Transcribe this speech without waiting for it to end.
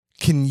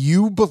Can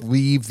you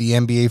believe the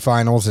NBA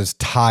Finals is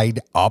tied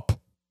up?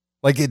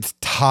 Like, it's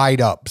tied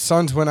up.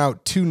 Suns went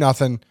out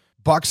 2-0.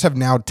 Bucks have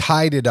now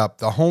tied it up.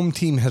 The home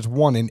team has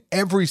won in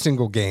every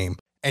single game.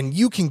 And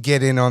you can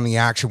get in on the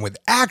action with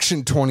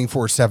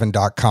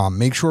action247.com.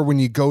 Make sure when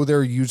you go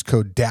there, use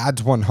code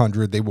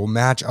DADS100. They will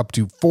match up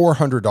to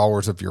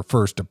 $400 of your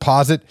first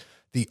deposit.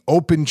 The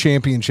Open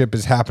Championship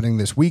is happening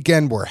this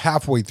weekend. We're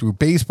halfway through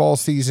baseball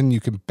season. You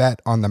can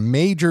bet on the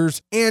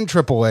majors and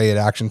AAA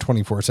at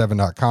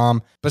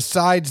action247.com.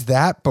 Besides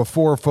that,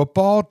 before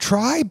football,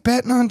 try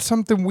betting on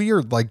something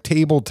weird like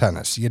table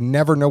tennis. You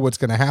never know what's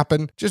going to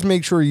happen. Just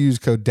make sure you use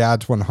code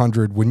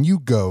DADS100 when you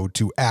go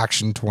to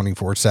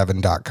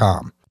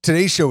action247.com.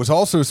 Today's show is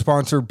also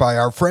sponsored by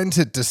our friends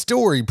at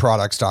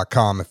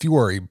distilleryproducts.com. If you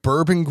are a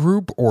bourbon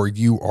group or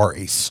you are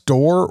a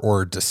store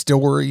or a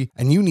distillery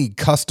and you need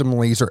custom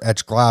laser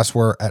etched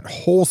glassware at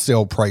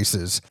wholesale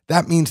prices,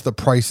 that means the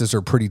prices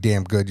are pretty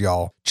damn good,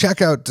 y'all.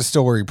 Check out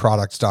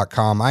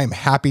distilleryproducts.com. I am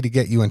happy to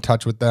get you in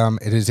touch with them.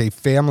 It is a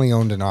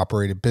family-owned and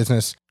operated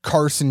business.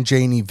 Carson,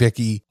 Janie,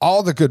 Vicky,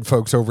 all the good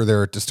folks over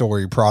there at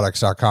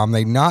distilleryproducts.com.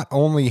 They not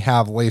only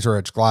have laser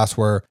etched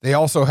glassware, they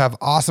also have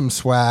awesome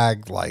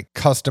swag like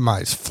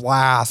customized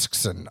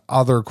flasks and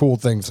other cool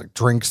things like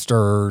drink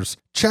stirrers.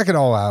 Check it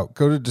all out.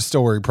 Go to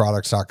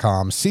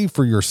distilleryproducts.com, see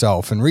for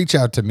yourself, and reach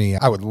out to me.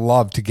 I would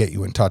love to get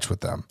you in touch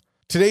with them.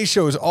 Today's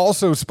show is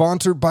also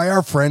sponsored by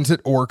our friends at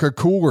Orca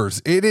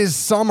Coolers. It is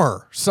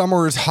summer.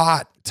 Summer is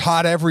hot. It's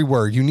hot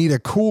everywhere. You need a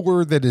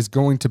cooler that is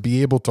going to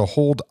be able to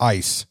hold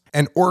ice.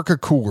 And Orca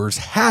Coolers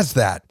has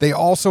that. They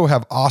also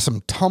have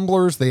awesome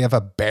tumblers. They have a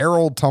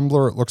barrel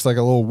tumbler. It looks like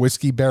a little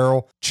whiskey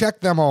barrel.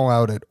 Check them all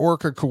out at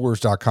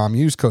orcacoolers.com.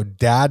 Use code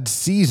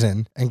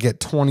DADSEASON and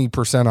get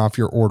 20% off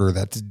your order.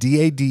 That's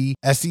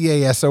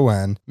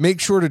DADSEASON.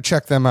 Make sure to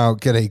check them out.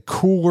 Get a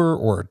cooler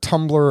or a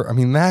tumbler. I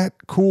mean, that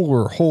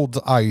cooler holds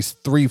ice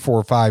 3,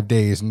 4, 5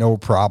 days, no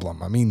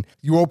problem. I mean,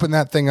 you open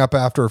that thing up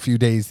after a few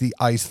days, the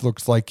ice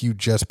looks like you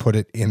just put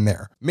it in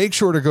there. Make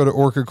sure to go to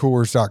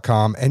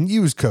orcacoolers.com and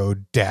use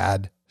code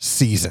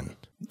DADSEASON.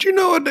 Did you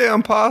know a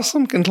damn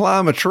possum can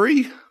climb a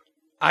tree?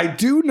 I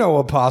do know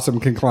a possum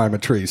can climb a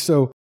tree.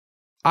 So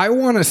I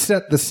want to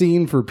set the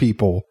scene for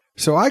people.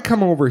 So I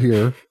come over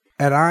here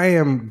and I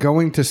am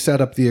going to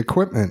set up the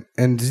equipment.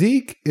 And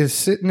Zeke is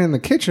sitting in the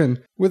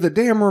kitchen with a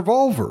damn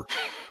revolver.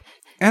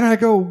 And I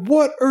go,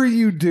 "What are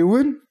you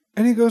doing?"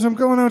 And he goes, "I'm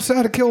going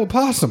outside to kill a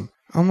possum."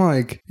 I'm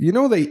like, "You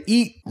know they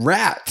eat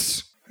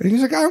rats." And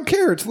he's like, "I don't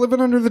care. It's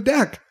living under the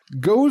deck."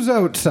 Goes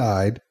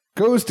outside.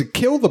 Goes to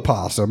kill the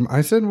possum.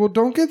 I said, "Well,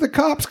 don't get the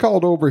cops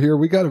called over here.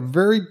 We got a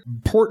very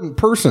important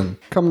person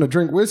coming to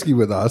drink whiskey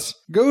with us."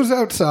 Goes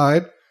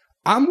outside.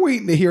 I'm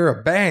waiting to hear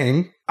a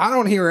bang. I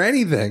don't hear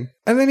anything.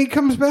 And then he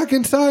comes back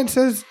inside and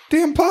says,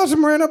 "Damn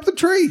possum ran up the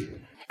tree."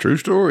 True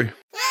story.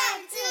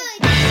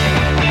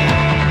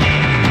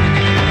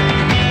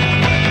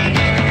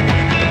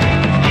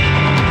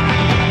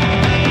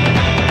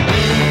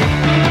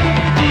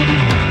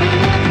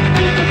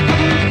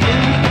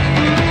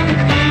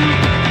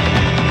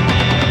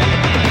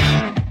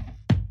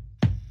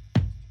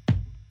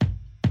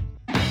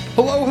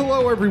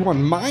 Hello,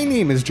 everyone. My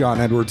name is John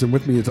Edwards, and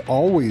with me, as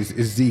always,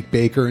 is Zeke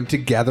Baker, and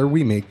together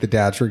we make the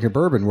Dad's Drinking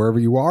Bourbon. Wherever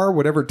you are,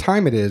 whatever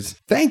time it is,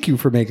 thank you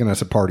for making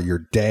us a part of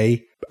your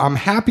day. I'm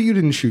happy you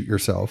didn't shoot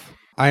yourself.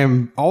 I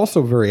am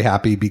also very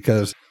happy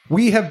because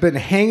we have been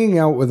hanging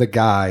out with a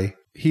guy.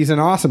 He's an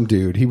awesome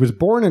dude. He was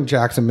born in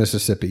Jackson,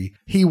 Mississippi.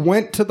 He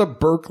went to the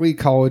Berklee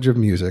College of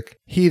Music.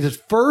 His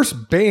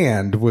first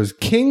band was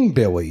King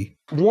Billy.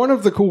 One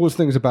of the coolest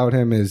things about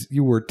him is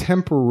you were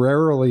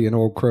temporarily an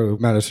Old Crow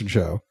Medicine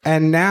Show.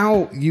 And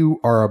now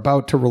you are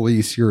about to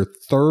release your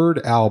third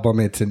album.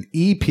 It's an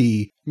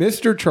EP.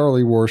 Mr.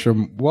 Charlie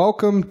Worsham,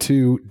 welcome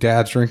to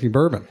Dad's Drinking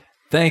Bourbon.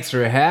 Thanks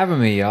for having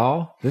me,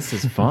 y'all. This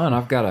is fun.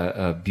 I've got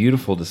a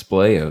beautiful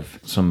display of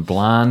some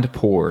blind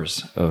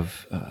pours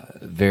of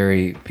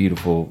very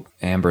beautiful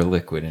amber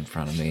liquid in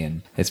front of me.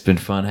 And it's been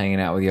fun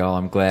hanging out with y'all.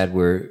 I'm glad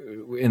we're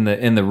in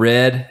the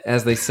red,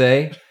 as they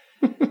say.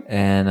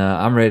 And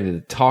I'm ready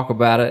to talk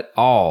about it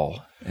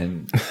all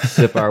and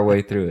sip our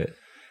way through it.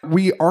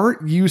 We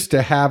aren't used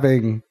to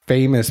having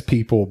famous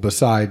people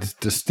besides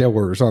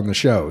distillers on the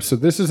show. So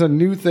this is a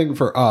new thing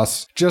for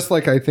us, just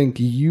like I think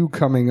you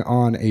coming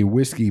on a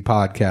whiskey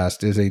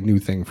podcast is a new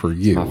thing for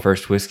you. My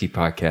first whiskey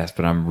podcast,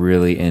 but I'm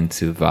really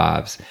into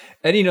vibes.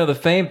 And you know, the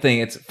fame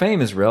thing,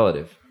 fame is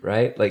relative,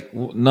 right? Like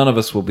none of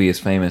us will be as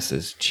famous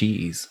as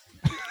Cheese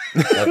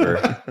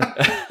ever.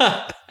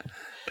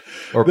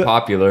 Or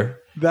popular.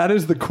 That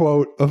is the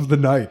quote of the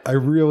night. I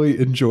really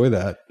enjoy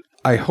that.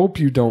 I hope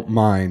you don't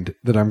mind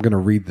that I'm going to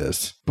read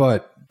this,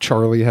 but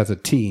Charlie has a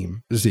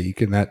team,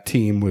 Zeke, and that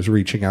team was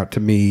reaching out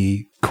to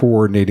me,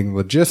 coordinating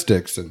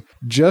logistics. And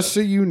just so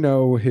you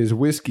know his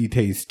whiskey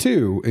taste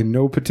too, in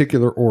no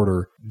particular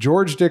order,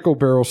 George Dickel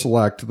Barrel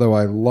Select, though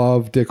I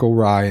love Dickel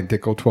Rye and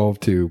Dickel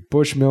 12-2.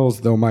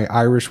 Bushmills, though my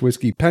Irish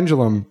whiskey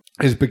pendulum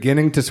is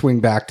beginning to swing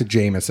back to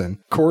Jameson.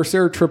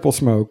 Corsair Triple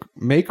Smoke,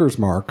 Maker's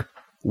Mark,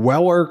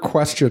 Weller ?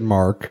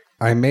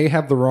 I may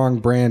have the wrong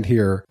brand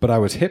here, but I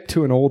was hip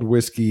to an old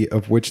whiskey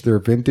of which their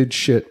vintage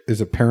shit is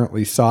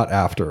apparently sought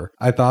after.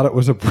 I thought it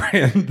was a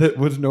brand that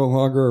was no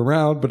longer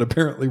around, but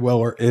apparently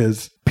Weller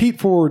is. Peat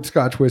forward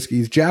Scotch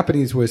whiskeys,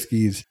 Japanese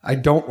whiskeys. I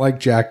don't like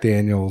Jack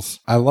Daniels.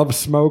 I love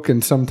smoke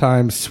and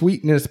sometimes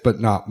sweetness,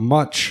 but not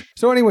much.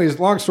 So anyways,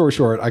 long story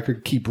short, I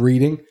could keep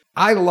reading.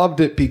 I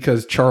loved it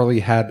because Charlie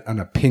had an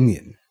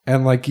opinion.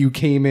 And like you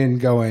came in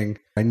going,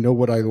 I know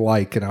what I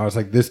like. And I was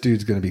like, this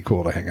dude's going to be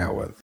cool to hang out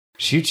with.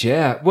 Shoot,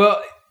 yeah. Well,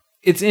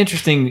 it's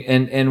interesting,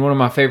 and one of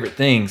my favorite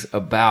things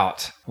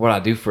about what I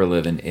do for a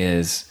living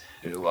is,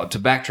 well, to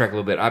backtrack a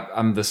little bit,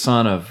 I'm the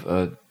son of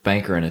a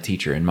banker and a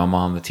teacher, and my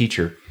mom, the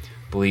teacher,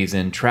 believes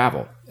in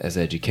travel as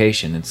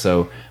education. And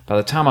so by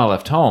the time I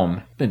left home,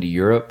 I'd been to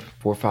Europe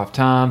 4 or 5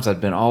 times.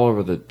 I'd been all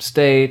over the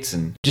States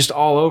and just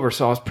all over.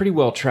 So I was pretty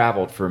well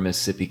traveled for a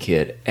Mississippi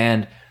kid.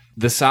 And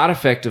the side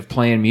effect of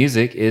playing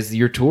music is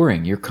you're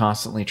touring. You're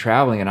constantly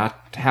traveling. And I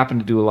happen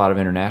to do a lot of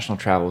international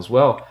travel as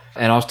well.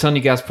 And I was telling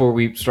you guys before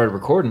we started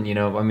recording,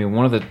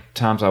 one of the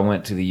times I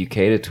went to the UK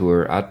to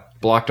tour, I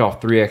blocked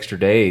off 3 extra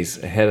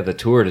days ahead of the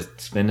tour to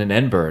spend in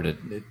Edinburgh,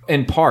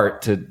 in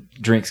part to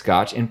drink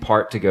scotch, in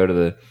part to go to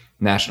the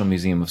National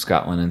Museum of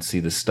Scotland and see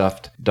the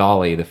stuffed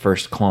dolly, the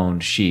first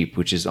cloned sheep,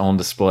 which is on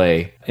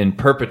display in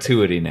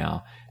perpetuity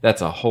now.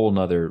 That's a whole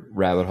nother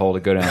rabbit hole to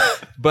go down.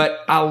 But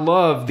I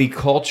love the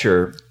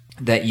culture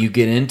that you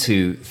get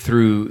into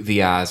through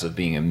the eyes of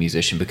being a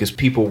musician, because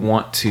people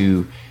want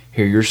to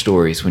hear your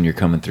stories when you're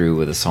coming through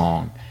with a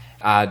song.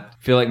 I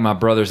feel like my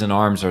brothers in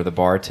arms are the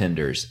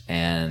bartenders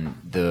and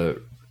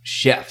the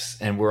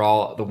chefs, and we're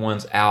all the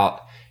ones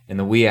out in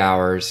the wee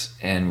hours,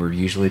 and we're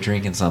usually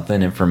drinking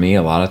something. And for me,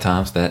 a lot of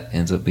times that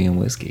ends up being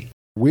whiskey.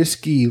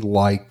 Whiskey,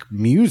 like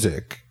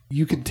music,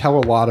 you can tell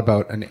a lot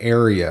about an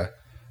area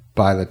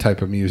by the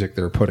type of music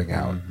they're putting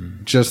out.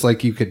 Mm-hmm. Just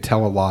like you could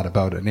tell a lot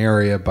about an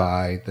area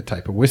by the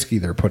type of whiskey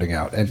they're putting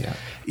out. And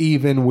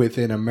even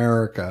within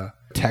America,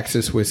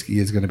 Texas whiskey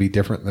is going to be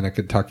different than a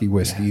Kentucky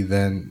whiskey,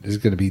 then is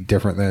going to be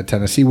different than a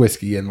Tennessee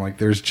whiskey. And like,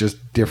 there's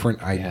just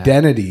different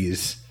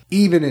identities.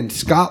 Even in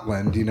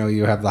Scotland,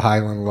 you have the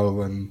Highland,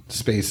 Lowland,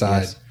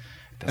 Speyside. Yes,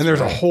 and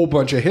there's a whole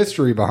bunch of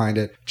history behind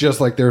it,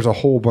 just like there's a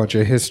whole bunch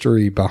of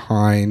history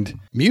behind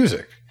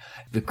music.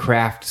 The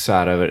craft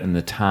side of it and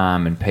the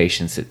time and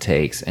patience it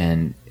takes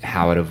and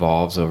how it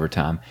evolves over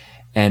time.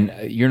 And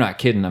you're not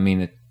kidding. I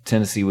mean, a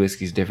Tennessee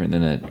whiskey is different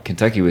than a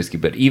Kentucky whiskey,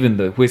 but even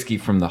the whiskey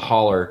from the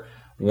holler,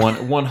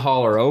 one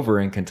holler over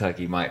in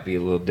Kentucky might be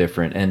a little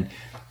different. And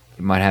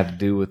it might have to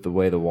do with the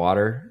way the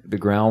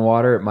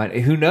groundwater, it might,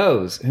 who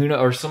knows,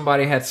 or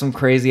somebody had some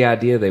crazy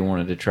idea they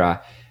wanted to try.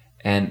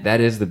 And that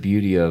is the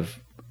beauty of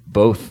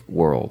both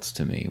worlds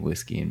to me,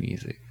 whiskey and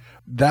music.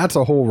 That's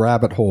a whole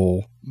rabbit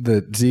hole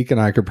that Zeke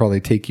and I could probably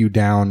take you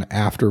down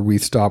after we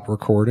stop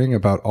recording,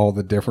 about all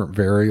the different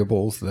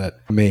variables that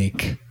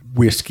make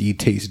whiskey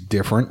taste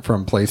different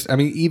from place. I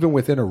mean, even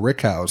within a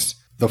rickhouse,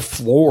 the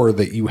floor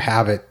that you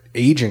have it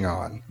aging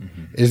on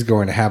is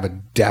going to have a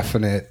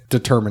definite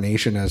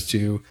determination as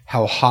to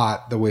how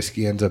hot the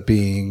whiskey ends up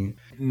being.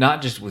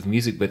 Not just with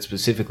music, but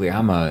specifically,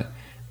 I'm a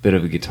bit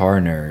of a guitar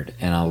nerd,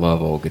 and I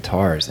love old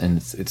guitars. And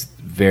it's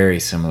very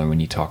similar when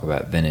you talk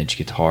about vintage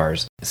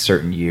guitars.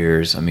 Certain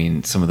years, I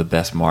mean, some of the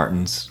best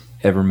Martins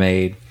ever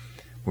made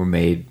were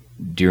made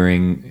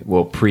during,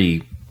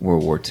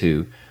 pre-World War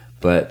II.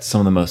 But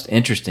some of the most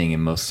interesting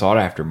and most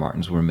sought-after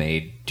Martins were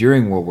made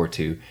during World War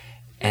II.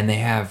 And they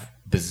have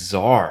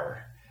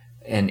bizarre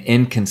and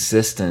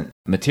inconsistent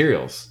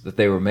materials that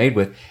they were made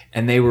with.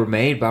 And they were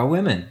made by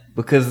women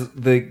because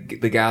the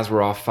guys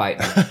were off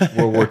fighting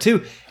World War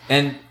II.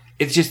 And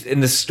it's just in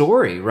the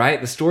story,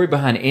 right? The story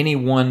behind any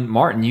one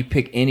Martin, you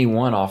pick any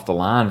one off the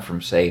line from,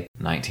 say,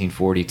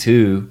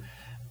 1942,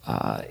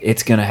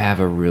 it's going to have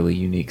a really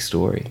unique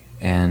story.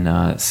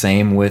 And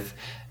same with,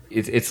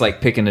 it's like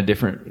picking a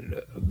different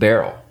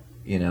barrel,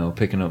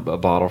 picking a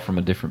bottle from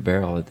a different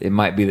barrel. It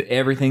might be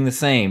everything the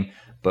same,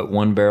 but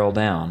one barrel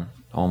down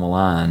on the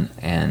line,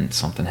 and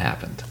something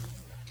happened.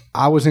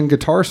 I was in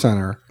Guitar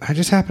Center. I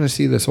just happened to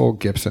see this old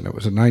Gibson. It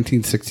was a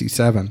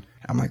 1967.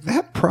 I'm like,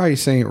 that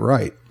price ain't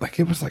right. Like,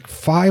 it was like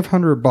 $500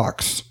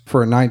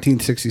 for a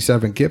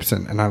 1967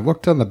 Gibson. And I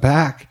looked on the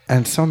back,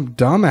 and some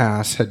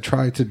dumbass had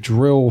tried to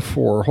drill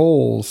 4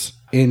 holes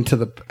into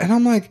the... And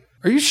I'm like,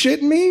 are you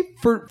shitting me?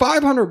 For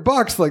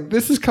 $500, like,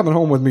 this is coming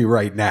home with me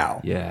right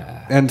now.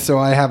 Yeah. And so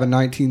I have a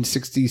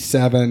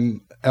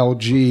 1967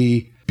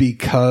 LG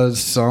because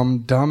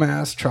some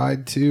dumbass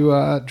tried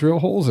to drill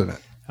holes in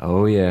it.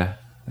 Oh, yeah.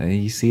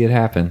 You see it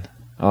happen.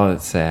 Oh,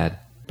 that's sad.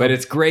 But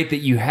it's great that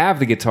you have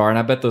the guitar, and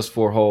I bet those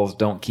 4 holes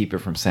don't keep it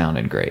from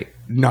sounding great.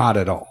 Not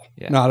at all.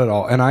 Yeah. Not at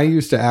all. And I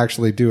used to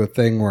actually do a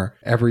thing where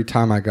every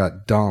time I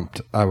got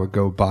dumped, I would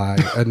go buy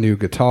a new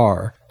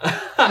guitar.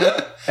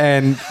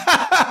 And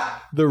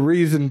the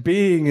reason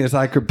being is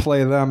I could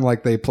play them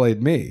like they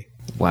played me.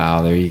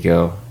 Wow, there you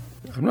go.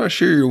 I'm not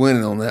sure you're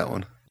winning on that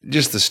one.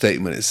 Just the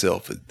statement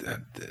itself.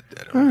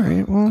 All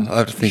right, well, I'll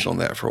have to think on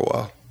that for a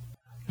while.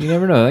 You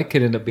never know. That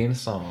could end up being a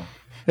song.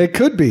 It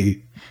could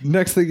be.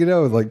 Next thing you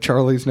know, like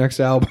Charlie's next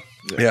album.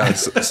 Yeah,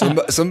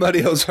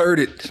 somebody else heard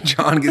it.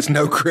 John gets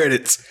no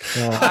credits.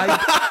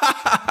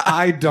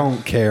 I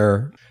don't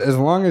care. As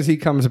long as he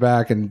comes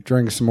back and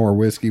drinks some more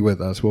whiskey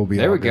with us, we'll be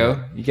There all we go.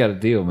 good. You got a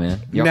deal,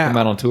 man. Y'all Now- come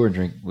out on tour and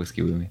drink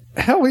whiskey with me.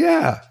 Hell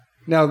yeah.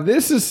 Now,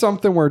 this is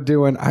something we're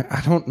doing.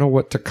 I don't know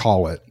what to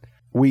call it.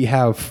 We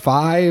have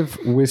 5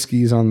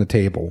 whiskeys on the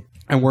table,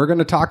 and we're going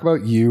to talk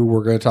about you.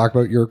 We're going to talk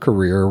about your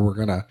career. We're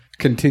going to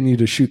continue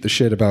to shoot the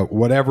shit about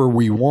whatever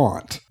we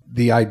want.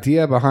 The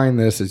idea behind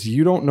this is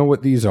you don't know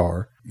what these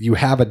are. You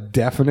have a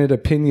definite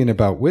opinion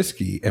about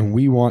whiskey, and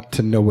we want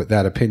to know what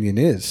that opinion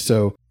is.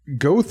 So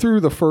go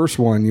through the first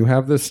one. You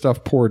have this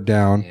stuff poured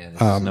down. Yeah,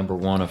 this is number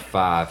 1 of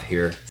 5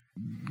 here.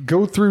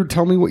 Go through.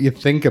 Tell me what you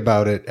think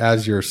about it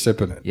as you're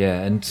sipping it.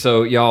 Yeah, and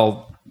so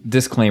y'all,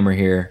 disclaimer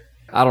here.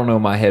 I don't know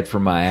my head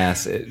from my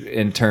ass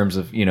in terms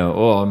of,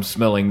 I'm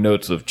smelling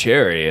notes of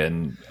cherry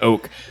and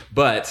oak.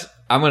 But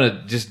I'm going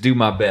to just do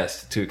my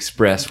best to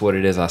express what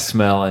it is I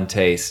smell and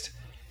taste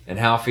and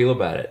how I feel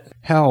about it.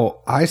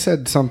 Hell, I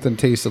said something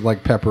tasted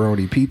like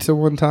pepperoni pizza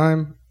one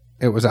time.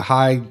 It was a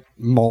high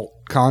malt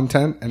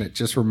content, and it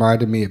just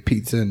reminded me of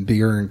pizza and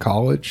beer in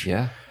college.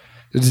 Yeah.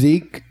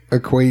 Zeke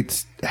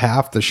equates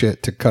half the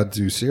shit to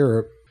kudzu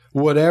syrup.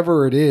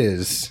 Whatever it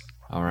is,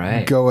 All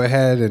right. go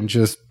ahead and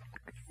just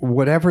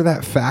whatever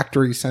that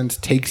factory sense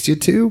takes you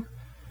to.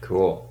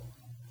 Cool.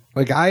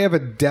 Like, I have a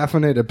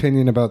definite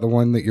opinion about the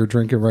one that you're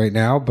drinking right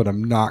now, but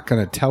I'm not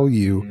going to tell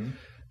you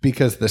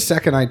because the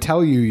second I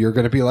tell you, you're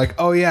going to be like,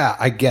 oh, yeah,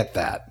 I get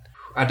that.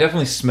 I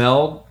definitely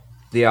smelled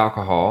the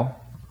alcohol,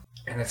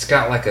 and it's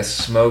got like a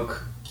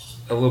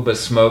little bit of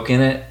smoke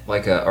in it,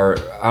 or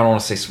I don't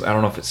want to say, I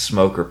don't know if it's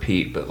smoke or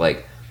peat, but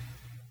like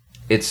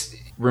it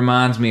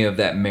reminds me of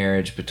that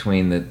marriage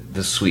between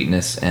the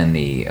sweetness and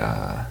the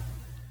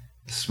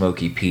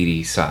smoky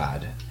peaty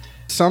side.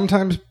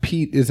 Sometimes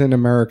peat is in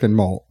American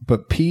malt,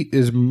 but peat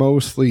is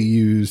mostly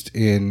used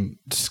in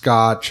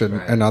Scotch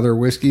and other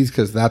whiskeys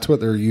because that's what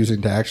they're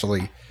using to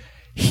actually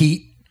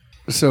heat.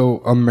 So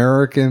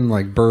American,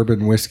 like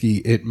bourbon whiskey,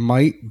 it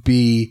might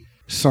be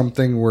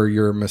something where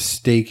you're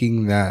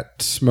mistaking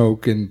that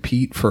smoke and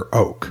peat for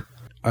oak.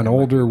 An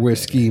older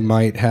whiskey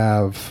might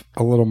have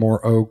a little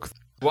more oak.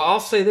 Well, I'll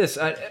say this,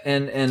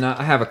 and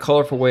I have a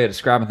colorful way of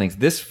describing things.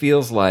 This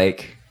feels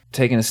like,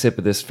 taking a sip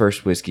of this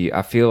first whiskey,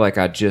 I feel like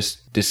I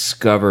just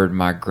discovered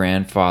my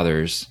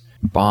grandfather's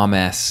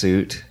bomb-ass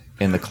suit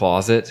in the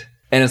closet.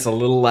 And it's a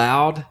little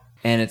loud,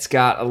 and it's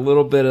got a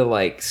little bit of,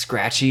 like,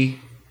 scratchy.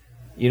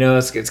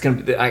 It's going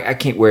to be... I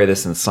can't wear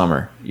this in the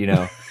summer,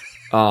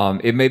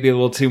 It may be a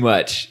little too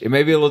much.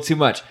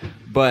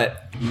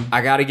 But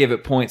I got to give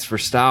it points for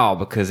style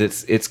because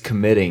it's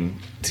committing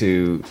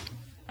to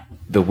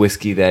the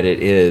whiskey that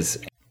it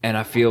is. And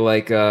I feel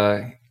like...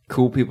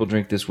 cool people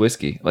drink this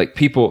whiskey. Like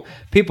people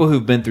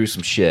who've been through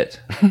some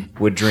shit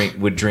would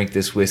drink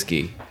this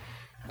whiskey.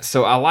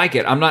 So I like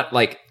it. I'm not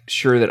like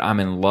sure that I'm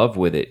in love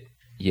with it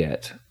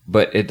yet,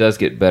 but it does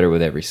get better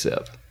with every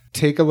sip.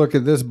 Take a look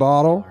at this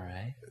bottle. All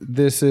right.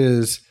 This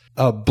is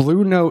a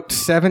Blue Note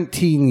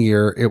 17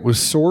 year. It was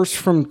sourced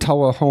from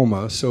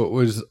Tullahoma, so it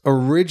was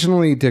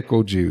originally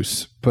Dickel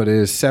juice, but it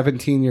is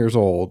 17 years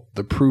old.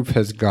 The proof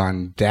has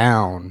gone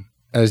down,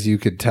 as you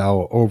could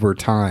tell, over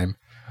time.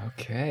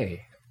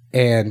 Okay.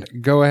 And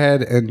go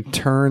ahead and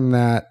turn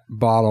that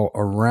bottle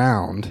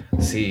around.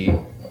 See,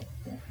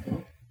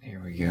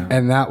 here we go.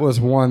 And that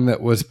was one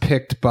that was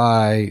picked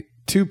by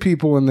 2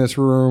 people in this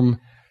room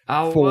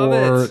I for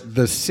love it.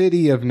 the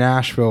city of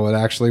Nashville. It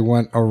actually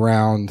went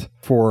around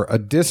for a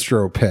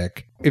distro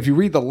pick. If you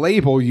read the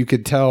label, you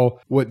could tell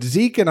what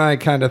Zeke and I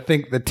kind of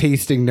think the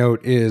tasting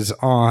note is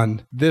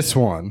on this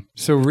one.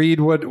 So read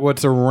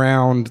what's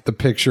around the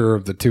picture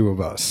of the 2 of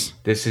us.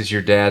 This is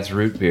your dad's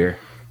root beer.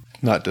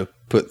 Not to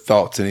put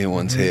thoughts in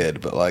anyone's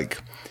head, but like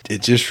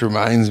it just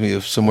reminds me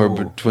of somewhere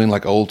between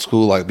like old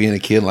school, like being a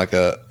kid, like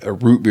a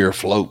root beer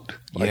float,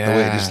 like the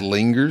way it just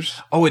lingers.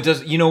 Oh, it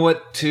does. You know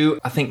what? Too,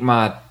 I think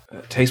my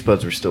taste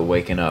buds are still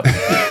waking up,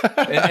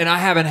 and I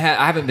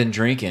haven't been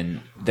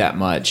drinking that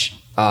much.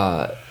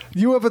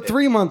 You have a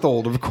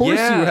 3-month-old. Of course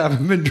Yeah. you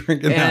haven't been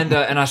drinking that.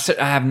 And I said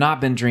I have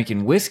not been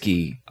drinking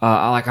whiskey.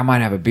 I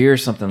might have a beer or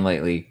something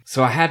lately.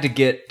 So I had to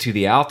get to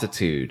the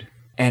altitude,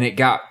 and it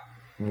got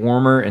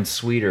warmer and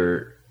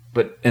sweeter,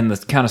 but in the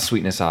kind of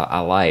sweetness I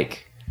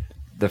like,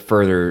 the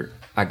further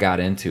I got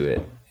into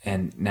it.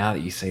 And now that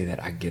you say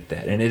that, I get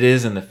that. And it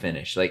is in the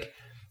finish. Like,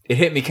 it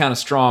hit me kind of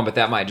strong, but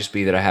that might just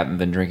be that I haven't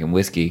been drinking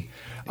whiskey.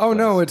 Oh,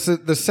 no, it's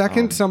the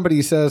second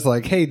somebody says,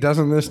 like, hey,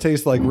 doesn't this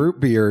taste like root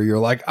beer? You're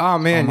like, oh,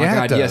 man, Oh my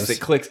God, it does. yes, it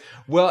clicks.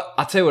 Well,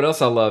 I'll tell you what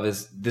else I love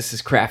is this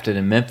is crafted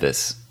in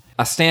Memphis.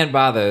 I stand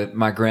by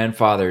my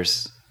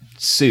grandfather's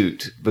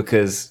suit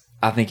because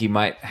I think he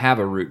might have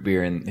a root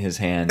beer in his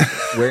hand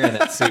wearing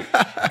that suit.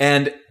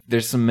 And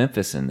there's some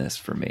Memphis in this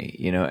for me,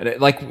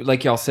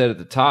 like y'all said at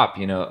the top,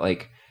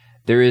 like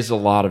there is a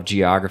lot of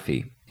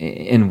geography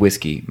in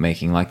whiskey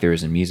making like there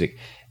is in music.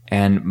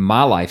 And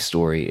my life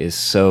story is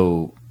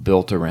so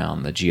built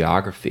around the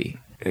geography.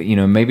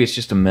 Maybe it's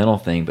just a mental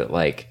thing, but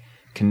like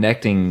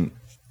connecting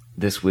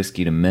this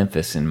whiskey to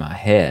Memphis in my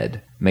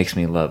head makes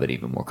me love it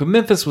even more. Because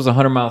Memphis was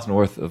 100 miles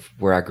north of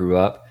where I grew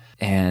up,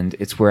 and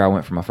it's where I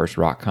went for my first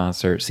rock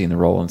concert, seeing the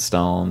Rolling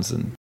Stones.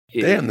 And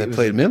they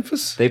played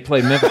Memphis? They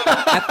played Memphis.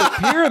 At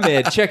the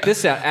Pyramid, check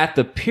this out. At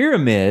the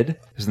Pyramid,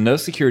 there's no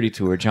security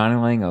tour. Johnny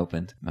Lang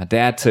opened. My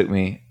dad took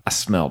me. I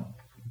smelled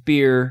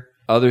beer,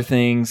 other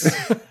things.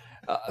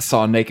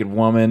 Saw a naked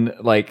woman,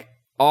 like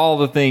all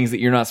the things that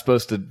you're not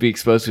supposed to be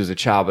exposed to as a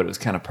child, but it was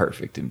kind of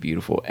perfect and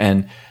beautiful.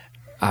 And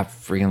I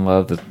freaking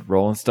love the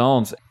Rolling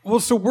Stones.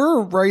 Well, so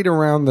we're right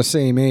around the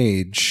same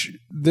age.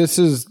 This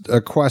is a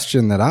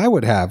question that I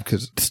would have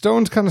because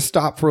Stones kind of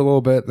stopped for a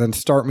little bit, then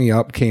Start Me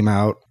Up came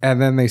out,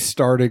 and then they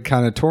started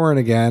kind of touring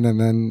again,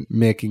 and then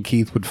Mick and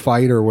Keith would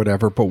fight or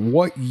whatever. But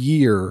what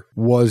year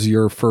was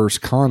your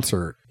first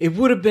concert? It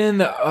would have been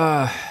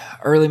the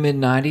early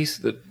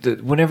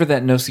mid-90s, whenever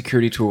that No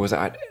Security tour was.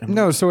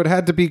 No, so it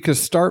had to be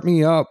because Start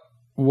Me Up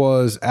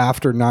was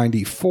after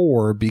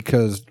 94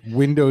 because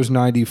Windows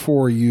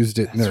 94 used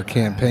it in their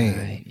campaign.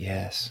 Right,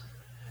 yes.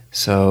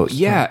 So,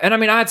 yeah. And I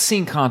mean, I'd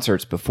seen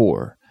concerts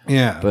before.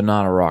 Yeah. But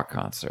not a rock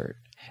concert.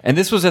 And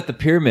this was at the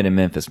Pyramid in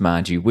Memphis,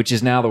 mind you, which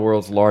is now the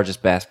world's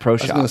largest Bass Pro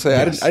Shop. I was going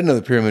to say, I didn't know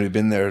the Pyramid had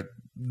been there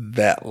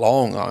that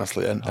long,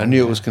 honestly. I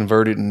knew it was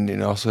converted, and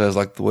it also has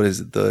like, what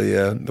is it,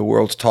 the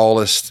world's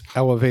tallest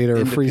elevator,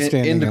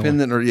 freestanding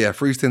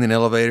freestanding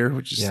elevator,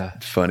 which is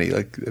funny.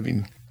 Like, I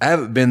mean, I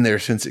haven't been there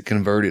since it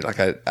converted. Like,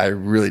 I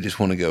really just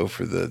want to go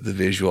for the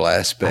visual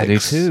aspects. I do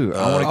too.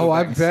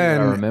 I've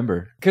been. I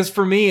remember. Because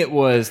for me, it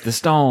was the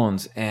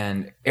Stones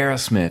and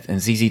Aerosmith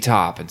and ZZ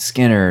Top and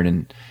Skynyrd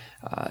and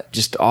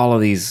just all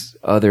of these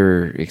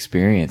other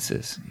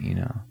experiences, you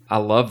know. I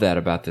love that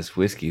about this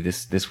whiskey.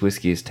 This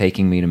whiskey is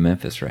taking me to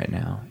Memphis right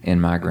now in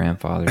my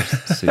grandfather's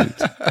suit.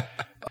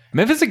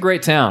 Memphis is a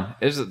great town.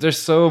 There's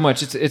so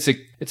much. It's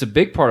a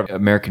big part of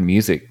American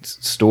music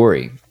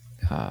story,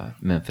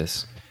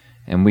 Memphis.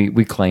 And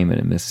we claim it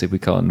in Mississippi. We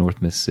call it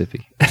North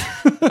Mississippi.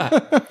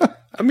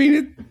 I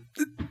mean,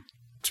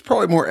 it's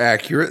probably more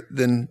accurate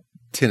than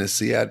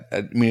Tennessee. I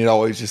mean, it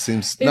always just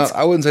seems.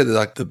 I wouldn't say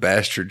like the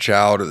bastard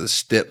child or the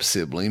step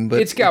sibling, but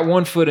it's got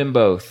one foot in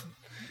both,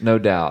 no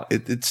doubt.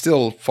 It's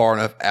still far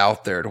enough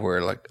out there to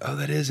where, like, oh,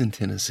 that is in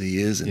Tennessee,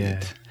 isn't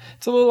it?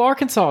 It's a little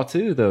Arkansas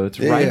too, though. It's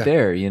right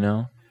there, you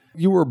know.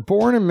 You were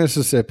born in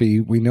Mississippi.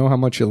 We know how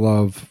much you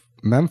love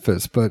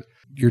Memphis, but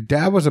your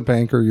dad was a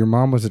banker, your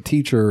mom was a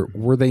teacher.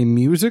 Were they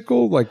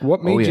musical? Like,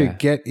 what made you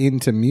get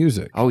into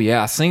music? Oh,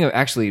 yeah. I sing,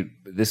 actually,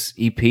 this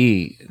EP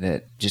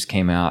that just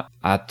came out,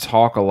 I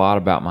talk a lot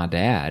about my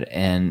dad.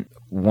 And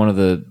one of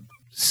the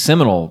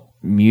seminal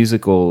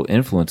musical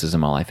influences in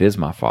my life is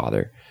my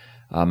father.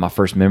 My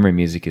first memory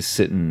music is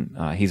sitting,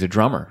 he's a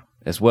drummer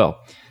as well,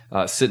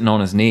 sitting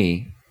on his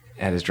knee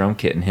at his drum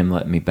kit and him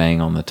letting me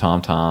bang on the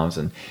tom-toms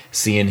and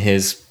seeing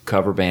his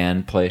cover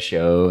band play a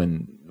show,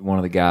 and one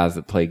of the guys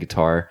that played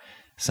guitar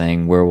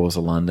sang Werewolves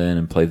of London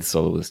and played the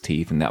solo with his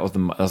teeth. And that was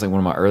like one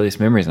of my earliest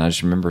memories. And I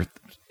just remember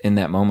in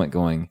that moment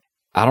going,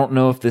 I don't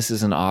know if this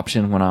is an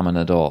option when I'm an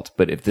adult,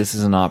 but if this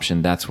is an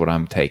option, that's what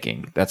I'm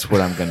taking. That's what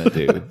I'm going to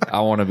do.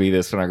 I want to be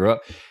this when I grow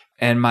up.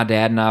 And my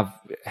dad and I've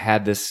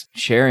had this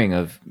sharing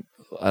of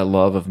a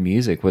love of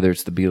music, whether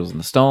it's the Beatles and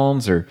the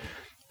Stones or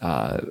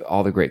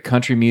all the great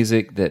country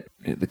music that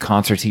the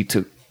concerts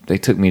they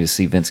took me to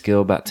see Vince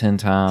Gill about 10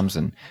 times.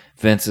 And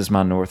Vince is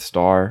my North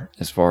Star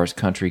as far as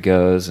country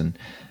goes and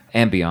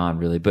beyond,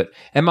 really.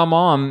 And my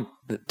mom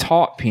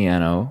taught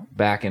piano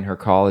back in her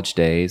college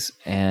days,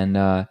 and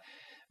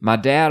my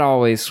dad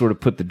always sort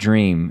of put the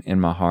dream in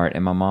my heart,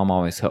 and my mom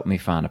always helped me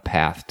find a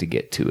path to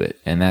get to it.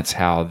 And that's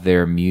how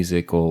their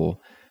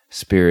musical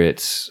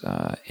spirits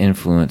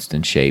influenced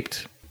and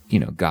shaped,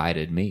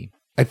 guided me.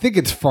 I think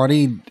it's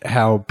funny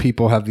how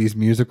people have these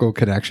musical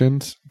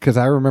connections, because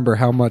I remember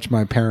how much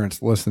my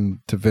parents listened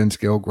to Vince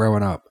Gill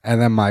growing up. And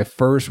then my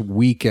first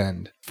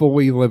weekend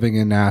fully living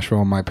in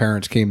Nashville, my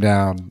parents came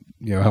down,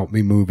 helped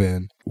me move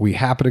in. We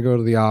happened to go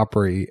to the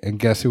Opry, and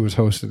guess who was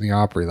hosting the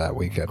Opry that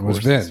weekend? Was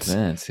Vince.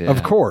 Vince, yeah.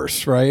 Of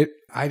course, right?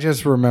 I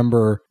just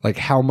remember like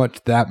how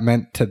much that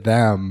meant to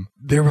them.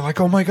 They were like,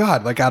 oh my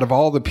God, like out of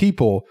all the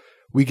people,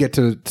 we get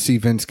to see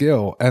Vince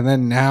Gill. And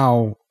then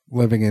now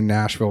living in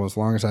Nashville as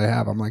long as I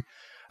have, I'm like,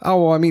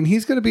 oh, well, I mean,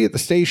 he's going to be at the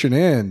Station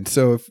Inn.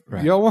 So if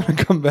y'all want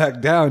to come back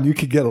down, you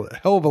could get a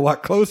hell of a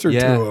lot closer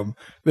to him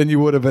than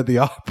you would have at the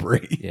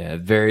Opry. Yeah,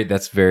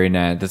 that's very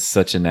nice. That's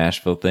such a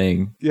Nashville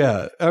thing.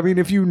 Yeah. I mean,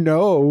 if you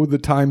know the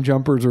Time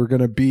Jumpers are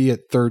going to be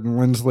at 3rd and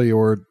Lindsley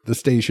or the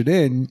Station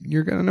Inn,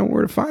 you're going to know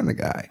where to find the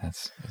guy.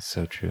 That's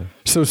so true.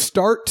 So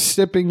start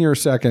sipping your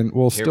second.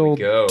 We'll still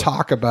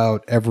talk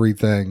about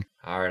everything.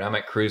 All right, I'm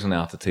at cruising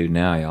altitude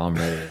now, y'all. I'm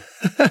ready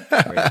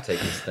to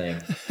take this thing.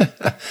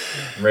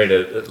 I'm ready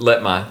to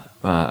let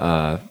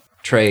my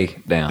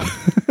tray down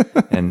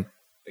and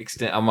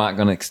extend. I'm not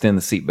going to extend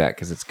the seat back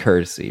because it's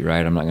courtesy,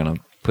 right? I'm not going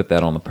to put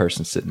that on the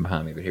person sitting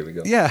behind me, but here we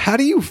go. Yeah, how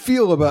do you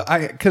feel about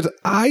because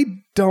I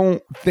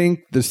don't think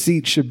the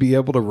seat should be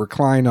able to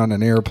recline on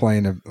an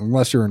airplane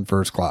unless you're in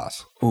first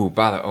class. Ooh,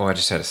 I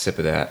just had a sip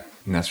of that,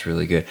 and that's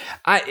really good.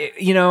 I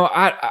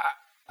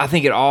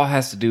think it all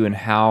has to do in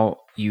how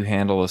you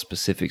handle a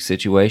specific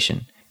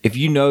situation. If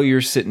you know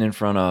you're sitting in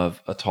front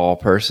of a tall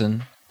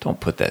person, don't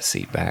put that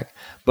seat back.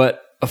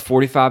 But a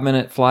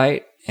 45-minute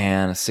flight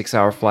and a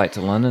 6-hour flight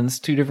to London is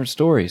two different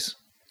stories.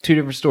 Two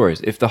different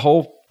stories. If the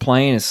whole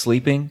plane is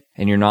sleeping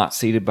and you're not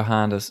seated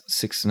behind a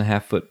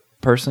 6.5-foot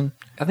person,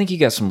 I think you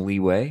got some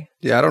leeway.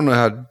 Yeah, I don't know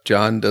how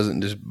John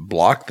doesn't just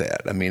block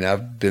that. I mean,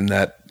 I've been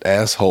that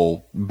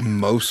asshole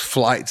most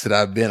flights that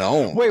I've been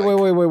on.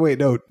 Wait.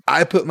 No.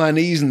 I put my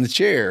knees in the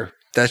chair.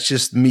 That's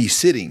just me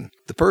sitting.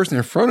 The person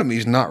in front of me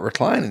is not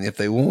reclining if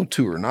they want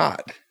to or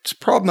not. It's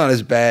probably not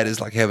as bad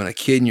as like having a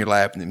kid in your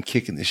lap and them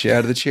kicking the shit out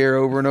of the chair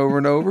over and over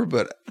and over.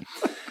 But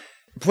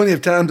plenty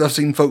of times I've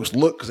seen folks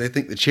look because they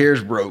think the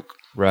chair's broke.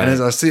 Right. And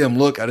as I see them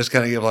look, I just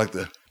kind of give like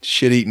the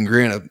shit-eating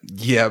grin of,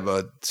 yeah,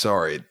 but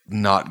sorry,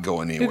 not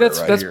going anywhere.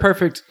 Dude, that's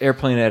perfect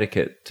airplane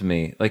etiquette to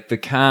me. Like the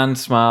kind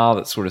smile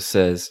that sort of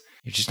says,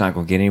 you're just not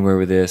going to get anywhere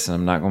with this, and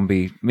I'm not going to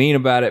be mean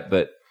about it,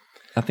 but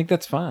I think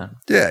that's fine.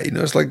 Yeah,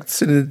 it's like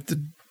sitting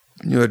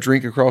at a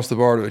drink across the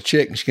bar to a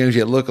chick, and she gives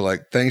you a look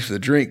like, thanks for the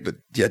drink, but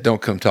yeah,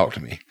 don't come talk to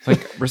me.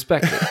 Like,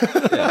 respect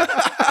it. Yeah.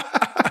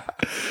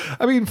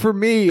 I mean, for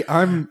me,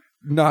 I'm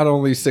not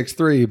only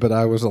 6'3", but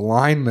I was a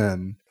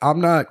lineman. I'm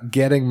not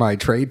getting my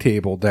tray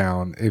table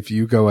down if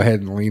you go ahead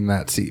and lean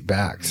that seat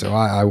back. So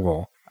I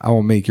will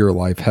make your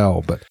life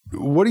hell. But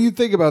what do you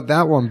think about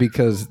that one?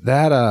 Because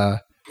that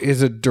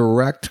is a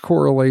direct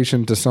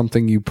correlation to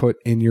something you put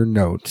in your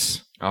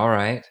notes. All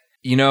right.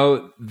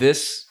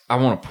 I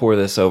want to pour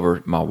this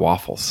over my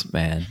waffles,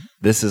 man.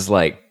 This is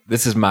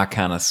my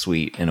kind of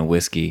sweet in a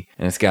whiskey,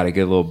 and it's got a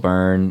good little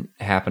burn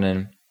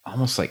happening,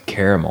 almost like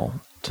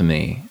caramel to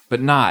me, but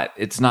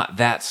it's not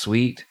that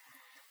sweet,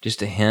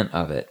 just a hint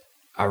of it.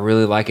 I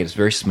really like it. It's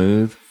very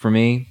smooth for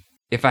me.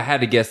 If I had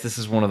to guess, this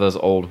is one of those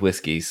old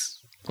whiskeys,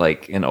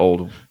 like an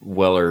old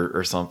Weller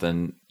or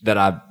something that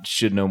I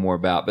should know more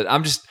about. But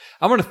I'm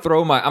going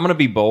to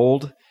be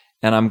bold,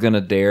 and I'm going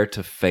to dare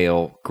to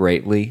fail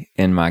greatly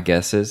in my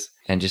guesses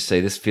and just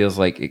say this feels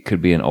like it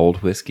could be an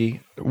old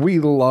whiskey. We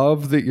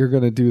love that you're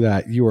going to do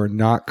that. You are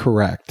not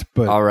correct,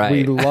 but all right.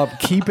 We love,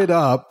 keep it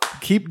up,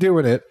 keep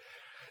doing it.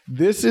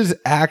 This is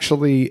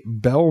actually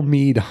Belle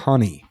Meade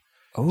Honey.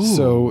 Ooh.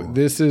 So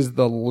this is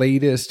the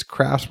latest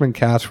Craftsman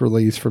Cask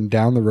release from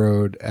down the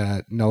road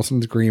at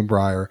Nelson's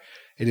Greenbrier.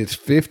 It is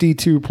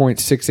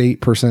 52.68%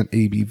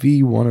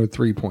 ABV,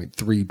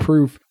 103.3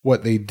 proof.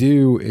 What they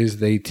do is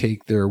they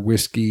take their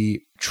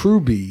whiskey.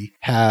 Truby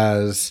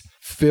has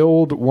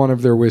filled one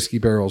of their whiskey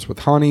barrels with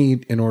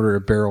honey in order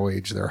to barrel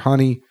age their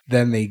honey.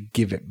 Then they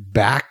give it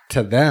back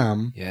to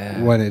them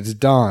when it's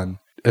done.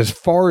 As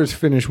far as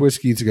finished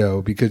whiskeys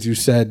go, because you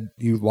said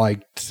you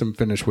liked some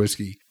finished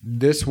whiskey,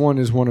 this one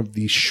is one of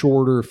the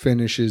shorter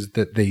finishes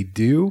that they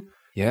do.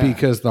 Yeah.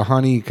 Because the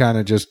honey kind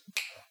of just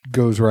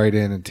goes right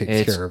in and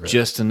takes care of it.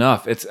 Just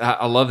enough.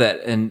 I love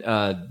that. And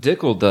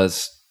Dickel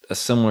does a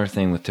similar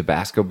thing with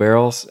Tabasco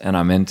barrels, and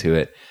I'm into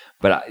it.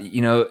 But,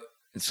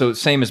 so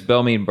same as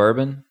Belle Meade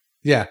bourbon?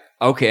 Yeah.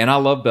 Okay, and I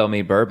love Belle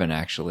Meade bourbon,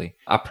 actually.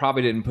 I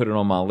probably didn't put it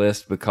on my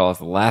list because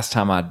the last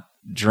time I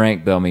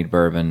drank Belle Meade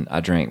bourbon,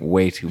 I drank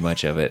way too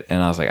much of it,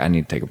 and I was like, I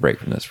need to take a break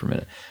from this for a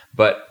minute.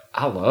 But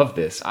I love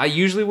this. I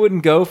usually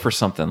wouldn't go for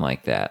something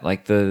like that.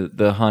 Like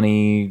the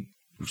honey,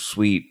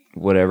 sweet,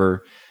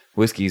 whatever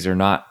whiskeys are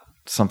not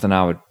something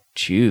I would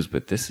choose,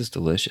 but this is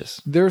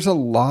delicious. There's a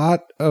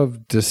lot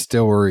of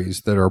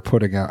distilleries that are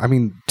putting out,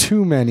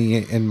 too many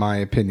in my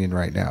opinion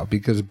right now,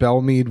 because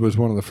Belle Meade was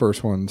one of the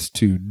first ones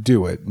to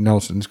do it.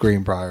 Nelson's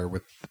Greenbrier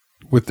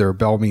with their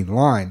Belle Meade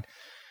line.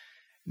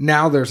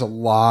 Now there's a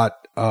lot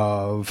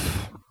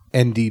of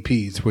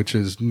NDPs, which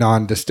is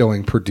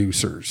non-distilling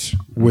producers,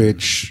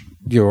 which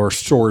you're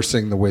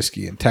sourcing the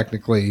whiskey, and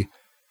technically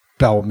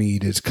Belle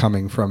Meade is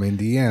coming from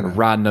Indiana.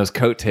 Riding those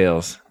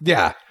coattails.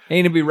 Yeah.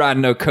 Ain't to be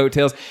riding no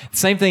coattails. The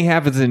same thing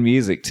happens in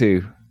music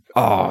too.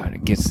 Oh,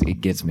 it gets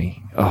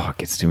me. Oh, it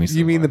gets to me so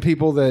You mean hard. the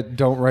people that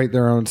don't write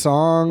their own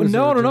songs?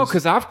 No,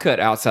 because I've cut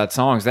outside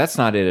songs. That's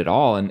not it at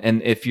all.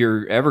 And if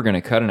you're ever going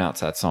to cut an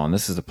outside song,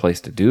 this is the place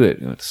to do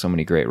it with so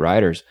many great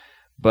writers.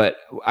 But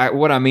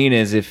what I mean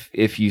is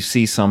if you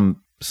see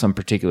some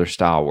particular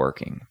style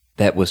working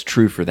that was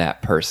true for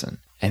that person,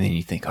 and then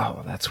you think, oh,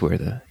 well, that's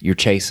where you're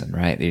chasing,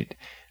 right?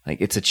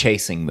 It's a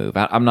chasing move.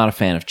 I'm not a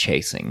fan of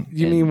chasing.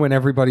 You mean when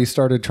everybody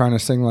started trying to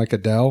sing like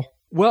Adele?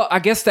 Well, I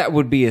guess that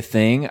would be a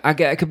thing.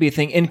 It could be a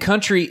thing. In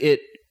country,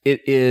 it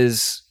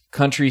is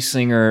country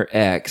singer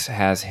X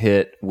has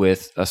hit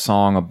with a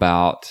song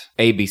about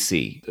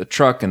ABC, a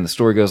truck, and the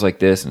story goes like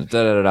this, and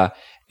da-da-da-da.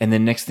 And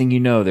then next thing you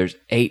know, there's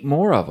 8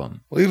 more of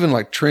them. Well, even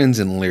like trends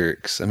in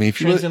lyrics. If you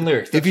trends in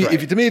lyrics. If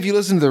you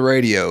listen to the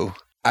radio,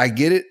 I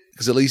get it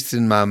because at least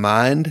in my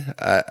mind,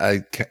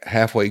 I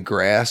halfway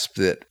grasp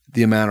that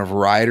the amount of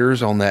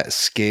writers on that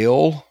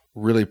scale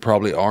really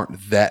probably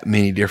aren't that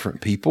many different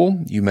people.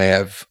 You may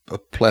have a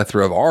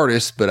plethora of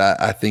artists, but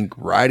I think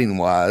writing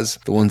wise,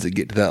 the ones that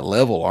get to that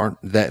level aren't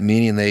that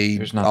many, and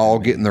they all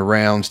get in the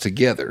rounds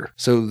together.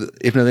 So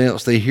if nothing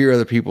else, they hear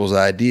other people's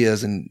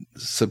ideas and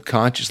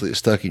subconsciously it's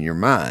stuck in your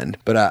mind.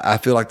 But I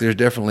feel like there's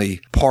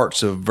definitely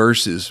parts of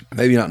verses,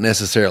 maybe not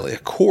necessarily a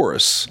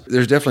chorus.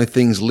 There's definitely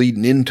things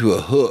leading into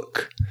a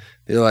hook.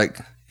 They're like,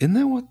 isn't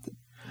that what the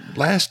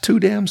last two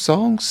damn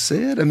songs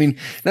said? I mean,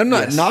 and I'm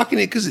not knocking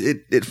it because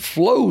it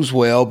flows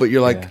well, but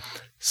you're like,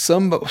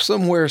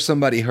 somewhere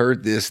somebody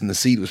heard this and the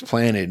seed was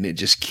planted and it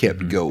just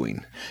kept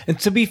going. And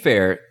to be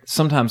fair,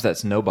 sometimes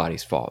that's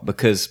nobody's fault,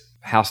 because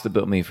House That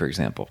Built Me, for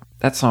example,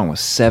 that song was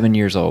 7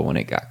 years old when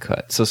it got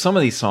cut. So some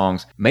of these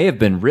songs may have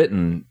been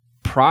written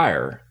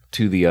prior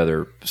to the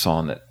other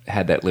song that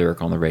had that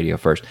lyric on the radio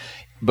first.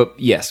 But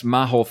yes,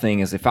 my whole thing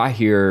is if I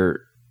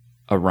hear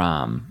a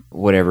rhyme,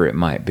 whatever it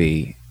might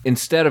be,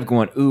 instead of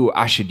going, ooh,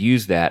 I should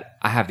use that,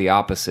 I have the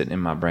opposite in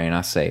my brain.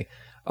 I say,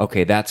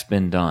 okay, that's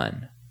been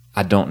done.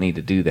 I don't need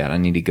to do that. I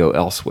need to go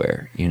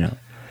elsewhere, you know?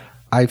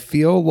 I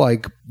feel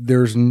like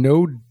there's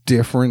no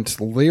difference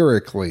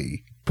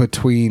lyrically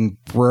between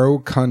bro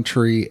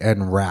country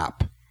and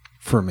rap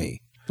for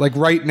me. Like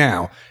right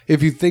now,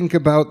 if you think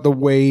about the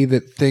way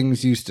that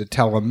things used to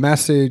tell a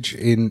message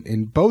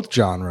in both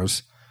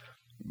genres,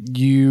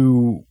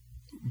 you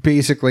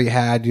basically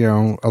had, you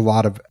know, a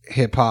lot of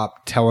hip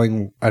hop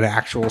telling an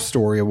actual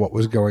story of what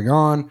was going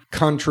on.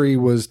 Country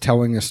was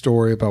telling a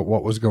story about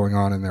what was going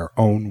on in their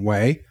own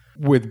way.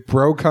 With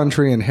bro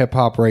country and hip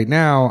hop right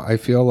now, I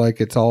feel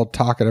like it's all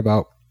talking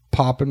about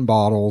popping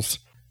bottles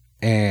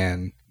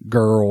and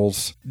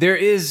girls. There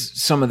is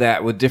some of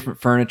that with different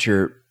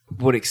furniture.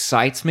 What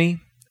excites me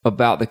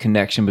about the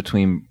connection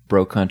between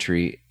bro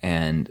country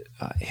and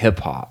hip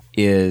hop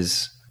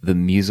is the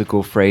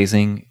musical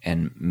phrasing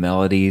and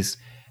melodies.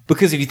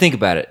 Because if you think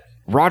about it,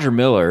 Roger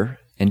Miller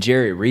and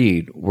Jerry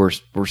Reed were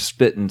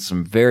spitting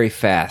some very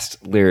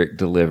fast lyric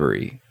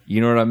delivery.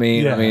 You know what I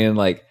mean? Yeah. I mean,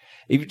 like,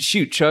 even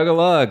shoot,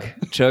 chug-a-lug,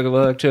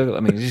 chug-a-lug, chug-a-lug.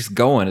 I mean, just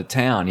going to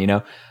town, you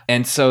know?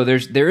 And so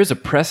there is a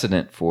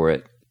precedent for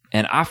it.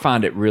 And I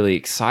find it really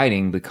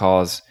exciting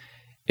because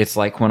it's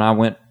like when I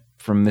went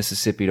from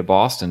Mississippi to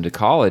Boston to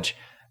college,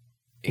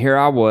 here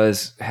I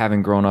was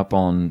having grown up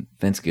on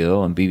Vince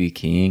Gill and B.B.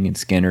 King and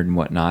Skynyrd and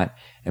whatnot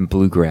and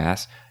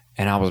bluegrass.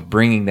 And I was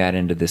bringing that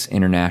into this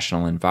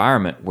international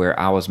environment where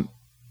I was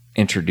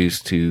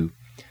introduced to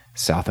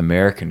South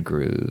American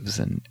grooves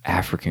and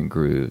African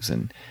grooves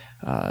and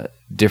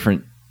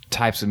different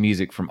types of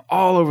music from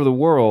all over the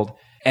world,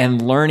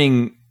 and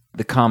learning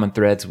the common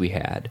threads we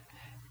had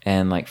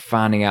and like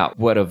finding out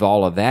what of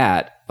all of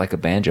that, like a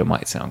banjo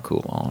might sound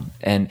cool on.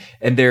 And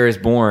there is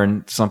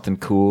born something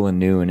cool and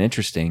new and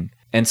interesting.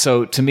 And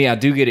so to me, I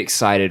do get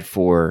excited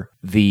for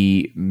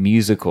the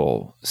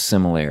musical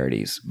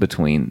similarities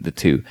between the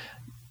two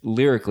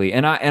lyrically.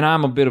 And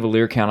I'm a bit of a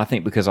lyric hound, I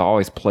think, because I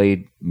always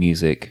played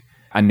music.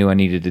 I knew I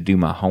needed to do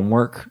my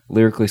homework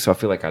lyrically. So I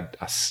feel like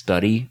I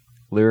study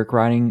lyric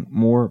writing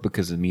more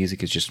because the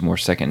music is just more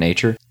second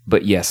nature.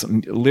 But yes,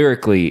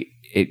 lyrically,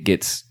 it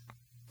gets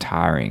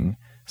tiring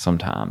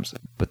sometimes,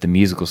 but the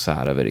musical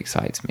side of it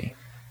excites me.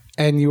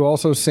 And you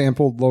also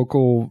sampled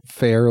local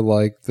fare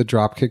like the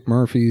Dropkick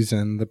Murphys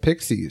and the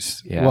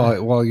Pixies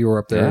while you were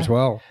up there as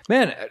well.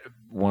 Man,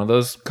 one of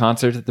those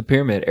concerts at the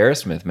Pyramid,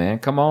 Aerosmith, man.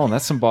 Come on,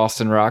 that's some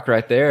Boston rock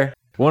right there.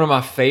 One of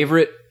my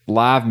favorite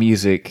live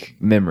music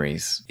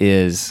memories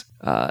is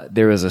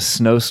there was a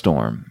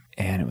snowstorm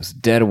and it was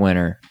dead of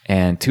winter,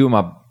 and two of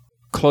my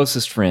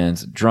closest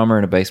friends, a drummer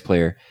and a bass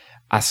player,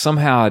 I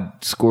somehow had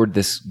scored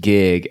this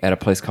gig at a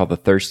place called the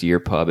Thirsty Ear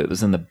Pub. It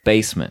was in the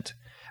basement.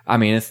 I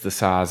mean, it's the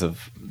size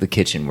of the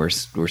kitchen we're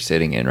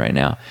sitting in right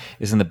now.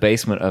 It's in the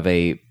basement of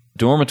a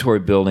dormitory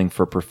building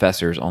for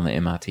professors on the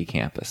MIT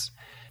campus.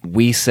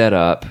 We set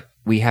up,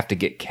 we have to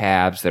get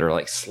cabs that are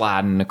like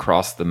sliding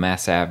across the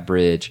Mass Ave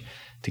bridge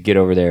to get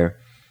over there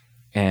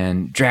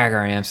and drag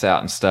our amps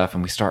out and stuff.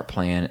 And we start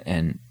playing.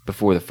 And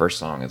before the first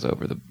song is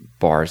over, the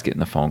bar is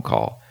getting the phone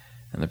call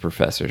and the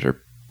professors are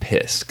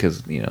pissed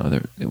because, you know,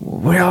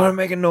 we all are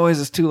making noise.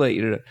 It's too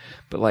late.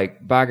 But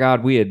like, by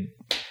God, we had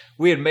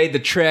made the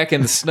trek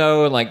in the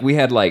snow, and like we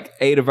had like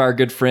 8 of our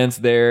good friends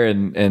there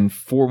and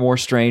 4 more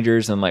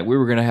strangers, and like we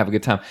were gonna have a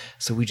good time.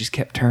 So we just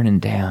kept turning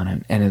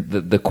down, and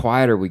the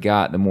quieter we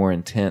got, the more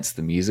intense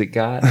the music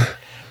got,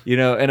 you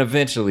know. And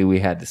eventually we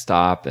had to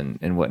stop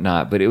and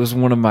whatnot. But it was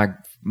one of my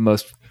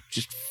most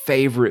just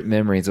favorite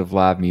memories of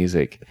live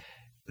music.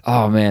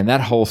 Oh man,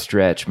 that whole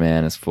stretch,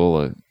 man, is full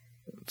of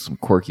some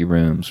quirky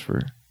rooms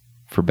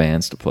for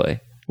bands to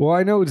play. Well,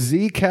 I know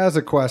Zeke has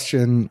a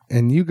question,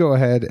 and you go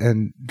ahead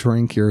and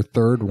drink your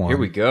third one. Here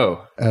we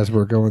go. As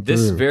we're going through.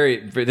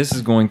 This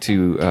is going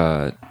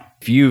to,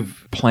 if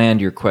you've planned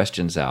your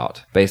questions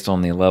out based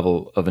on the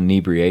level of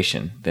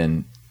inebriation,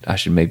 then I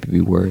should maybe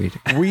be worried.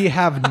 We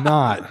have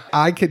not.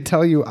 I could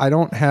tell you I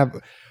don't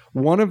have.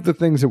 One of the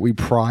things that we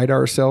pride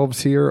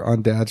ourselves here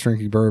on Dad's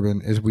Drinking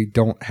Bourbon is we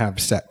don't have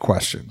set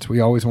questions. We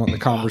always want the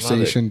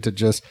conversation to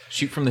just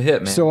shoot from the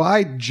hip, man. So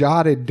I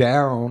jotted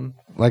down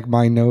Like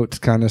my notes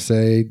kind of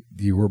say,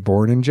 you were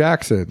born in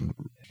Jackson.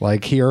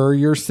 Like, here are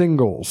your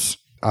singles.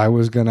 I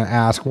was going to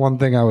ask, one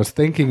thing I was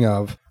thinking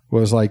of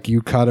was like,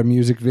 you cut a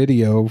music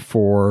video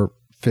for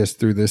Fist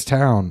Through This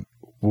Town.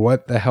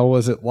 What the hell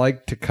was it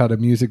like to cut a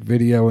music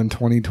video in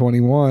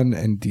 2021?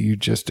 And do you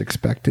just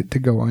expect it to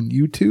go on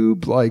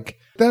YouTube? Like,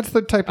 that's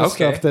the type of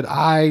stuff that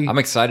I'm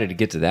excited to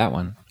get to that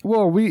one.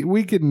 Well,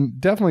 we can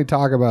definitely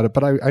talk about it,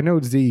 but I know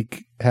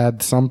Zeke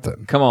had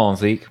something. Come on,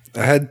 Zeke.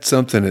 I had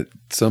something at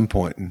some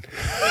point.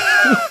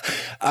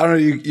 I don't know.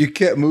 You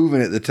kept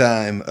moving at the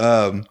time.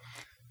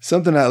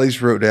 Something I at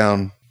least wrote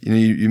down. You know,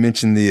 you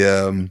mentioned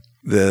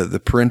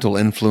the parental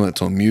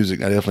influence on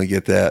music. I definitely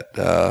get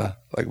that.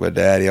 Like my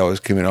dad, he always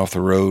came in off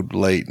the road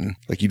late, and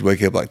like you'd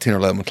wake up like 10 or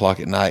 11 o'clock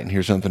at night and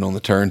hear something on the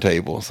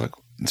turntable. It's like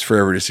it's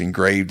forever just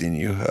engraved in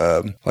you.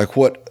 Like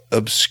what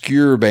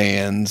obscure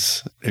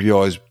bands have you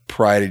always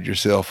prided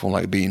yourself on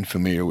like being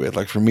familiar with?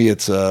 Like for me,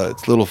 it's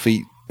Little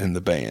Feat in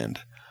the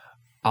band.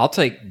 I'll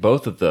take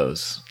both of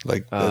those.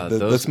 Like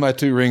that's my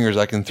two ringers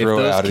I can throw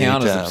out anytime.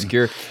 If those count as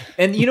obscure.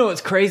 And you know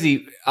what's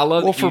crazy? I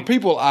love. Well, for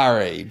people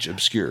our age,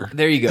 obscure.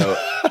 There you go.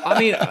 I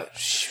mean,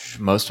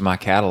 most of my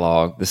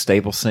catalog, the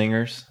Staple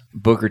Singers,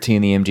 Booker T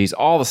and the MGs,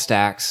 all the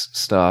Stax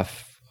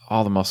stuff,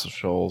 all the Muscle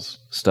Shoals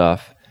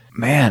stuff.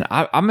 Man,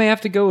 I may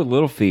have to go with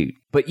Little Feat.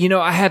 But you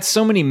know, I had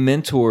so many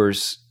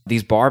mentors.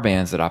 These bar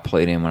bands that I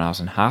played in when I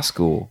was in high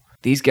school.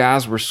 These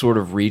guys were sort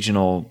of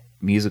regional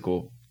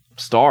musical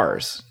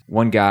stars.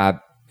 One guy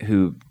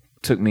who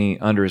took me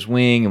under his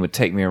wing and would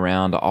take me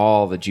around to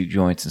all the juke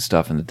joints and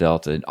stuff in the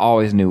Delta and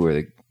always knew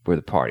where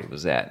the party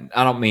was at. And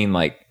I don't mean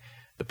like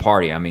the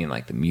party, I mean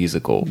like the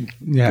musical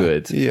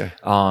goods. Yeah.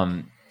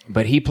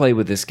 But he played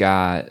with this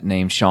guy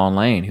named Sean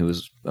Lane, who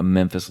was a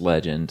Memphis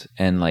legend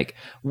and like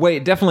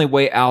definitely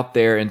way out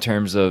there in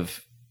terms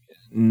of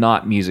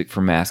not music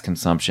for mass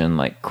consumption,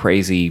 like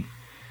crazy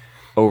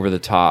over the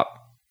top,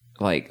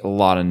 like a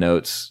lot of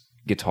notes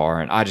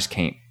guitar. And I just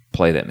can't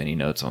play that many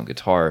notes on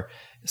guitar.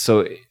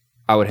 So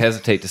I would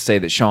hesitate to say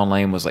that Sean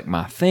Lane was like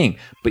my thing,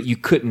 but you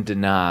couldn't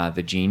deny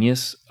the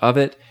genius of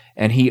it.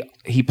 And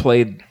he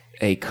played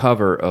a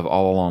cover of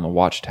All Along the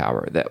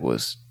Watchtower that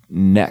was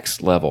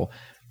next level.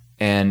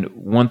 And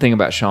one thing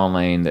about Sean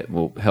Lane that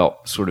will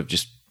help sort of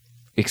just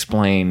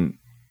explain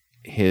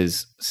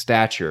his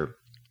stature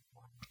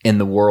in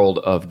the world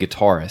of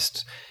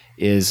guitarists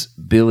is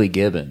Billy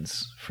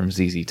Gibbons from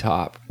ZZ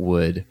Top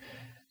would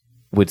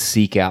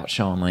seek out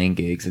Sean Lane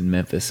gigs in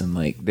Memphis. And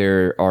like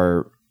there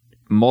are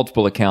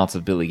multiple accounts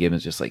of Billy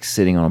Gibbons just like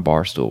sitting on a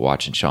bar stool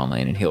watching Sean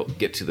Lane, and he'll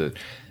get to the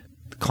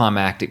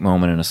climactic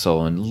moment in a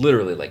solo and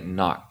literally like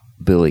knock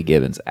Billy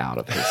Gibbons out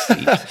of his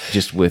seat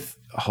just with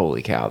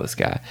holy cow, this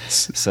guy.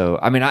 So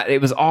I mean,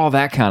 it was all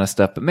that kind of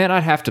stuff. But man,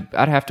 I'd have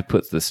to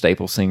put the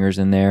Staple Singers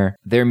in there.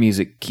 Their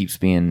music keeps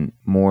being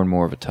more and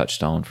more of a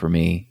touchstone for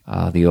me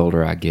the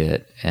older I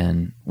get,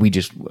 and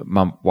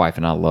my wife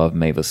and I love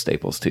Mavis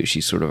Staples too.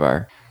 She's sort of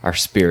our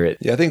spirit.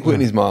 Yeah, I think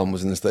Whitney's mom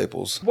was in the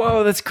Staples.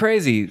 Whoa, that's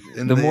crazy.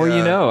 The more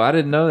you know. I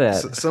didn't know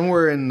that.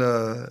 Somewhere in,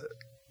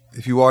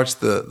 if you watch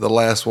the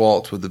Last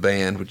Waltz with the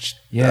band, which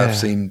I've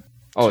seen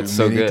it's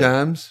so many good.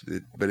 times,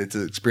 but it's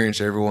an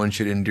experience everyone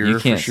should endure. You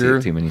can't for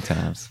sure. see it too many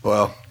times.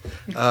 Well,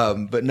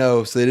 but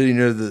no, so they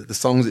didn't the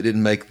songs that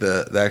didn't make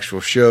the actual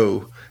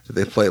show that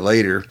they play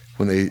later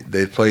when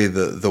they play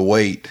the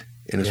Wait,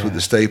 and it's with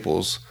the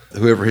Staples.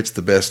 Whoever hits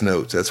the best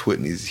notes, that's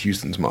Whitney's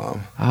Houston's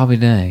mom. I'll be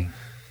dang.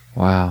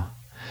 Wow.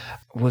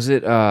 Was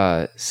it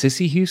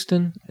Sissy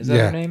Houston? Is that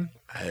her name?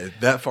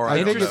 That far,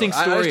 interesting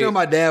story. I just know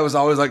my dad was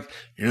always like,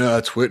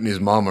 that's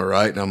Whitney's mama,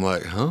 right? And I'm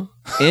like, huh?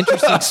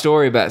 Interesting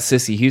story about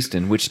Sissy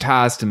Houston, which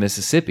ties to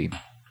Mississippi.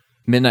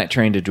 Midnight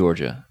Train to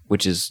Georgia,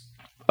 which is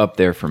up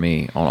there for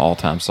me on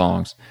all-time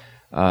songs.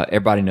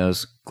 Everybody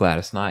knows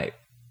Gladys Knight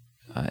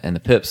and the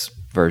Pips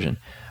version.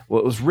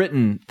 Well,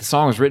 the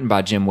song was written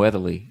by Jim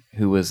Weatherly,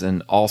 who was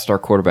an all-star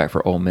quarterback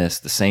for Ole Miss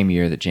the same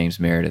year that James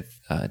Meredith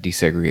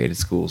desegregated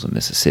schools in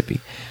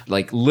Mississippi.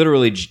 Like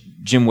literally,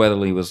 Jim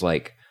Weatherly was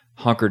like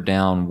hunkered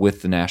down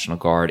with the National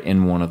Guard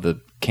in one of the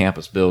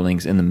campus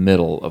buildings in the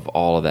middle of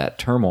all of that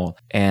turmoil,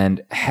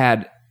 and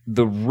had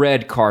the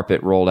red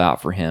carpet rolled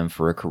out for him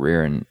for a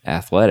career in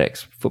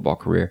athletics, football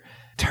career.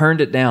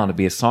 Turned it down to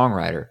be a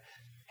songwriter.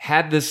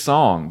 Had this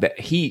song that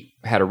he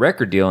had a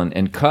record deal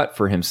and cut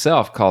for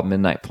himself called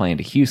Midnight Plane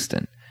to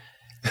Houston.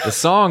 The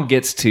song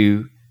gets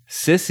to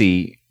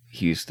Sissy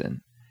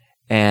Houston,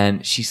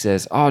 and she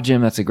says, "Oh,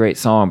 Jim, that's a great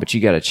song, but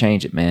you got to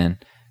change it, man.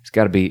 It's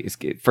got to be,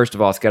 first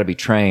of all, it's got to be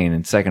Train,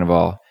 and second of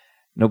all,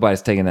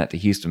 nobody's taking that to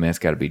Houston, man. It's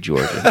got to be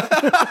Georgia."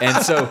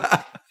 And so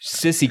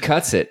Sissy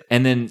cuts it,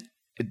 and then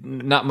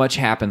not much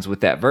happens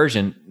with that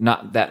version.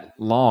 Not that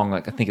long.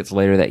 Like I think it's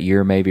later that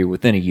year, maybe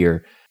within a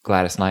year,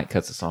 Gladys Knight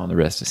cuts the song. The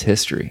rest is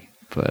history.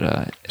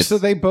 But so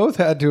they both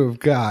had to have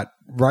got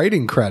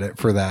writing credit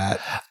for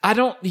that. I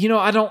don't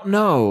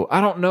know.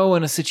 I don't know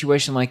in a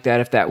situation like that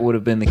if that would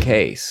have been the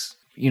case.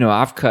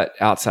 I've cut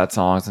outside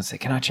songs and say,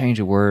 "Can I change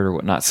a word or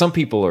whatnot?" Some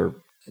people are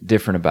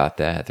different about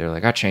that. They're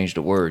like, "I changed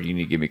a word. You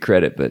need to give me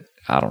credit." But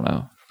I don't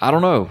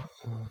know.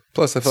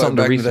 Plus, I feel like something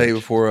to back in the day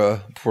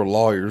research. before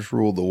lawyers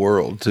ruled the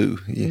world too.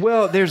 Yeah.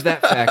 Well, there's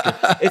that factor.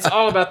 It's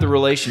all about the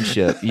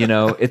relationship, you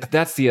know.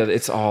 That's the other.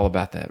 It's all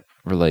about that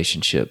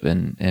relationship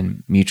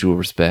and mutual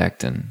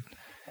respect and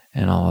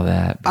all of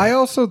that. But I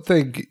also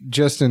think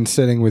just in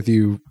sitting with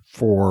you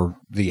for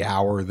the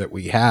hour that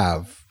we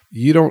have,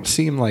 you don't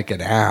seem like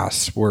an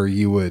ass where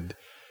you would,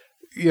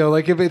 you know,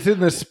 like if it's in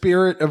the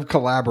spirit of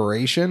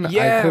collaboration,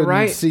 Yeah, I couldn't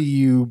right. see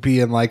you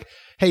being like,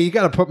 hey, you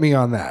got to put me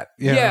on that.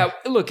 You know? yeah,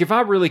 look, if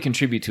I really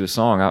contribute to a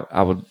song,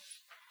 I would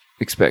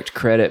expect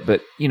credit.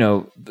 But you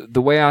know,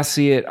 the way I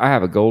see it, I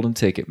have a golden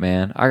ticket,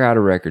 man. I got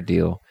a record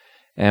deal,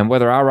 and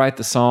whether I write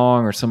the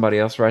song or somebody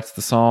else writes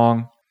the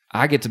song,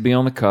 I get to be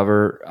on the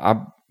cover.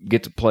 I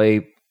get to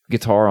play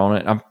guitar on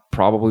it. I'm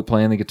probably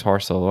playing the guitar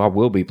solo. I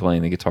will be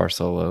playing the guitar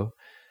solo.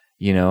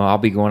 You know, I'll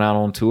be going out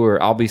on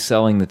tour. I'll be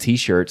selling the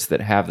T-shirts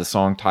that have the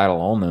song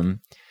title on them.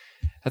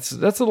 That's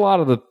a lot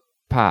of the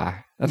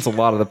pie. That's a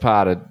lot of the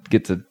pie to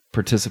get to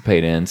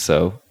participate in.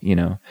 So, you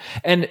know,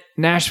 and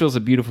Nashville's a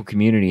beautiful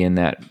community in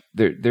that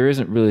there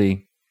isn't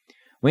really,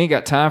 we ain't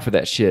got time for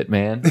that shit,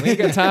 man. We ain't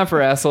got time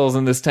for assholes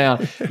in this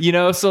town, you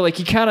know? So like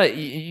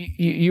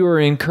you are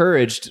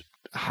encouraged,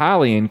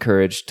 highly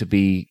encouraged to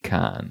be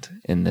kind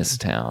in this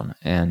town.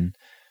 And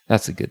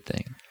that's a good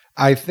thing.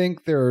 I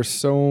think there are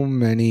so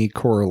many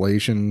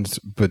correlations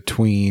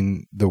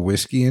between the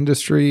whiskey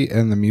industry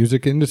and the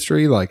music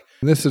industry. Like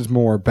this is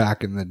more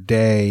back in the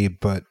day,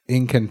 but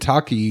in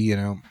Kentucky, you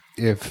know,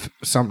 if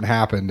something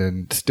happened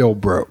and still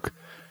broke,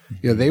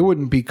 you know, they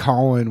wouldn't be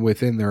calling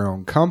within their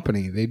own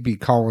company. They'd be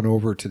calling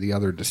over to the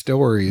other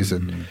distilleries,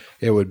 and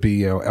it would be,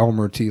 you know,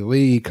 Elmer T.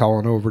 Lee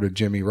calling over to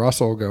Jimmy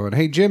Russell going,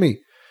 "Hey, Jimmy,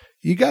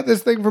 you got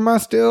this thing from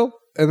us still?"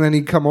 And then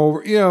he'd come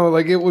over, you know,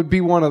 like it would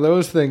be one of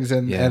those things.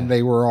 And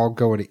they were all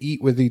going to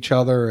eat with each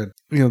other. And,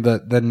 you know,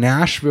 the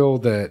Nashville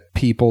that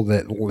people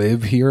that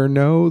live here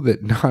know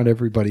that not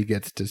everybody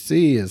gets to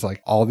see is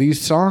like all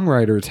these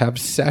songwriters have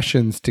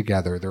sessions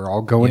together. They're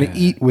all going to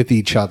eat with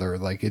each other.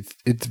 Like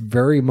it's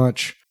very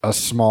much a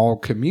small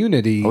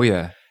community. Oh,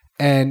 yeah.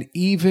 And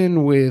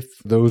even with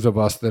those of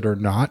us that are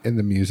not in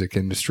the music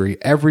industry,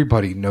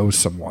 everybody knows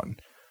someone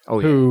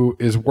who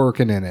is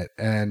working in it.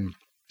 And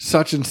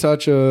such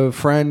a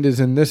friend is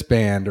in this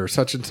band, or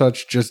such and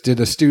such just did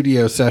a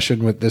studio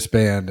session with this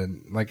band.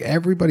 And like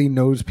everybody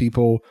knows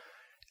people,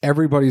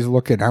 everybody's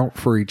looking out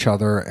for each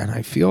other. And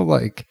I feel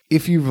like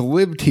if you've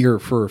lived here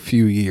for a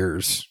few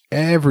years,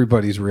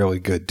 everybody's really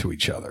good to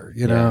each other,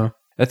 you know?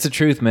 That's the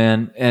truth,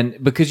 man.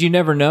 And because you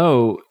never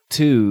know,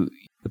 too,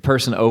 the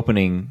person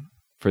opening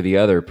for the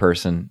other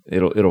person,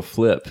 it'll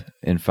flip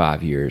in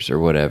 5 years or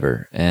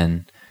whatever.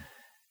 And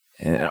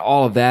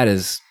all of that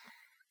is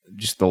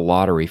just the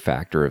lottery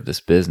factor of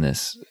this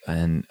business,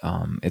 and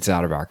it's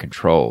out of our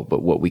control.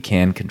 But what we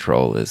can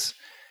control is,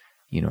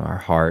 you know, our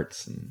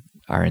hearts and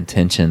our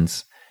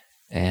intentions,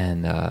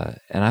 and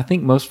I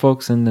think most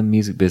folks in the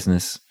music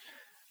business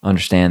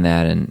understand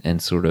that and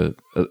sort of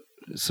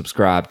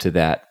subscribe to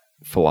that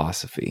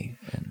philosophy.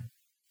 And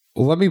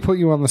well, let me put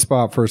you on the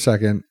spot for a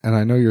second, and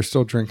I know you're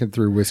still drinking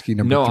through whiskey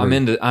number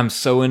 3. I'm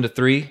so into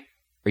 3.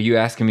 Are you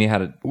asking me how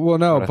to? Well,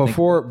 no,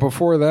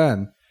 before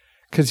then,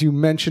 because you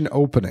mentioned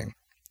opening.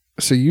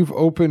 So you've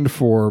opened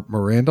for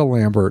Miranda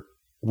Lambert,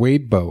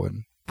 Wade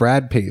Bowen,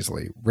 Brad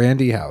Paisley,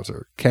 Randy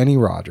Houser, Kenny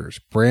Rogers,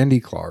 Brandy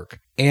Clark,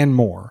 and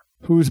more.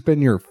 Who's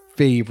been your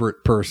favorite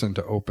person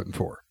to open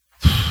for?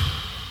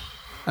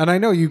 And I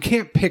know you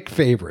can't pick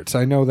favorites.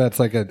 I know that's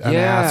like an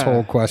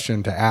asshole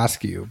question to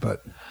ask you,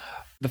 but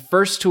the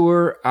first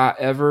tour I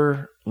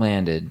ever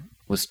landed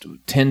was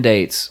 10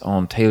 dates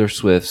on Taylor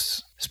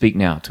Swift's Speak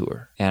Now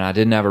tour. And I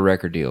didn't have a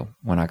record deal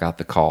when I got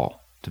the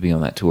call to be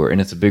on that tour.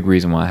 And it's a big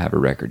reason why I have a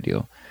record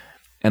deal.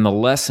 And the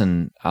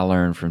lesson I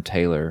learned from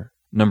Taylor,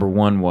 number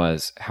one,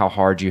 was how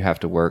hard you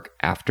have to work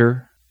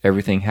after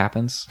everything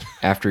happens,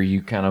 after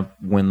you kind of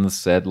win the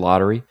said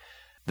lottery.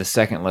 The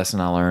second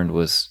lesson I learned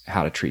was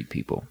how to treat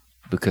people,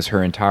 because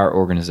her entire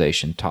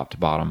organization, top to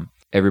bottom,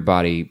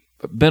 everybody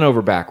bent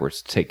over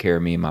backwards to take care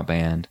of me and my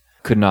band,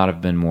 could not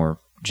have been more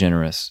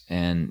generous.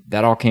 And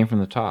that all came from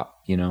the top,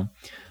 you know.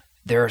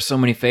 There are so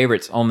many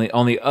favorites. On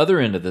the other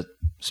end of the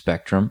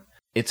spectrum,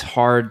 it's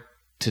hard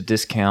to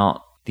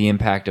discount the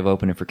impact of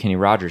opening for Kenny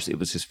Rogers. It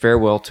was his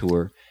farewell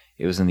tour.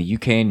 It was in the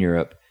UK and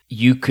Europe.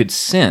 You could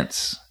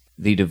sense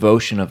the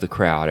devotion of the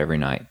crowd every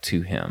night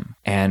to him.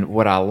 And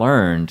what I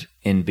learned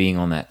in being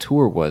on that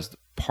tour was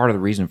part of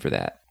the reason for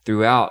that.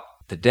 Throughout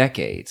the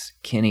decades,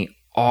 Kenny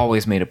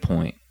always made a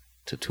point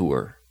to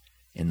tour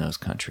in those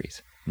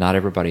countries. Not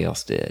everybody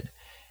else did.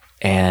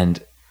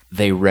 And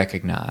they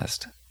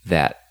recognized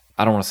that,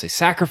 I don't want to say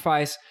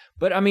sacrifice,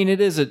 but I mean,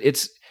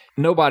 it's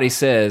nobody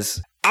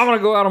says, I want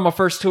to go out on my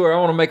first tour. I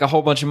want to make a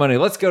whole bunch of money.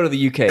 Let's go to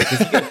the UK.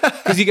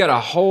 Because you got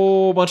a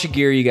whole bunch of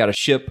gear you got to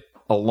ship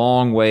a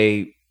long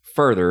way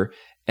further.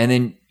 And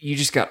then you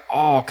just got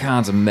all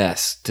kinds of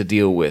mess to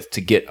deal with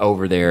to get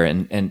over there.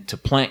 And to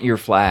plant your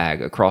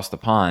flag across the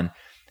pond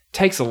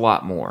takes a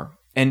lot more.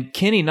 And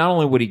Kenny, not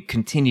only would he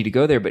continue to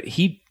go there, but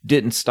he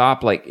didn't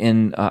stop like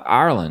in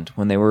Ireland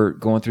when they were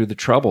going through the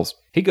Troubles.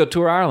 He'd go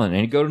tour Ireland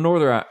and he'd go to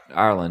Northern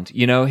Ireland.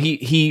 You know,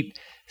 he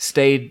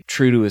stayed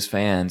true to his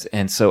fans.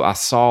 And so I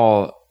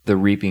saw the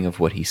reaping of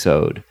what he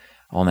sowed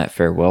on that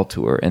farewell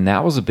tour. And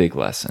that was a big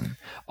lesson.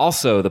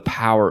 Also, the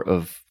power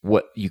of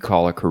what you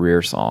call a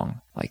career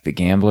song, like The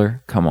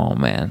Gambler. Come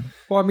on, man.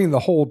 Well, I mean, the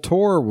whole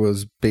tour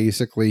was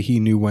basically he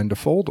knew when to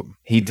fold them.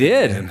 He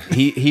did.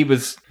 He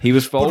was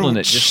folding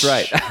it just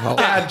right.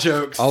 Bad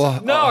jokes.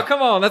 No,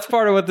 come on. That's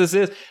part of what this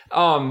is.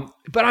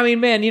 But I mean,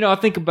 man, you know, I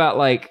think about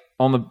like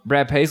on the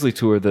Brad Paisley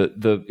tour,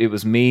 it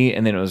was me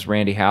and then it was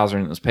Randy Houser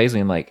and it was Paisley.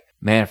 And like,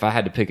 man, if I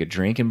had to pick a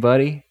drinking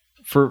buddy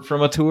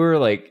from a tour,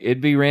 like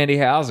it'd be Randy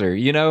Houser,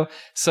 you know?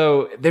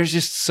 So there's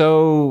just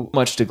so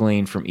much to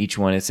glean from each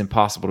one. It's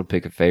impossible to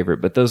pick a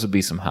favorite, but those would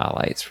be some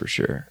highlights for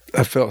sure.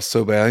 I felt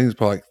so bad. I think it was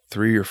probably like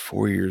 3 or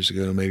 4 years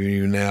ago, maybe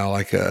even now,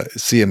 like a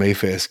CMA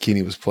Fest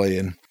Kenny was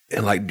playing.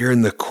 And like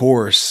during the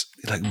chorus,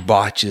 he like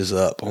botches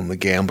up on The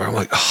Gambler. I'm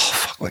like, oh,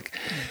 fuck, like,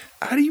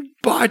 how do you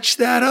botch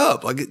that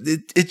up? Like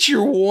it's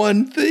your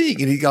one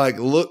thing. And he got like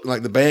looked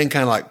like the band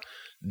kind of like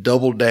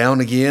doubled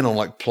down again on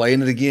like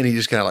playing it again. He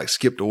just kind of like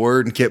skipped a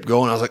word and kept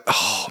going. I was like,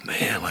 oh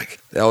man, like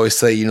they always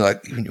say, you know,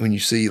 like when you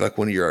see like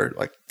one of your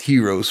like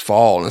heroes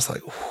fall and it's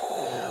like,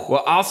 whew.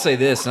 Well, I'll say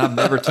this, and I've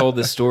never told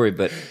this story,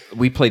 but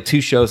we played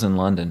 2 shows in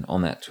London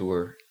on that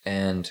tour.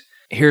 And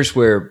here's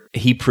where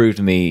he proved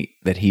to me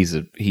that he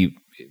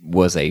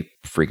was a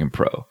freaking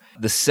pro.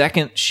 The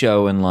second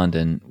show in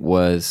London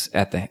was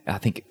at I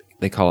think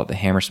they call it the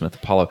Hammersmith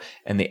Apollo,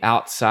 and the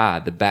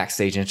outside, the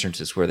backstage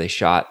entrances where they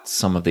shot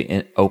some of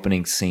the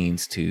opening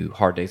scenes to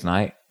Hard Day's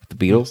Night with the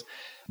Beatles.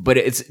 But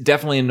it's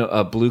definitely in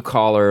a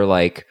blue-collar,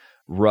 like,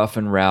 rough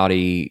and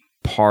rowdy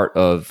part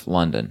of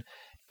London.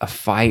 A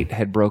fight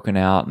had broken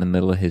out in the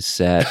middle of his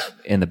set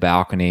in the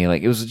balcony.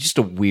 Like, it was just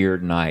a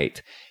weird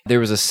night. There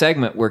was a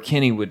segment where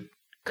Kenny would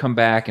come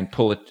back and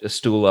pull a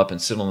stool up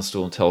and sit on the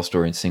stool and tell a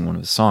story and sing one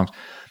of his songs.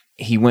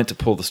 He went to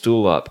pull the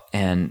stool up,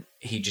 and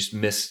he just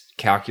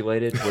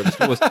miscalculated where the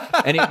stool was.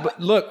 And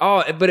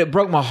but it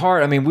broke my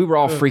heart. I mean, we were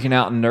all freaking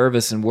out and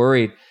nervous and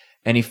worried,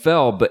 and he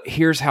fell. But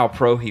here's how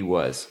pro he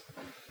was.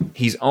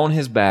 He's on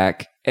his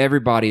back.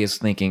 Everybody is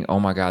thinking, oh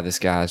my God, this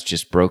guy's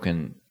just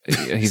broken.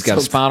 He's got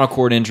a spinal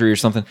cord injury or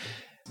something.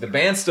 The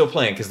band's still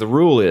playing because the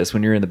rule is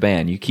when you're in the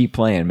band, you keep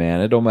playing, man.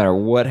 It don't matter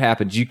what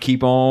happens. You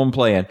keep on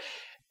playing.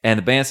 And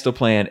the band's still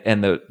playing,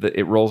 and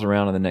it rolls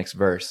around in the next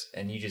verse,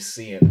 and you just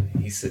see him.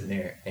 He's sitting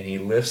there, and he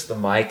lifts the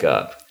mic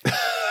up,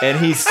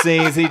 and he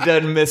sings. He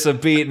doesn't miss a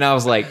beat, and I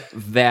was like,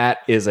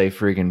 that is a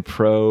freaking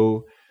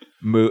pro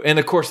move. And,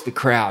 of course, the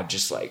crowd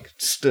just, like,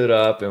 stood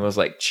up and was,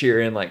 like,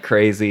 cheering like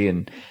crazy,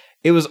 and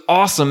it was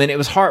awesome, and it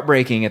was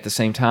heartbreaking at the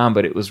same time,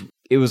 but it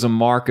was a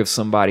mark of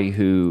somebody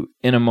who,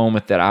 in a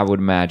moment that I would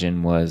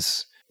imagine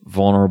was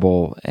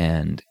vulnerable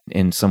and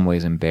in some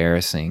ways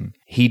embarrassing,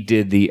 he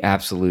did the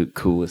absolute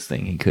coolest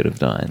thing he could have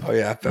done. Oh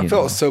yeah, I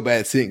felt so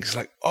bad seeing it. It's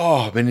like,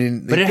 oh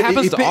man, but it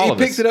happens to all of us.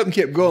 He picked it up and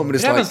kept going, but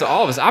it happens to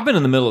all of us. I've been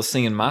in the middle of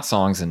singing my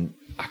songs and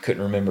I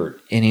couldn't remember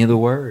any of the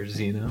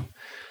words. You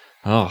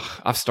know,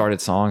 I've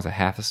started songs a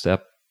half a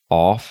step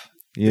off.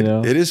 You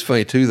know, it is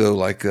funny too, though.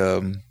 Like,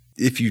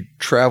 if you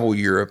travel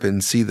Europe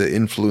and see the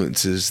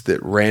influences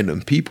that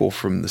random people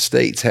from the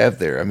States have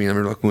there. I mean, I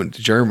remember like went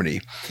to Germany,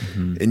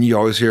 and you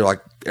always hear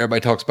like everybody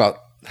talks about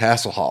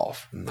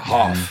Hasselhoff and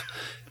Hoff.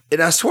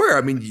 And I swear,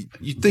 I mean,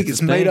 you think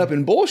it's made up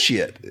in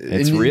bullshit.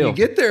 It's and real. You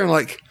get there and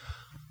like,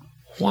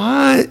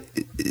 why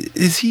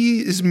is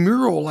his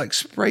mural like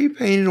spray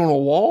painted on a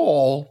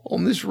wall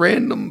on this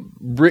random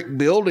brick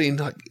building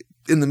like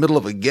in the middle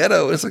of a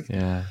ghetto? It's like,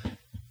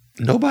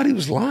 nobody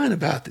was lying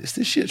about this.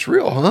 This shit's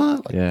real,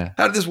 huh? Like,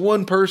 how did this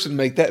one person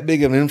make that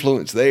big of an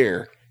influence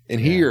there?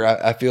 And here,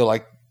 I feel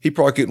like he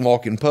probably couldn't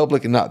walk in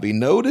public and not be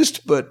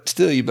noticed, but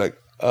still you'd be like,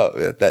 oh,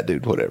 yeah, that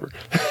dude, whatever.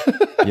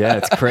 Yeah,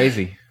 it's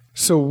crazy.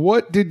 So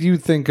what did you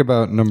think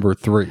about number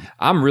 3?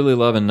 I'm really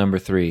loving number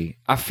 3.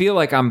 I feel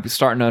like I'm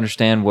starting to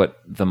understand what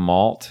the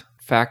malt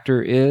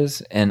factor is,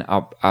 and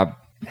I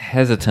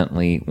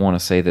hesitantly want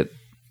to say that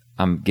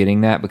I'm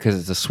getting that because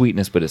it's a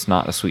sweetness, but it's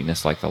not a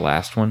sweetness like the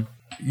last one.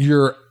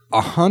 You're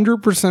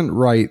 100%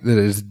 right that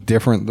it's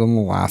different than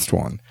the last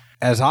one.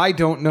 As I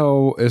don't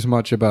know as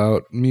much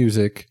about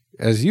music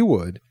as you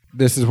would,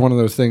 this is one of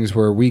those things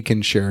where we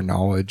can share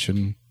knowledge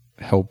and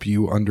help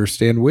you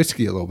understand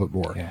whiskey a little bit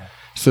more. Yeah.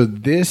 So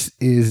this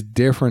is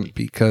different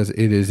because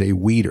it is a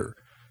wheater.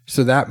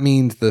 So that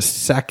means the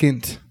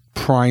second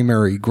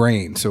primary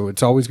grain. So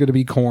it's always going to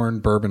be corn.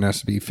 Bourbon has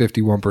to be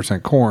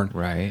 51% corn.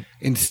 Right.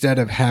 Instead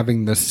of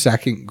having the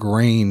second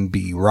grain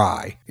be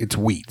rye, it's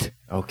wheat.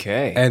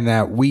 Okay. And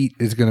that wheat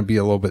is going to be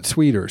a little bit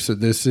sweeter. So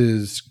this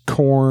is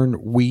corn,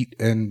 wheat,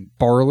 and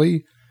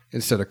barley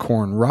instead of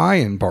corn, rye,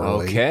 and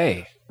barley.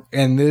 Okay.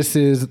 And this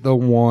is the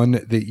one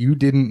that you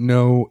didn't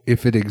know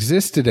if it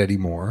existed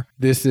anymore.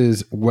 This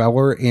is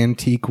Weller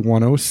Antique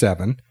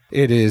 107.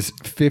 It is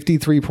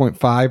 53.5%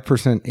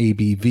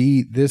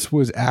 ABV. This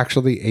was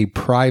actually a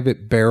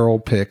private barrel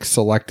pick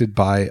selected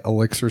by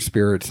Elixir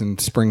Spirits in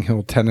Spring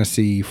Hill,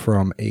 Tennessee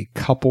from a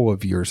couple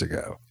of years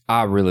ago.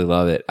 I really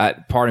love it.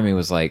 Part of me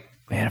was like,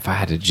 man, if I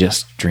had to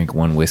just drink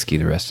one whiskey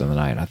the rest of the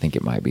night, I think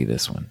it might be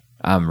this one.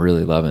 I'm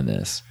really loving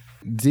this.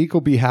 Zeke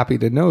will be happy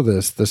to know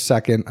this. The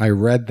second I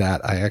read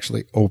that, I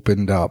actually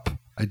opened up.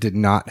 I did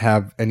not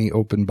have any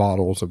open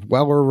bottles of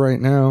Weller right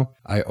now.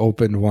 I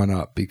opened one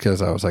up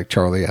because I was like,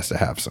 Charlie has to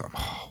have some.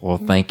 Well,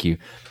 thank you.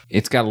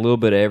 It's got a little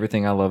bit of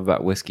everything I love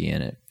about whiskey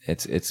in it.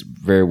 It's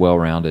very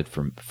well-rounded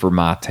for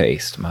my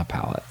taste, my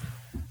palate.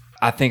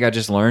 I think I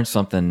just learned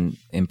something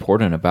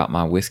important about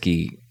my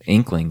whiskey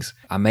inklings.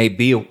 I may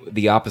be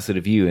the opposite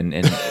of you,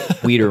 and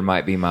wheater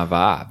might be my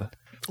vibe.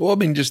 Well, I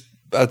mean,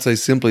 I'd say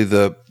simply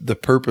the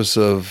purpose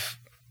of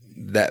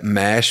that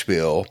mash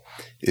bill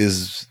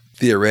is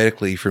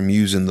theoretically from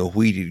using the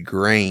wheated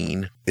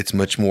grain. It's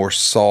much more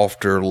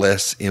softer,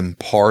 less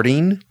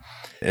imparting,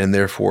 and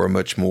therefore a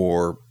much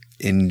more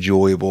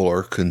enjoyable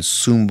or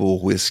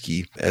consumable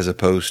whiskey as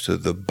opposed to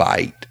the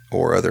bite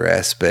or other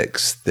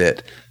aspects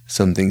that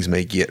some things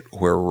may get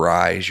where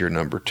rye is your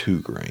number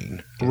 2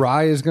 grain.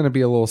 Rye is going to be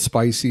a little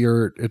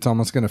spicier. It's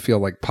almost going to feel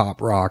like Pop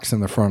Rocks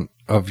in the front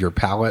of your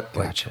palate,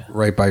 like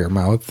right by your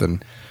mouth.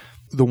 And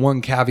the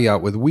one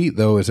caveat with wheat,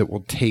 though, is it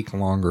will take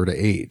longer to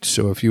age.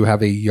 So if you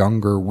have a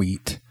younger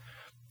wheat,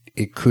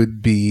 it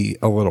could be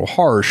a little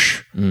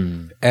harsh,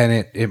 and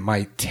it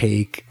might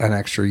take an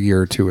extra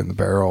year or two in the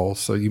barrel.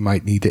 So you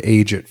might need to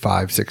age it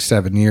 5, 6,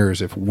 7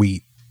 years if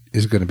wheat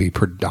is going to be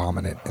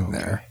predominant in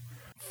there.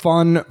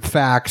 Fun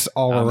facts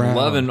all around. I'm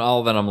loving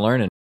all that I'm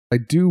learning. I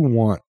do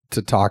want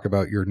to talk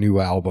about your new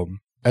album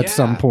at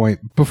some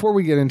point. Before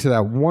we get into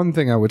that, one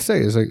thing I would say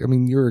is, I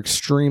mean, you're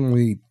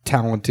extremely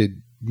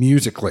talented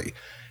musically.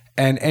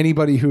 And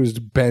anybody who's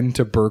been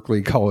to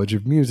Berklee College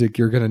of Music,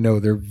 you're going to know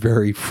they're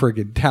very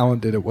friggin'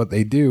 talented at what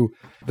they do.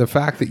 The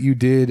fact that you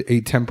did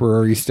a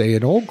temporary stay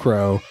in Old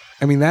Crow,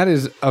 I mean, that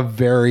is a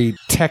very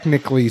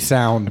technically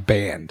sound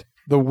band.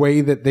 The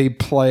way that they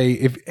play,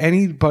 if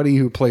anybody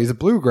who plays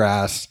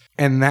bluegrass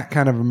and that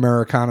kind of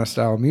Americana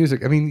style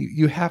music, I mean,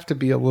 you have to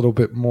be a little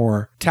bit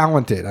more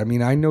talented. I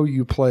mean, I know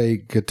you play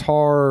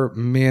guitar,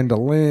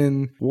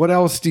 mandolin. What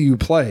else do you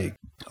play?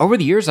 Over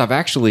the years, I've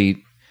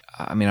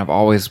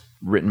always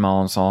written my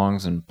own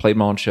songs and played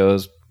my own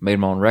shows, made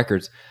my own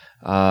records,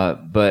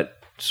 but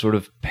sort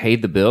of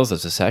paid the bills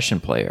as a session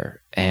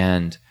player.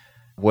 And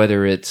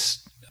whether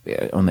it's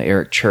on the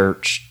Eric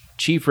Church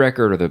Chief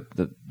record or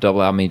the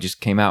double album he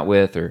just came out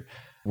with, or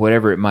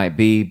whatever it might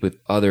be with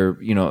other,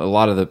 a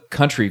lot of the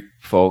country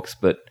folks,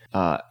 but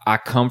I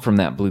come from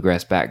that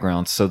bluegrass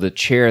background. So the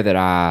chair that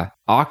I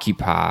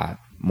occupy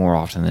more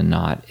often than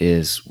not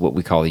is what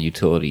we call a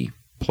utility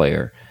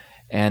player.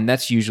 And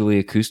that's usually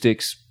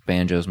acoustics,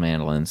 banjos,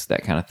 mandolins,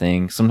 that kind of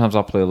thing. Sometimes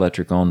I'll play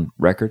electric on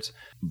records,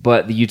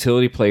 but the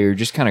utility player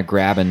just kind of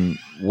grabbing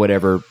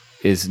whatever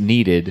is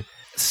needed.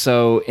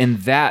 So in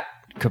that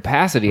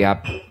capacity,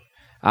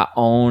 I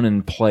own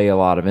and play a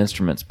lot of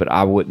instruments, but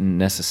I wouldn't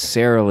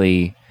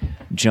necessarily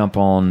jump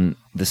on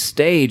the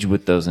stage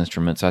with those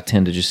instruments. I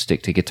tend to just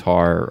stick to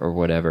guitar or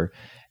whatever.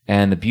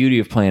 And the beauty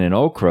of playing in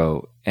Old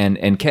Crow,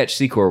 and Ketch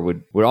Secor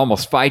would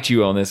almost fight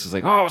you on this. It's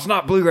like, oh, it's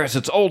not bluegrass,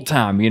 it's old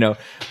time,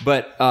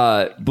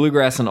 But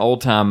bluegrass and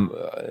old time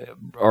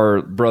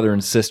are brother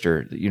and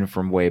sister,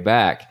 from way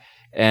back.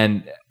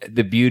 And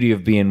the beauty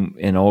of being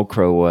in Old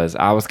Crow was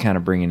I was kind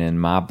of bringing in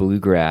my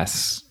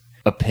bluegrass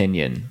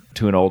opinion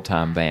to an old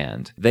time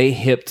band. They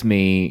hipped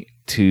me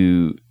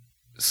to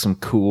some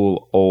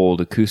cool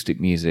old acoustic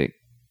music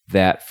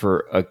that,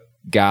 for a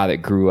guy that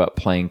grew up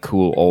playing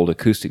cool old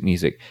acoustic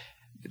music,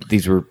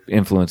 these were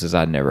influences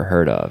I'd never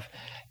heard of.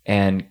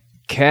 And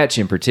Ketch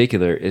in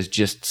particular is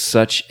just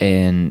such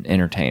an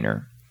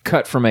entertainer,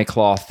 cut from a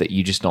cloth that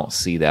you just don't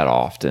see that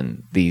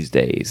often these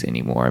days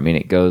anymore. I mean,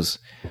 it goes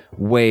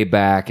way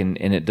back, and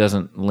it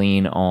doesn't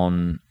lean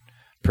on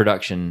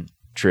production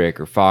trick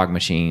or fog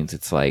machines.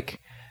 It's like,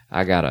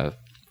 I got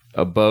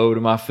a bow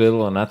to my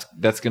fiddle, and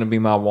that's going to be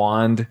my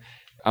wand.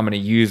 I'm going to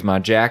use my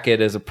jacket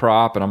as a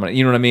prop, and I'm going to,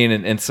 you know what I mean?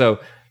 And so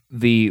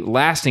the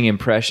lasting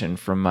impression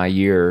from my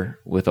year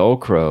with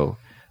Old Crow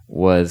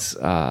was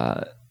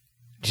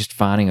just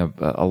finding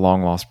a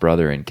long lost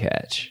brother in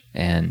Ketch,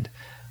 and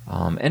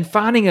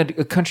finding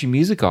a country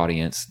music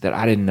audience that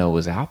I didn't know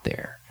was out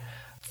there.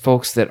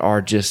 Folks that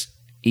are just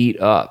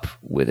eat up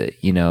with it,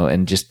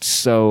 and just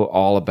so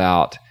all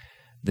about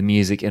the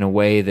music in a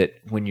way that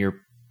when you're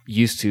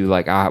used to,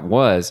 like I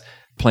was,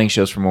 playing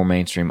shows for more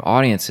mainstream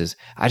audiences,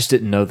 I just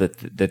didn't know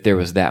that there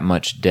was that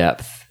much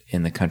depth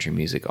in the country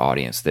music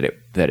audience, that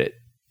it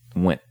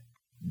went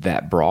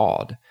that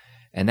broad.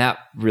 And that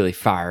really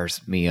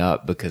fires me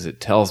up, because it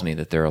tells me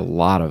that there are a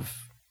lot of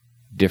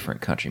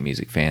different country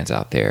music fans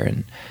out there,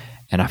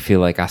 and I feel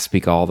like I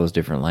speak all those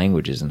different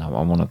languages, and I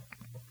want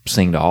to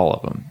sing to all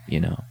of them,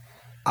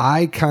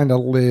 I kind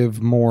of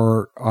live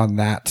more on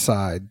that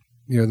side,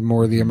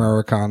 more the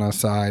Americana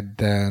side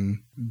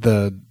than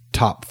the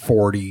top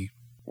 40.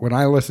 When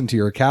I listen to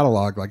your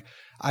catalog, like,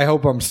 I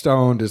Hope I'm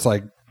Stoned is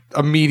like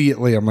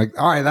immediately I'm like,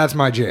 all right, that's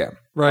my jam,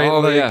 right?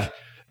 Oh, like, yeah.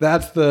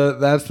 That's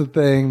the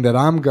thing that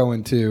I'm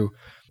going to.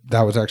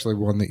 That was actually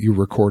one that you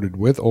recorded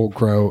with Old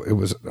Crow. It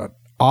was an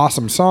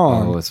awesome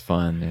song. Oh, it was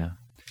fun, yeah.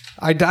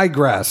 I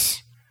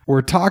digress.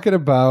 We're talking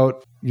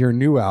about your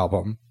new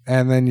album,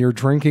 and then you're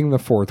drinking the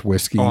fourth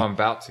whiskey. Oh, I'm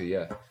about to,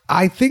 yeah.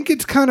 I think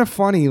it's kind of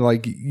funny.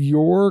 Like,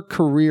 your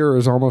career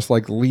is almost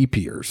like leap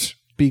years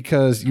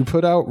because you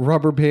put out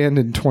Rubber Band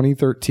in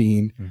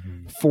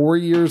 2013. 4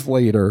 years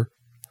later,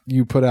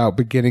 you put out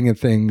Beginning of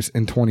Things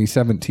in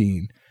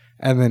 2017.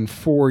 And then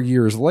 4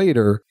 years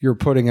later, you're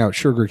putting out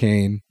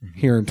Sugarcane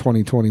here in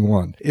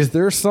 2021. Is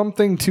there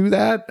something to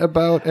that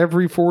about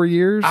every 4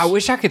 years? I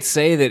wish I could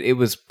say that it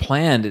was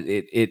planned.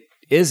 It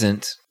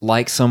isn't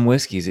like some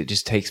whiskeys. It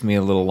just takes me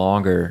a little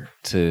longer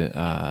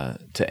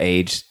to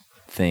age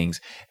things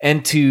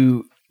and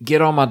to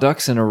get all my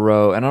ducks in a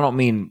row. And I don't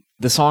mean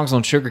the songs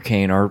on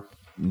Sugarcane are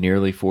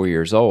nearly 4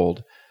 years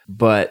old,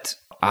 but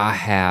I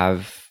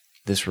have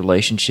this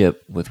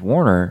relationship with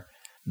Warner.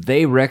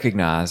 They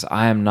recognize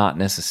I am not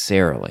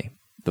necessarily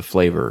the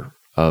flavor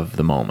of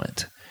the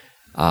moment.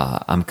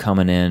 I'm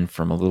coming in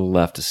from a little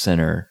left to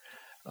center,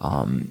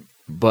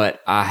 but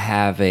I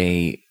have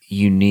a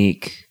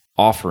unique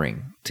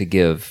offering to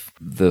give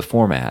the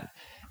format.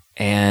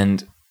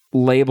 And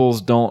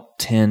labels don't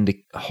tend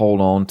to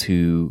hold on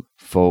to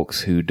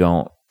folks who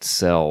don't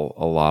sell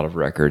a lot of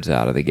records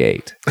out of the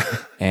gate.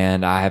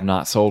 And I have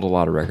not sold a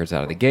lot of records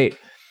out of the gate.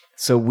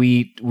 So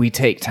we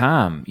take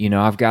time. You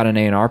know, I've got an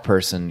A&R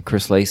person,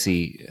 Chris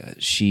Lacey.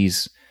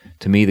 She's,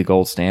 to me, the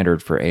gold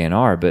standard for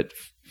A&R. But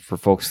for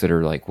folks that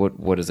are like,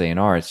 what is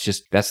A&R? It's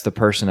just, that's the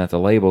person at the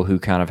label who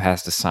kind of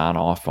has to sign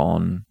off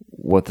on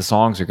what the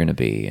songs are going to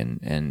be.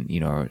 And,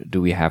 you know,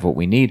 do we have what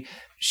we need?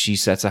 She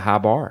sets a high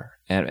bar.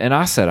 And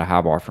I set a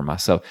high bar for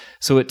myself.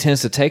 So it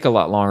tends to take a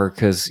lot longer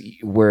because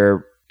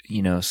where,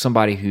 you know,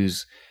 somebody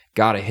who's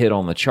got a hit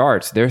on the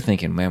charts, they're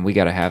thinking, man, we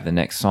got to have the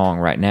next song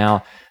right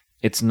now.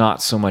 It's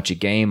not so much a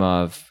game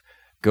of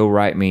go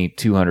write me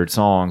 200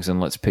 songs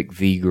and let's pick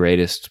the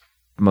greatest,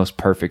 most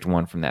perfect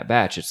one from that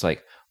batch. It's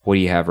like, what do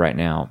you have right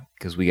now?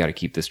 Because we got to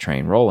keep this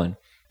train rolling.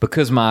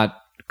 Because my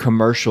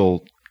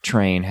commercial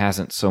train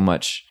hasn't so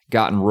much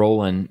gotten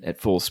rolling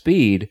at full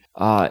speed,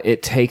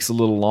 it takes a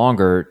little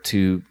longer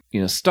to,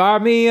 you know,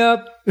 start me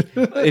up,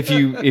 if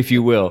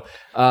you will.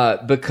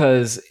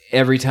 Because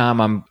every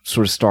time I'm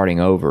sort of starting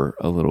over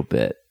a little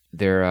bit,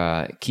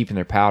 they're keeping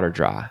their powder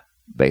dry.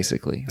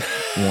 Basically,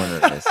 one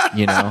of this,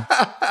 you know.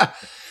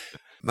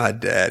 My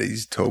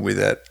daddy's told me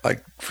that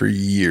like for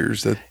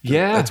years.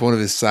 That's one of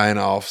his sign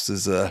offs.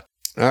 Is all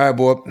right,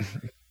 boy,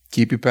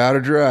 keep your powder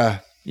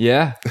dry.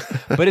 Yeah,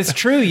 but it's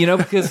true, you know,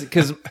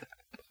 because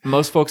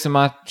most folks in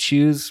my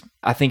shoes,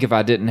 I think if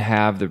I didn't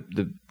have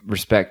the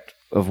respect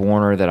of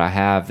Warner that I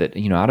have, that,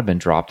 you know, I'd have been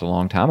dropped a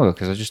long time ago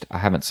because I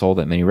haven't sold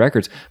that many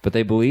records. But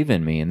they believe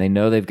in me and they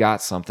know they've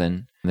got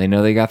something. They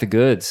know they got the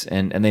goods,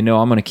 and they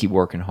know I'm going to keep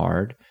working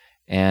hard.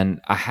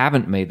 And I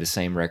haven't made the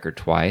same record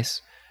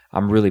twice.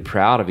 I'm really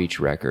proud of each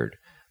record.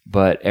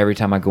 But every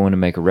time I go in to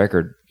make a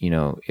record, you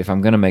know, if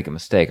I'm going to make a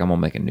mistake, I'm going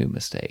to make a new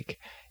mistake.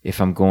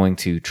 If I'm going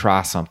to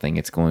try something,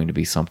 it's going to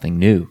be something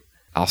new.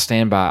 I'll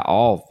stand by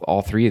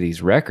all three of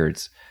these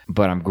records,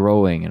 but I'm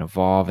growing and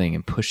evolving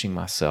and pushing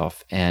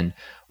myself. And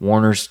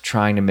Warner's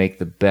trying to make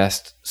the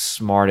best,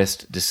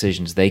 smartest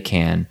decisions they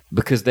can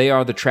because they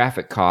are the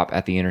traffic cop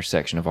at the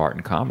intersection of art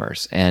and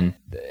commerce. And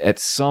at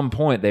some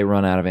point, they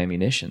run out of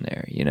ammunition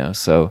there, you know?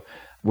 So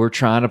we're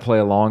trying to play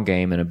a long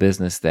game in a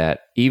business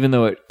that, even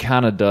though it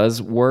kind of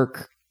does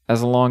work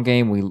as a long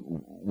game,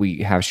 we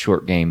have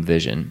short game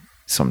vision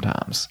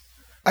sometimes.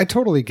 I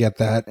totally get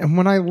that. And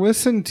when I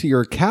listen to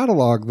your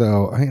catalog,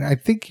 though, I mean, I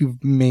think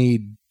you've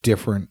made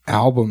different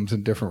albums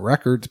and different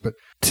records, but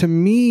to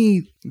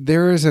me,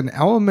 there is an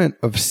element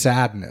of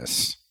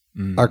sadness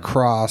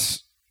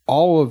across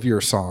all of your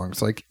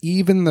songs. Like,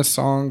 even the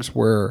songs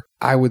where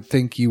I would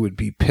think you would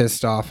be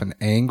pissed off and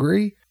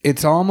angry,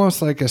 it's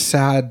almost like a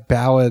sad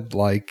ballad,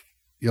 like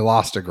you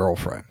lost a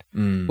girlfriend.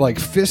 Like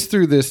Fist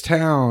Through This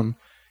Town,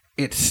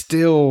 it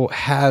still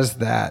has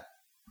that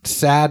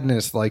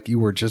sadness, like you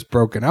were just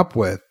broken up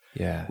with,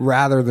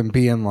 rather than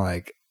being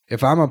like,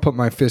 if I'm going to put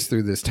my fist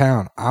through this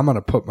town, I'm going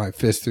to put my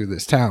fist through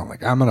this town.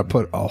 Like, I'm going to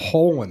put a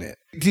hole in it.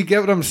 Do you get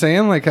what I'm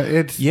saying? Like,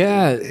 it's,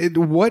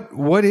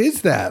 what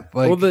is that?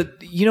 Like, well,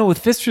 you know, with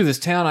Fist Through This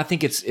Town, I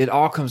think it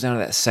all comes down to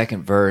that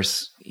second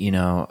verse, you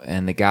know,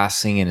 and the guy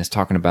singing is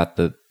talking about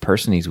the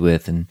person he's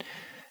with and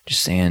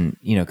just saying,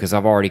 you know, because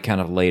I've already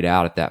kind of laid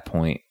out at that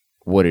point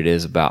what it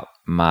is about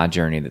my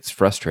journey that's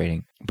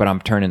frustrating, but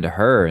I'm turning to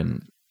her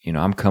and, you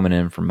know, I'm coming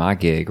in from my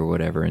gig or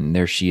whatever, and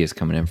there she is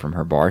coming in from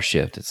her bar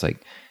shift. It's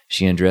like,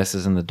 she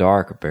undresses in the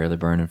dark, a barely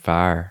burning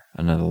fire,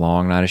 another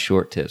long night of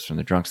short tips from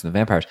the drunks and the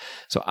vampires.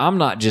 So I'm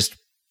not just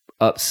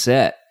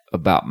upset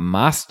about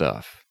my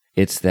stuff.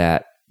 It's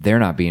that they're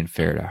not being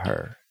fair to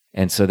her.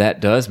 And so that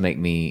does make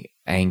me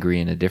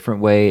angry in a different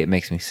way. It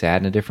makes me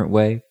sad in a different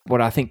way. What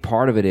I think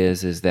part of it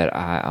is that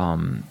I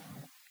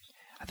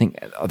think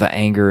the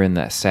anger and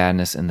the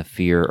sadness and the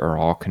fear are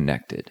all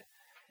connected.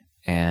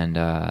 And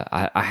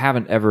I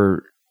haven't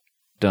ever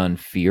done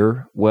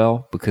fear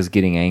well, because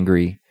getting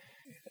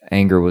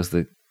anger was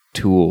the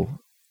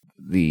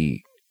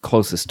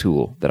closest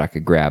tool that I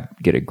could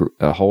get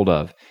a hold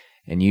of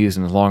and use.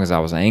 And as long as I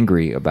was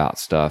angry about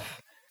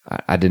stuff,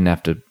 I didn't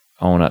have to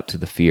own up to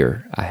the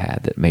fear I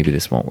had that maybe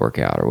this won't work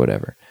out or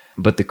whatever.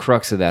 But the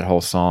crux of that whole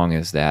song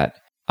is that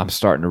I'm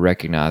starting to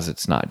recognize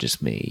it's not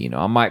just me. You know,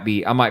 I might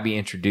be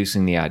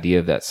introducing the idea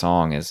of that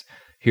song as,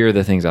 here are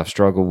the things I've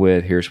struggled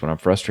with, here's what I'm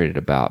frustrated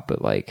about,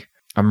 but like,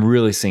 I'm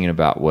really singing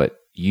about what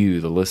you,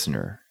 the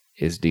listener,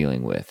 is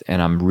dealing with.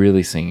 And I'm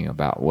really singing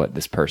about what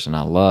this person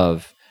I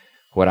love,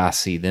 what I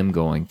see them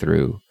going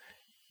through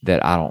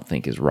that I don't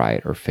think is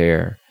right or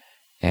fair,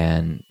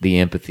 and the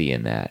empathy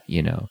in that,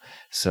 you know.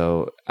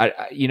 So,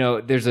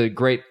 there's a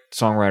great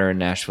songwriter in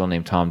Nashville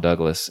named Tom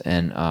Douglas,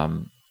 and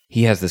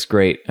he has this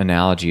great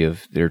analogy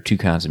of there are two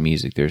kinds of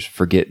music. There's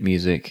forget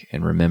music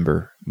and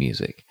remember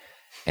music.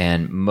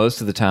 And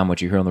most of the time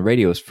what you hear on the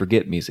radio is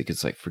forget music.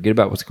 It's like, forget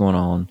about what's going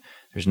on.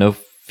 There's no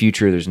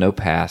future, there's no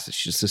past.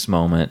 It's just this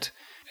moment.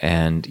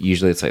 And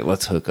usually it's like,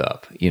 let's hook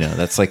up. You know,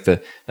 that's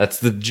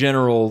the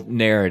general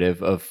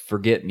narrative of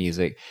forget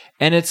music.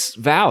 And it's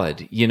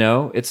valid, you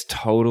know, it's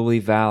totally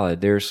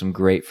valid. There's some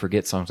great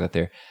forget songs out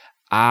there.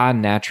 I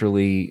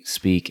naturally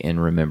speak in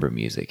remember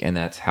music, and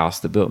that's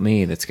House That Built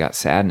Me. That's got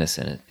sadness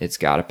in it. It's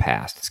got a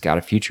past. It's got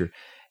a future.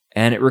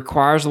 And it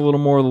requires a little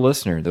more of the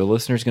listener. The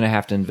listener's going to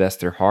have to invest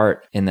their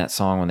heart in that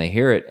song when they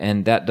hear it.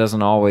 And that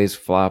doesn't always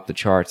fly up the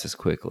charts as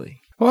quickly.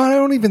 Well, I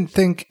don't even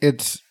think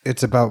it's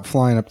about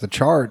flying up the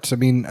charts. I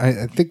mean,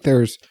 I think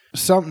there's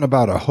something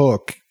about a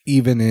hook,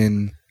 even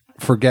in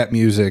forget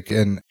music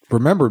and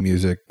remember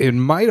music. It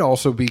might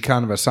also be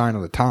kind of a sign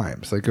of the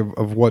times, like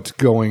of what's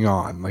going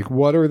on. Like,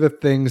 what are the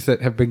things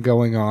that have been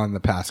going on the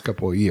past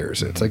couple of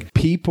years? It's like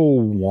people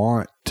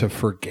want to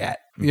forget.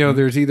 You know,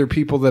 there's either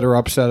people that are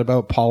upset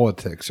about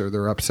politics, or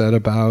they're upset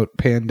about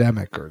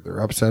pandemic, or they're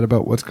upset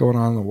about what's going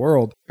on in the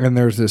world. And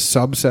there's this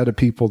subset of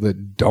people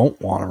that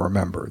don't want to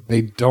remember.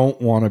 They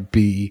don't want to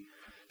be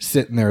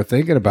sitting there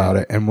thinking about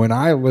it. And when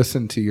I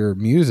listen to your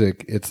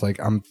music, it's like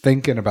I'm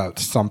thinking about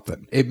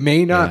something. It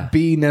may not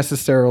be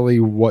necessarily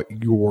what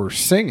you're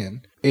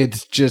singing.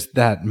 It's just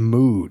that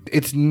mood.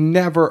 It's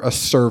never a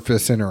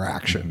surface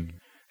interaction.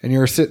 And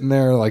you're sitting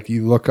there, like,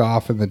 you look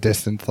off in the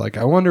distance, like,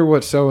 I wonder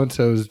what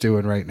so-and-so is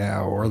doing right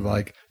now. Or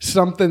like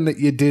something that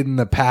you did in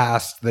the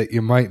past that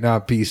you might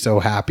not be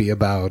so happy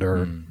about,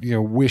 or, you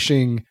know,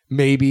 wishing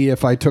maybe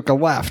if I took a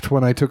left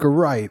when I took a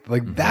right.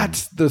 Like,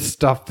 that's the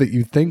stuff that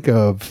you think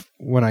of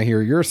when I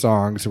hear your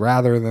songs,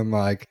 rather than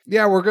like,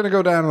 yeah, we're going to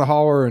go down to the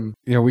holler and,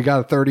 you know, we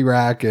got a 30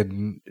 rack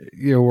and,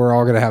 you know, we're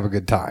all going to have a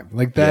good time.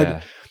 Like that.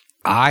 Yeah.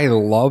 I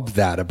love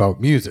that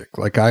about music.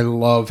 Like, I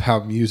love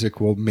how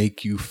music will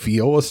make you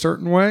feel a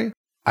certain way.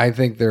 I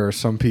think there are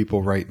some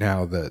people right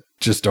now that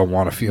just don't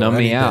want to feel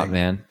anything. Me out,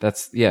 man.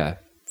 That's, yeah,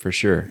 for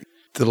sure.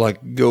 To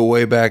like go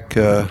way back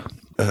a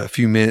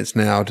few minutes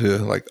now to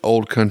like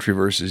old country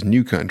versus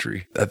new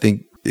country. I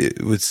think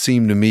it would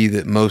seem to me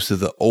that most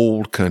of the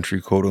old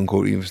country, quote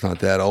unquote, even if it's not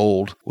that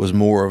old, was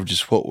more of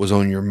just what was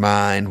on your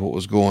mind, what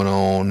was going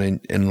on.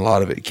 And a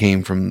lot of it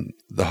came from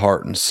the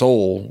heart and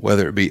soul,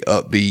 whether it be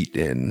upbeat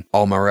and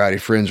all my rowdy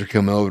friends are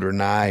coming over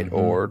tonight,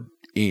 or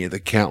any of the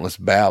countless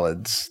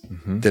ballads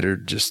that are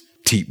just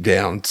deep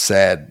down,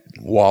 sad,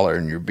 waller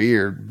in your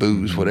beer,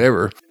 booze,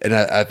 whatever. And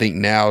I think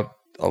now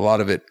a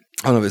lot of it,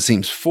 I don't know if it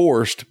seems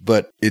forced,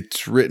 but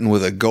it's written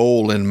with a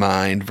goal in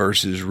mind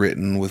versus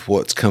written with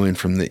what's coming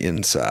from the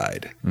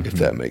inside, if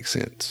that makes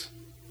sense.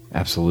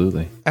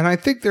 Absolutely. And I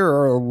think there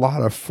are a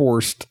lot of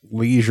forced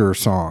leisure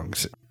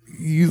songs.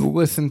 You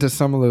listen to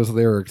some of those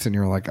lyrics and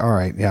you're like, all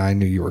right, yeah, I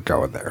knew you were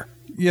going there.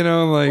 You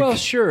know, like... Well,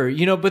 sure.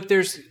 You know, but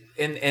there's...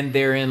 And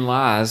therein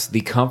lies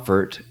the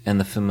comfort and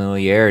the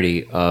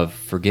familiarity of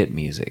forget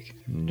music.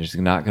 There's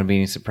not going to be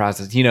any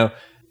surprises. You know,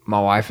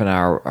 my wife and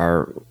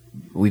I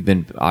we've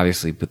been,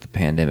 obviously, with the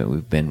pandemic,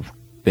 we've been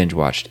binge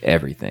watched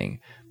everything.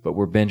 But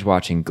we're binge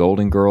watching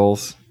Golden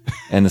Girls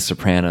and The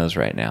Sopranos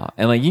right now.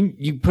 And like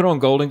you put on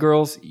Golden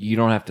Girls, you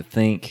don't have to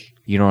think.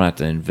 You don't have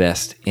to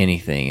invest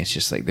anything. It's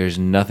just like there's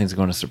nothing's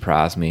going to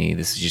surprise me.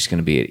 This is just going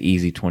to be an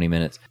easy 20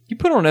 minutes. You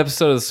put on an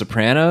episode of The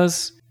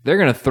Sopranos, they're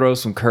going to throw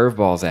some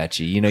curveballs at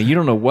you. You know, you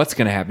don't know what's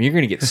going to happen. You're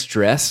going to get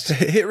stressed.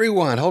 Hit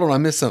rewind. Hold on, I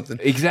missed something.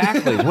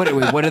 Exactly. What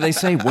do they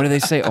say? What do they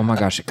say? Oh my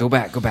gosh, go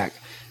back.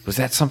 Was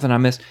that something I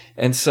missed?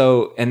 And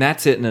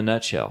that's it in a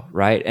nutshell,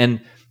 right?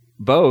 And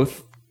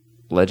both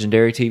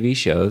legendary TV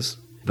shows,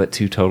 but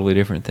two totally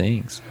different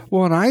things.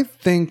 Well, and I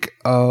think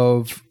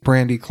of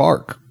Brandy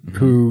Clark,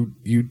 who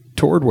you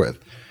toured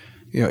with.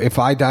 You know, If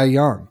I Die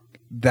Young.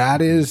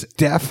 That is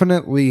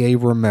definitely a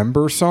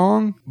remember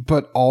song,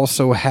 but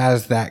also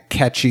has that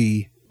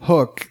catchy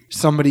hook.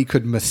 Somebody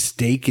could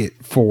mistake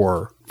it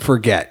for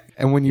forget.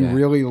 And when you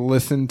really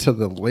listen to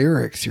the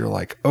lyrics, you're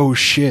like, oh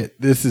shit,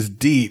 this is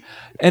deep.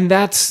 And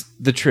that's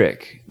the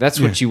trick.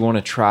 That's what you want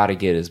to try to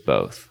get, is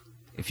both.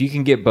 If you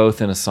can get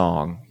both in a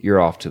song,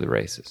 you're off to the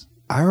races.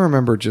 I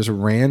remember just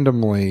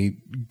randomly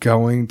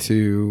going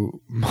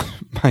to,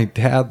 my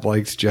dad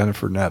likes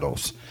Jennifer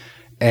Nettles.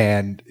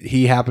 And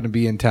he happened to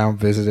be in town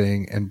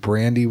visiting, and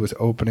Brandy was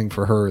opening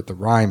for her at the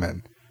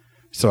Ryman.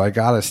 So I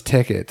got us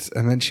tickets,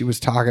 and then she was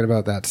talking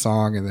about that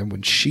song. And then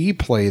when she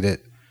played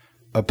it,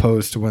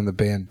 opposed to when the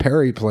band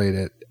Perry played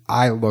it,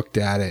 I looked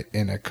at it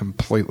in a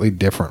completely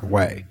different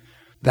way.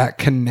 That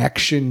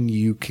connection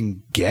you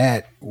can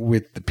get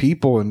with the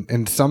people,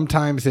 and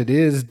sometimes it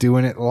is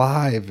doing it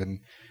live,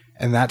 and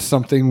that's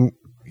something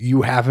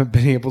you haven't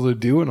been able to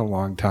do in a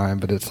long time.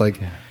 But it's like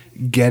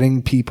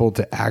getting people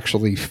to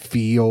actually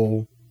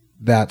feel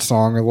that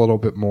song a little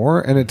bit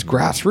more, and it's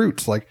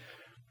grassroots. Like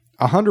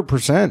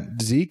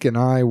 100%, Zeke and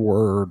I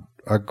were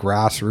a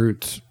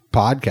grassroots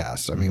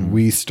podcast. I mean,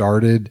 we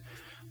started,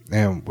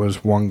 and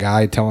was one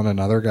guy telling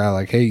another guy,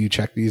 like, hey, you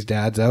check these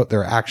dads out.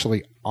 They're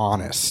actually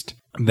honest.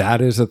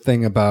 That is a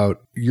thing about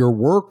your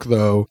work,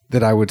 though,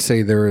 that I would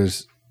say there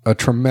is a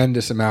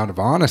tremendous amount of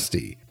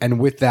honesty. And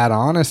with that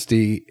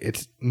honesty,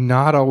 it's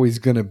not always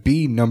going to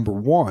be number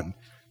one.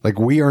 Like,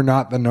 we are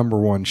not the number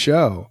one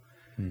show,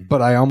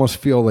 but I almost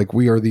feel like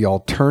we are the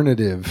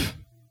alternative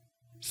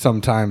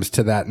sometimes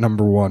to that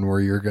number one, where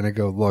you're going to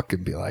go look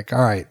and be like,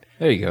 all right.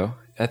 There you go.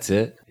 That's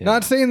it. Yeah.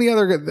 Not saying the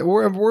other,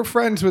 we're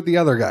friends with the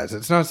other guys.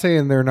 It's not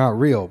saying they're not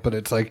real, but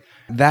it's like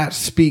that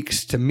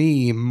speaks to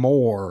me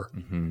more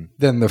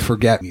than the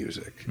forget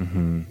music.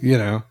 You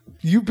know,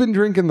 you've been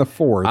drinking the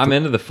 4. I'm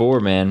into the 4,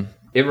 man.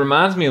 It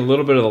reminds me a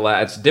little bit of the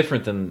last. It's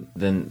different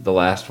than the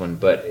last one,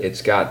 but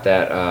it's got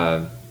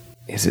that.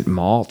 Is it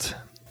malt?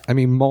 I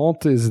mean,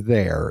 malt is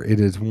there. It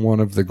is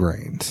one of the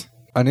grains.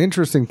 An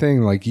interesting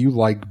thing, like, you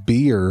like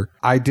beer.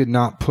 I did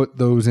not put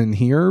those in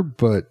here,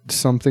 but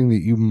something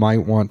that you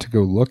might want to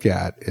go look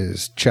at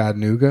is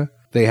Chattanooga.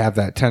 They have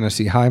that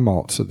Tennessee high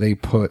malt, so they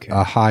put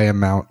a high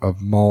amount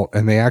of malt,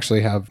 and they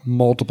actually have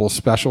multiple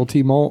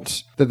specialty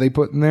malts that they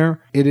put in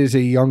there. It is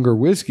a younger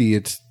whiskey.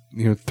 It's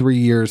 3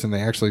 years, and they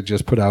actually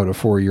just put out a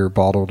 4-year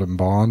bottled and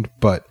bond,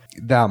 but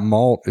that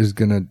malt is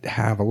going to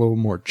have a little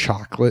more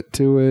chocolate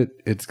to it.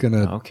 It's going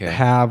to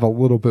have a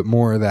little bit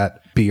more of that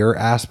beer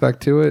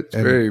aspect to it. It's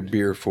very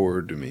beer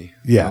forward to me.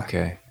 Yeah.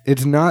 Okay.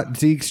 It's not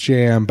Zeke's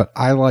jam, but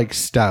I like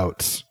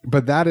stouts.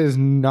 But that is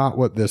not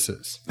what this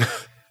is.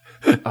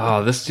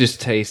 Oh, this just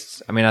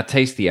tastes... I mean, I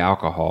taste the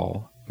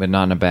alcohol, but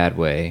not in a bad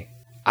way.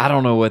 I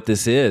don't know what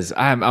this is.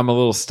 I'm a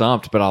little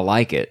stumped, but I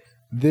like it.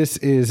 This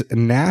is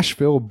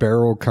Nashville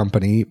Barrel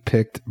Company,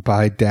 picked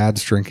by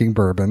Dad's Drinking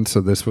Bourbon. So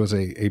this was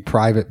a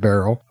private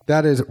barrel.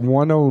 That is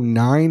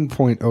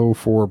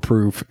 109.04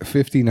 proof,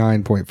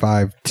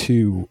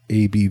 59.52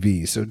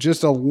 ABV. So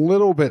just a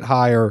little bit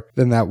higher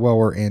than that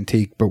Weller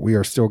Antique, but we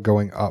are still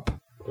going up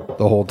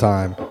the whole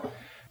time.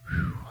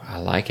 I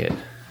like it.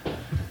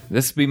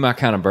 This would be my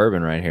kind of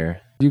bourbon right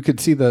here. You could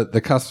see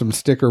the custom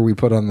sticker we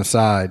put on the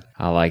side.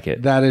 I like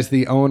it. That is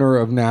the owner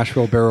of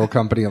Nashville Barrel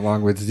Company,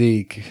 along with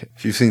Zeke.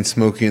 If you've seen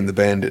Smokey and the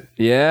Bandit,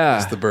 yeah,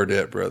 it's the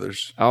Burdett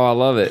brothers. Oh, I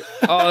love it.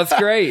 Oh, that's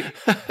great.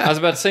 I was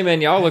about to say,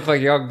 man, y'all look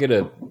like y'all could get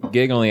a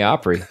gig on the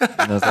Opry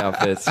in those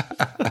outfits.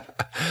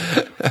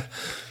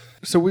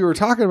 So we were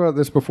talking about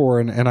this before,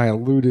 and I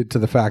alluded to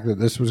the fact that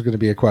this was going to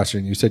be a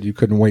question. You said you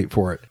couldn't wait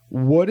for it.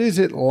 What is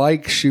it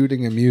like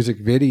shooting a music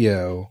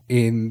video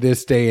in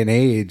this day and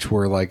age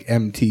where, like,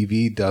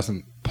 MTV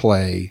doesn't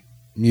play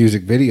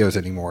music videos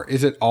anymore?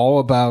 Is it all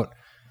about,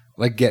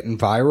 like, getting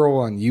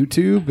viral on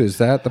YouTube? Is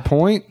that the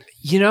point?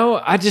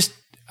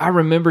 I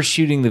remember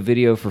shooting the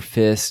video for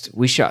Fist.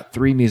 We shot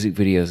 3 music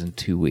videos in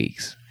 2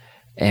 weeks.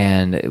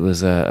 And it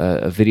was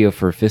a video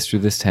for Fist Through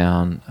This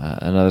Town,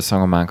 another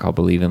song of mine called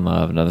Believe in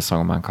Love, another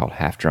song of mine called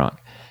Half Drunk.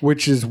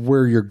 Which is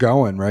where you're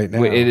going right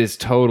now. It is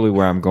totally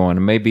where I'm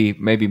going,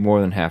 maybe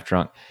more than Half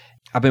Drunk.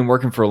 I've been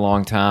working for a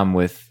long time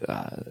with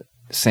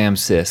Sam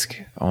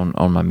Sisk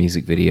on my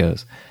music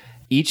videos.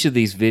 Each of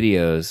these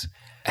videos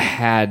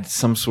had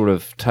some sort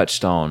of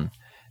touchstone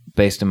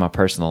based on my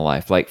personal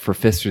life. Like for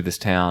Fist Through This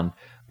Town,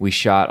 we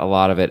shot a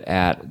lot of it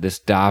at this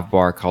dive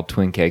bar called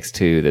Twin Cakes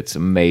 2 that's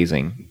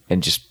amazing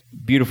and just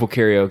beautiful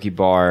karaoke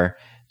bar.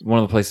 One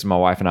of the places my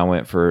wife and I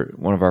went for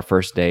one of our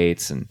first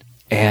dates, and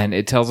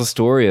it tells a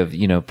story of,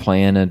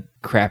 playing a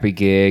crappy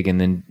gig, and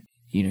then,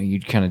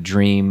 you kind of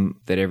dream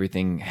that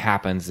everything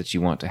happens that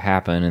you want to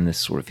happen in this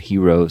sort of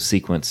hero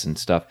sequence and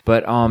stuff.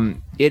 But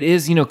it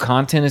is,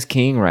 content is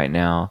king right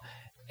now.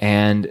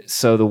 And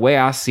so the way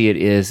I see it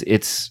is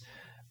it's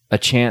a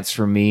chance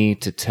for me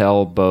to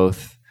tell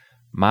both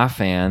my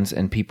fans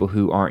and people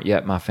who aren't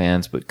yet my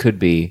fans but could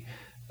be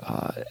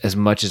as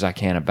much as I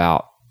can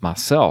about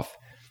myself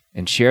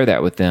and share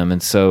that with them.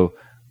 And so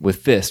with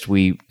Fist,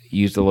 we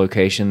used a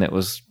location that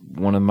was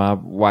one of my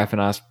wife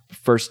and I's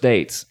first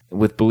dates.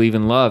 With Believe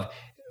in Love,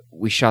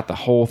 we shot the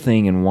whole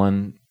thing in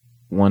one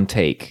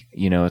take.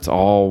 It's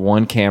all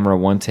one camera,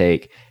 one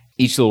take.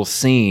 Each little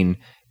scene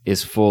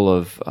is full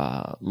of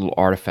little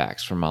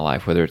artifacts from my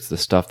life, whether it's the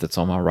stuff that's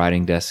on my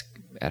writing desk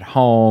at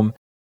home,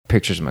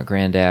 pictures of my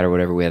granddad or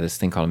whatever. We had this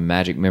thing called a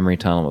Magic Memory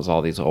Tunnel. It was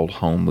all these old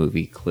home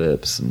movie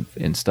clips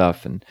and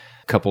stuff, and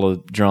a couple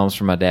of drums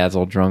from my dad's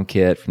old drum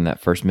kit from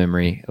that first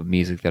memory of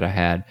music that I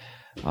had.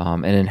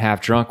 And in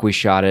Half Drunk, we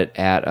shot it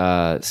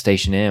at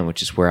Station Inn,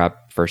 which is where I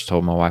first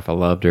told my wife I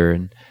loved her.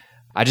 And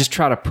I just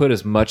try to put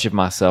as much of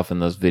myself in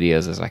those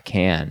videos as I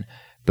can,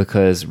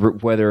 because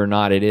whether or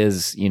not it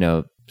is,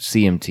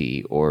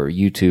 CMT or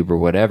YouTube or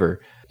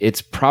whatever,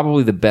 it's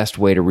probably the best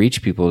way to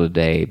reach people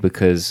today,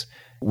 because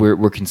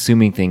we're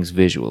consuming things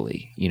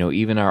visually.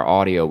 Even our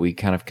audio, we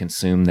kind of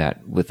consume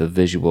that with a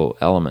visual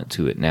element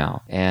to it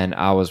now. And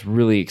I was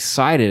really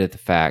excited at the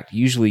fact,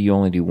 usually you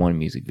only do one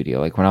music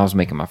video. Like when I was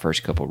making my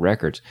first couple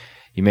records,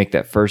 you make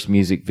that first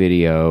music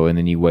video and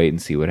then you wait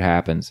and see what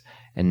happens.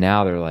 And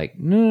now they're like,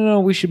 no,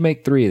 we should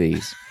make 3 of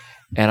these.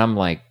 And I'm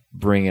like,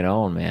 bring it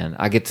on, man.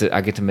 I get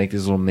to make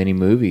these little mini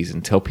movies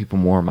and tell people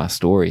more of my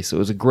story. So it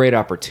was a great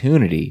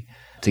opportunity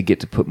to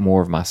get to put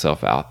more of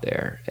myself out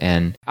there.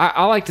 And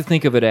I like to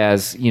think of it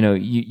as,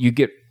 you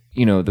get,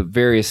 the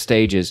various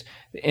stages.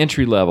 The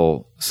entry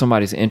level,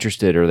 somebody's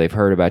interested or they've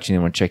heard about you and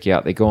they want to check you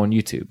out, they go on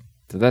YouTube.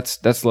 So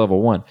that's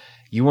level 1.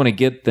 You want to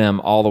get them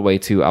all the way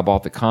to, I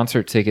bought the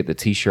concert ticket, the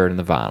t-shirt, and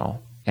the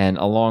vinyl. And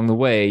along the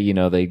way,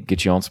 they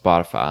get you on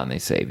Spotify and they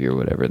save you or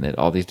whatever. And then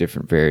all these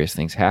different various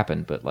things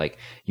happen. But like,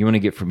 you want to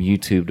get from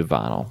YouTube to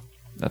vinyl.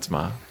 That's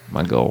my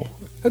goal.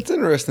 That's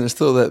interesting. It's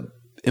still that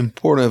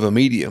important of a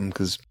medium,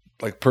 because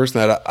like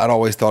personally, I'd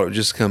always thought it would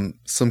just come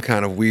some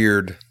kind of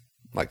weird,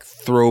 like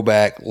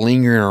throwback,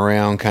 lingering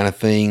around kind of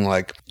thing.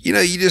 Like,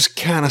 you just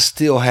kind of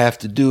still have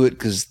to do it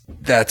because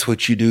that's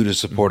what you do to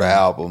support an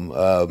album.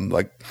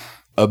 Like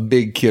a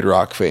big Kid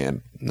Rock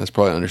fan. That's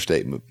probably an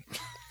understatement.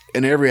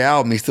 And every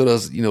album, he still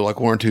does, like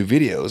 1 or 2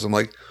 videos. I'm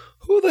like,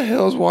 who the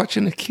hell is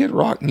watching a Kid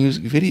Rock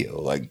music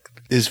video? Like,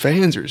 his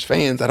fans are his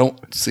fans. I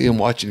don't see him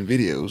watching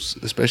videos,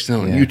 especially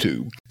on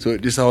YouTube. So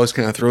it just always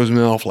kind of throws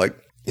me off. Like,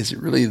 is it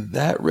really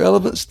that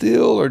relevant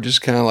still? Or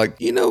just kind of like,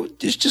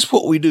 it's just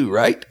what we do,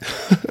 right?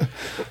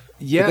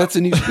 Yeah. But that's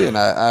a new spin.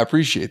 I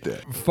appreciate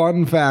that.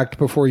 Fun fact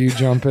before you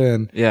jump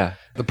in. Yeah.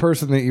 The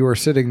person that you were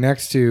sitting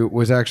next to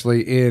was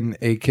actually in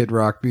a Kid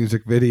Rock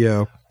music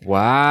video.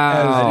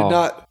 Wow. I did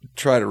not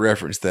try to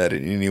reference that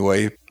in any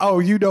way. Oh,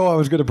 I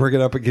was going to bring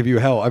it up and give you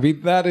hell. I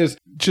mean, that is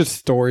just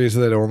stories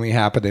that only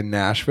happen in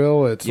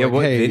Nashville. It's like,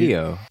 what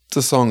video? It's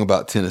a song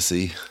about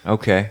Tennessee.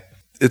 Okay.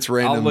 It's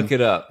random. I'll look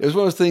it up. It was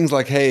one of those things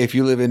like, hey, if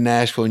you live in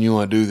Nashville and you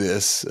want to do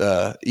this,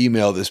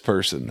 email this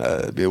person.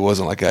 It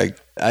wasn't like I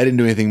didn't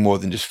do anything more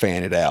than just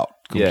fan it out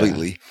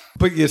completely. Yeah.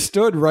 But you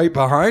stood right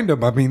behind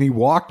him. I mean, he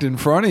walked in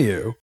front of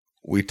you.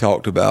 We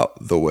talked about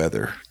the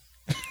weather.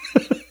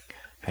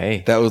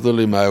 Hey. That was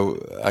literally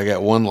I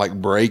got one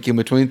like break in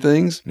between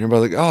things. And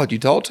everybody's like, oh, did you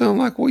talk to him? I'm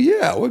like, well,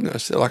 yeah, I wasn't going to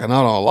sit like a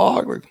knot on a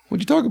log. Like,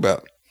 what'd you talk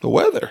about? The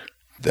weather.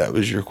 That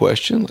was your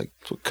question? Like,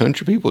 that's what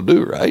country people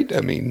do, right?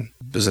 I mean,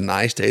 it was a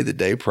nice day the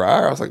day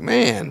prior. I was like,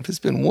 man, if it's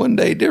been one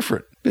day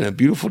different, it's been a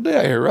beautiful day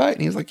out here, right? And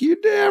he was like, you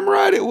damn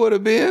right it would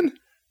have been.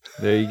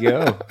 There you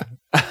go.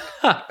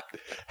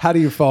 How do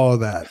you follow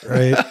that,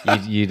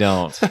 right? You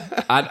don't.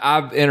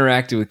 I've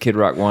interacted with Kid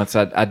Rock once.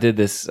 I did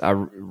this. I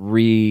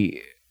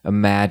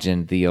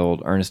reimagined the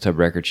old Ernest Tubb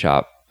Record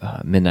Shop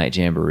Midnight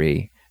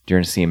Jamboree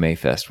during CMA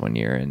Fest one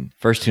year. And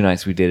first 2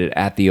 nights we did it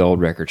at the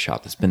old record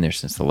shop that's been there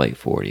since the late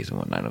 40s and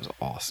whatnot. It was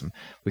awesome.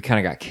 We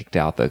kind of got kicked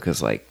out though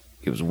because like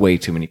it was way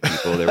too many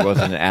people. There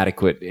wasn't an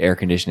adequate air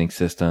conditioning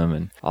system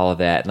and all of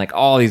that. And like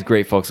all these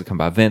great folks that come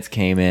by. Vince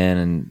came in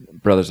and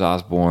Brothers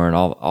Osborne,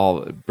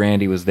 all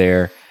Brandy was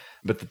there.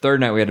 But the third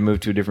night we had to move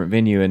to a different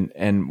venue,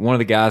 and one of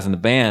the guys in the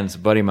band, a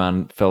buddy of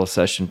mine, fellow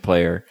session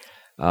player,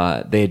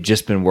 they had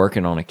just been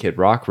working on a Kid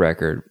Rock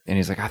record, and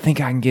he's like, I think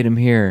I can get him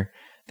here.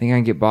 I think I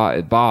can get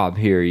Bob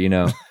here,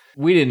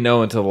 We didn't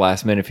know until the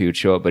last minute if he would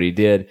show up, but he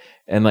did.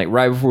 And like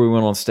right before we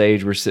went on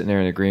stage, we're sitting there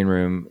in the green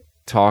room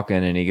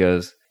talking, and he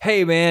goes,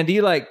 hey man, do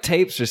you like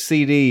tapes or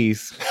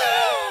CDs?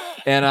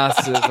 And I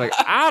was like,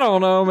 I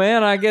don't know,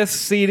 man. I guess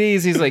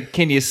CDs. He's like,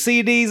 can you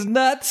see these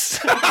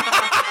nuts?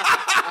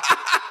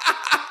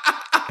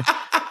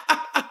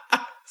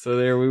 So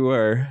there we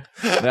were.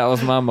 That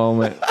was my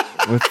moment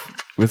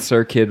with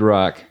Sir Kid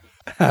Rock.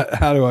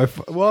 How do I?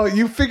 Well,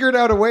 you figured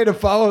out a way to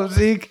follow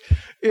Zeke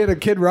in a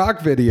Kid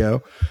Rock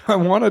video. I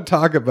want to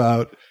talk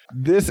about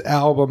this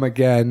album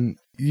again.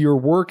 You're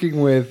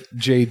working with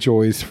Jay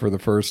Joyce for the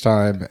first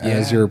time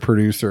as your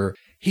producer.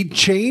 He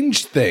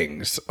changed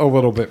things a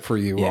little bit for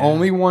you. Yeah.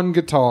 Only one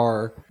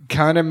guitar,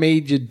 kind of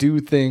made you do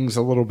things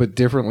a little bit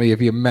differently.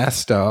 If you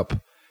messed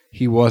up,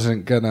 he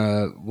wasn't going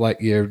to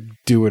let you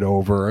do it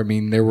over. I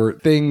mean, there were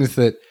things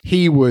that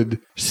he would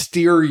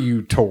steer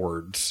you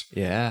towards.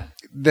 Yeah.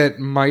 That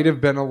might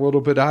have been a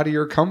little bit out of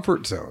your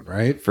comfort zone,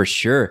 right? For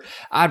sure.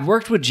 I'd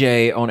worked with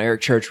Jay on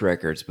Eric Church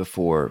records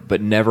before,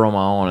 but never on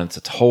my own. It's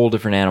a whole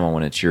different animal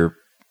when it's your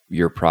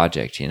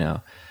project,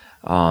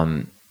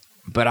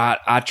 But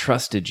I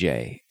trusted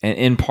Jay, and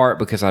in part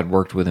because I'd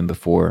worked with him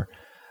before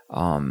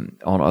on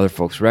other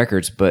folks'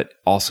 records, but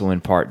also in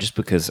part just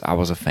because I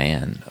was a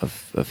fan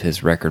of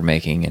his record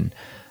making.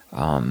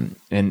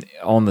 And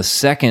on the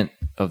second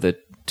of the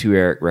 2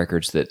 Eric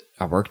records that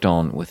I worked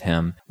on with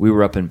him, we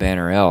were up in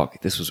Banner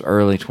Elk. This was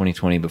early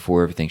 2020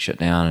 before everything shut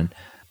down.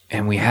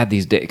 And we had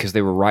these days because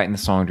they were writing the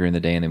song during the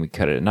day and then we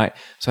cut it at night.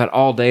 So I had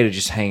all day to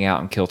just hang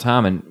out and kill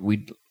time, and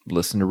we'd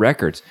listen to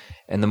records.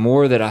 And the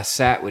more that I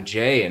sat with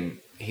Jay and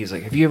he's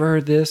like, have you ever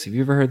heard this? Have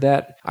you ever heard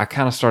that? I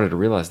kind of started to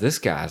realize this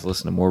guy's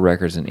listened to more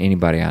records than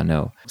anybody I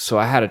know. So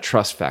I had a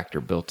trust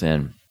factor built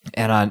in.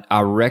 And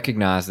I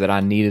recognized that I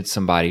needed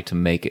somebody to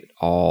make it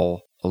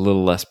all a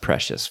little less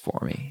precious for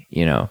me.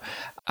 You know,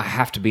 I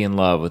have to be in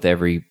love with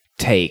every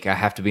take. I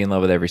have to be in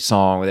love with every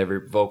song, with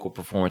every vocal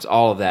performance,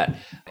 all of that.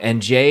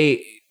 And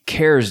Jay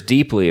cares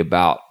deeply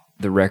about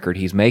the record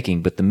he's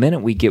making, but the minute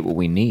we get what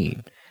we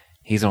need,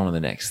 he's on to the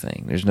next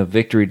thing. There's no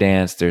victory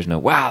dance. There's no,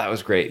 wow, that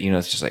was great. You know,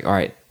 it's just like, all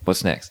right,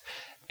 what's next?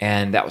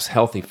 And that was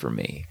healthy for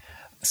me.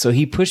 So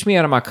he pushed me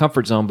out of my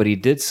comfort zone, but he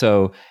did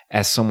so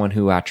as someone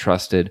who I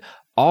trusted.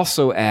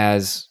 Also,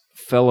 as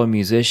fellow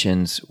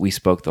musicians, we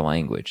spoke the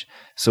language.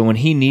 So when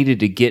he needed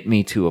to get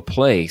me to a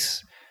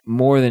place,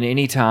 more than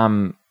any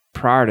time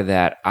prior to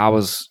that, I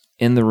was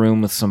in the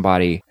room with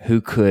somebody who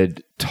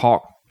could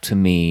talk to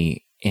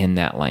me in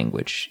that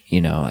language, you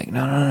know, like,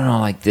 no,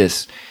 like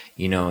this,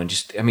 you know, and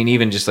just, I mean,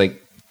 even just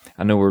like,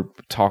 I know we're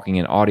talking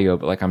in audio,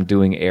 but like I'm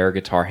doing air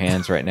guitar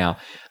hands right now.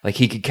 Like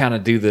he could kind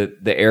of do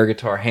the air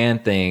guitar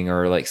hand thing,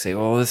 or like say,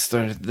 oh, this,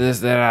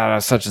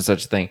 that, such and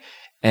such thing.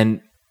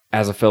 And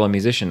as a fellow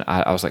musician,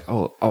 I was like,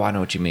 oh, I know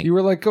what you mean. You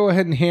were like, go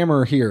ahead and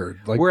hammer here.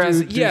 Like,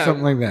 do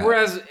something like that.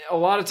 Whereas a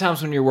lot of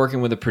times when you're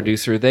working with a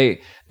producer, they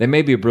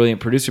may be a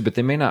brilliant producer, but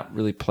they may not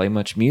really play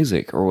much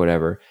music or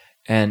whatever.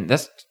 And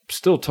that's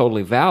still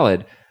totally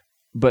valid.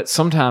 But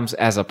sometimes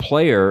as a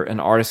player, an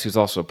artist who's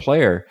also a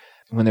player,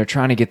 when they're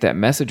trying to get that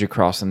message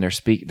across and they're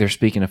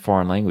speaking a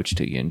foreign language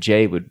to you, and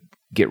Jay would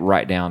get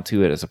right down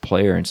to it as a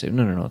player and say,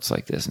 no, it's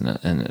like this.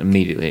 And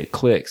immediately it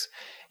clicks.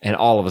 And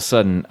all of a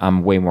sudden,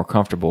 I'm way more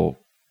comfortable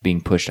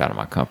being pushed out of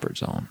my comfort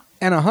zone.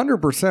 And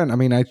 100%. I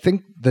mean, I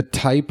think the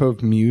type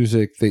of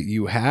music that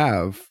you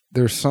have,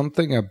 there's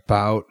something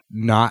about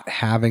not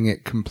having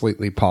it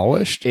completely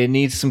polished. It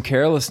needs some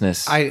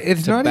carelessness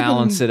it's to not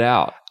balance even, it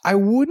out. I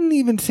wouldn't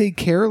even say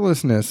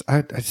carelessness.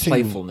 I'd say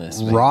playfulness,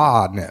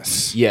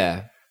 rawness.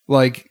 Yeah.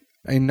 Like,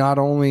 and not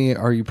only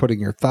are you putting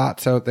your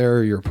thoughts out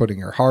there, you're putting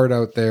your heart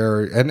out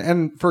there.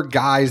 And for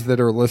guys that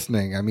are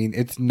listening, I mean,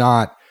 it's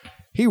not,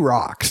 he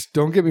rocks.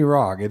 Don't get me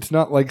wrong. It's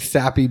not like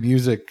sappy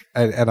music,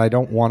 and I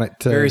don't want it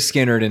to... Very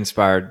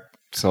Skynyrd-inspired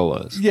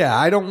solos. Yeah,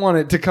 I don't want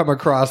it to come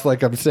across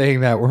like I'm saying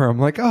that where I'm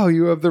like, oh,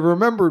 you have the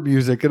Remember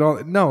music and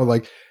all. No,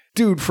 like,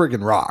 dude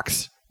friggin'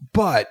 rocks.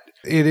 But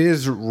it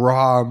is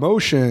raw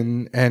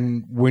emotion,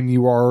 and when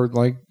you are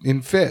like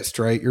in Fist,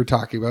 right? You're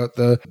talking about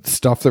the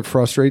stuff that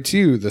frustrates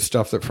you, the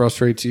stuff that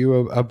frustrates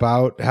you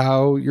about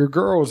how your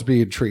girl's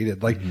being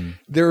treated. Like,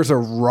 there's a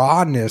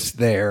rawness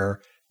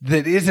there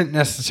that isn't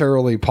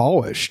necessarily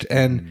polished.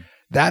 And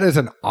that is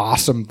an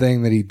awesome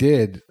thing that he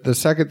did. The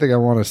second thing I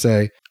want to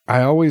say,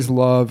 I always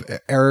love,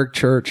 Eric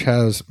Church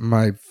has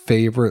my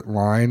favorite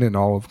line in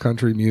all of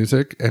country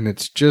music. And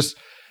it's just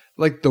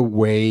like the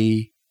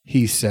way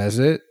he says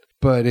it,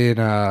 but in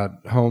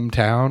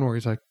Hometown, where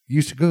he's like,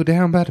 used to go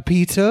down by the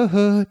Pizza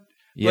Hut.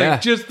 Yeah.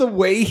 Like, just the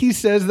way he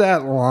says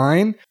that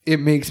line, it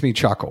makes me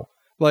chuckle.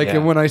 Like,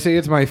 and when I say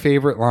it's my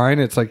favorite line,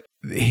 it's like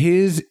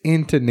his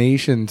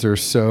intonations are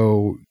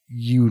so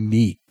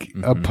unique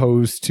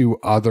opposed to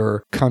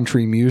other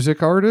country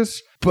music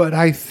artists. But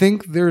I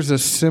think there's a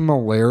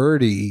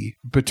similarity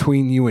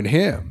between you and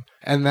him.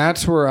 And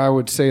that's where I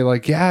would say,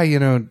 like, yeah, you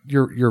know,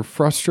 you're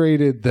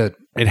frustrated that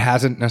it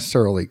hasn't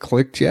necessarily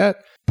clicked yet.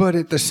 But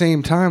at the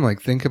same time,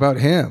 like, think about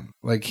him.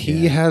 Like,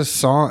 he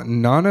has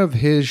none of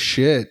his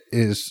shit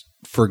is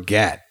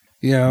forget.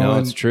 You know, no,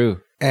 it's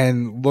true.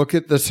 And look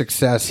at the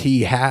success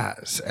he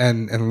has,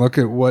 and look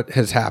at what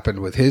has happened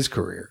with his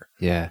career.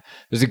 Yeah.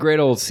 There's a great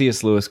old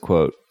C.S. Lewis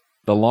quote,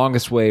 "The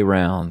longest way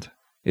round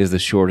is the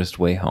shortest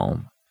way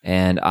home."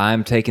 And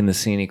I'm taking the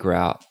scenic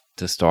route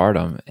to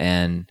stardom,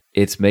 and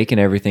it's making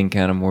everything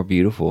kind of more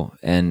beautiful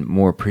and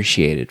more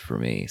appreciated for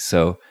me.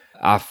 So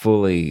I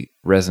fully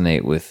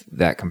resonate with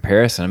that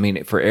comparison. I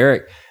mean, for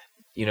Eric,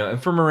 you know,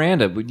 and for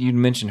Miranda, you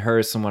mentioned her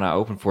as someone I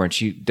opened for, and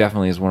she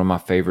definitely is one of my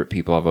favorite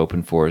people I've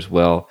opened for as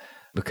well.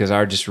 Because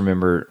I just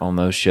remember on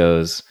those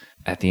shows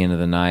at the end of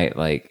the night,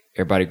 like,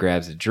 everybody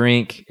grabs a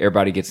drink,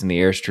 everybody gets in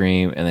the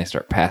Airstream, and they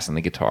start passing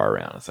the guitar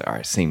around. It's like, all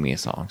right, sing me a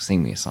song,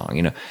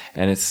 you know.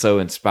 And it's so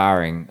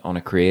inspiring on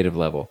a creative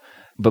level.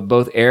 But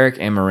both Eric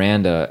and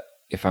Miranda,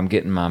 if I'm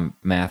getting my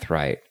math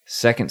right,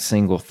 second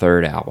single,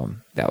 third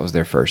album, that was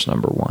their first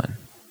number one.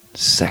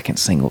 Second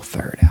single,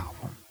 third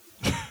album.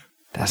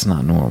 That's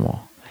not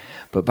normal.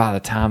 But by the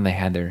time they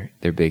had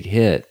their big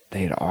hit,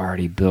 they had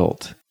already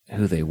built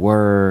who they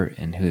were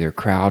and who their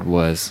crowd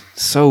was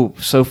so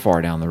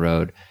far down the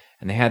road,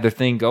 and they had their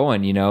thing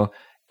going, you know.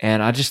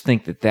 And I just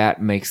think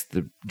that makes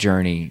the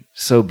journey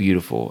so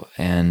beautiful.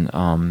 And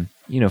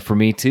you know, for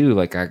me too,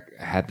 like, I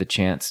had the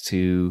chance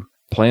to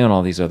play on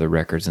all these other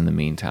records in the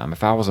meantime.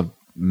 If I was a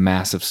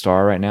massive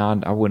star right now,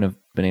 I wouldn't have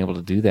been able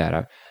to do that.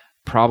 I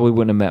probably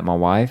wouldn't have met my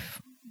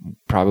wife,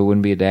 probably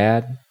wouldn't be a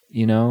dad,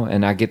 you know.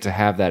 And I get to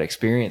have that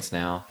experience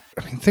now.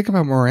 I mean, think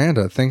about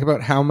Miranda. Think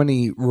about how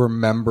many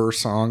Remember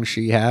songs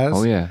she has.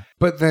 Oh, yeah.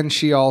 But then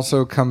she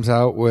also comes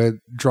out with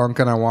Drunk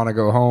and I Want to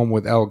Go Home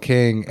with Elle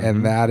King,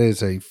 and that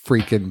is a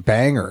freaking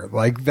banger.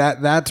 Like,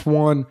 that's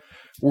one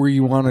where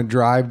you want to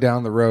drive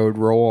down the road,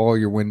 roll all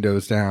your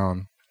windows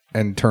down,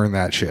 and turn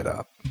that shit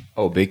up.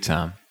 Oh, big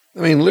time. I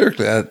mean,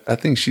 lyrically, I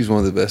think she's one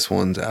of the best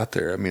ones out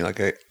there. I mean,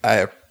 like I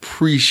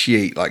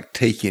appreciate like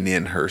taking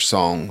in her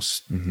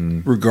songs,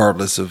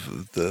 regardless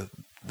of the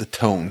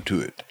tone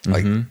to it.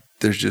 Like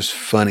there's just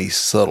funny,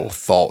 subtle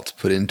thoughts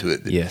put into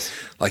it. Yes.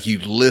 Like you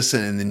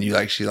listen and then you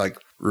actually like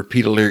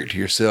repeat a lyric to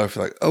yourself.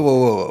 You're like, oh,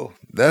 whoa.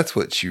 That's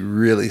what she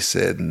really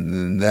said. And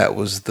then that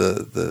was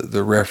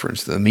the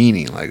reference, the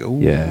meaning. Like, oh,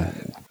 yeah.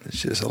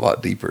 It's just a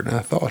lot deeper than I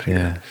thought here.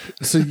 Yeah.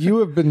 So you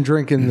have been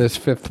drinking this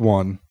fifth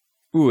one.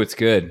 Ooh, it's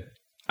good.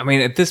 I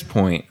mean, at this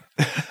point,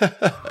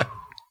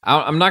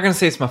 I'm not going to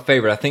say it's my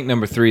favorite. I think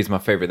number 3 is my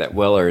favorite. That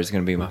Weller is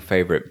going to be my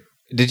favorite.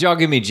 Did y'all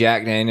give me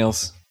Jack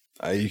Daniels?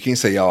 You can't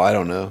say y'all. I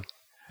don't know.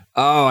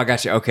 Oh, I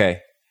got you. Okay.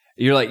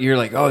 You're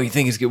like, oh, you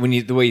think it's good when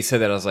the way you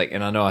said that. I was like,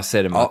 and I know I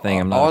said in my thing.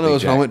 I'm not. All I know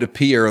is when I went to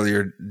pee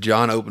earlier,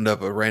 John opened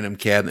up a random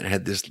cabinet and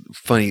had this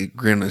funny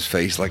grin on his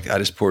face, like I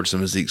just poured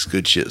some of Zeke's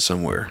good shit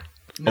somewhere.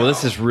 Well,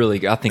 this is really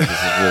good. I think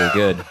this is really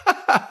good.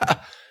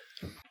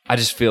 I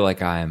just feel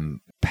like I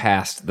am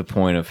past the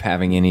point of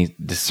having any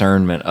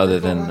discernment other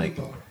than like,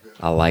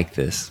 I like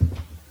this.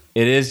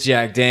 It is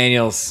Jack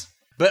Daniels.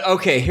 But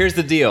okay, here's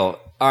the deal.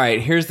 All right,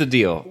 here's the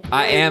deal.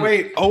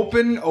 Wait,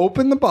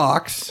 open the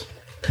box.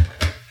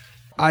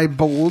 I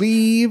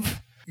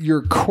believe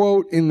your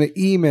quote in the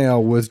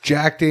email was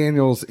Jack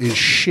Daniels is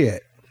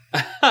shit.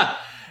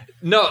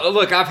 No,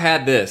 look, I've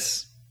had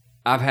this.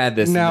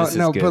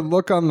 Now, but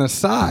look on the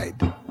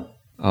side.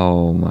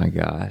 Oh my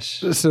gosh.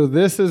 So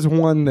this is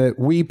one that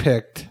we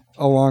picked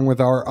along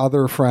with our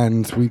other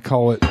friends. We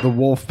call it the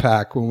Wolf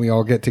Pack when we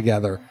all get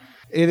together.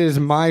 It is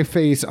my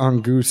face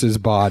on Goose's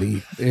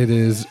body. It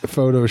is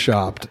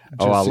photoshopped.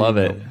 Oh, I love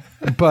it.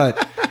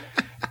 But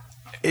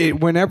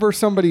whenever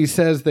somebody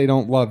says they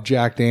don't love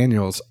Jack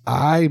Daniels,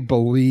 I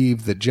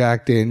believe that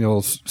Jack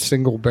Daniels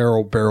single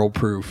barrel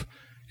proof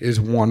is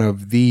one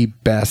of the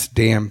best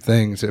damn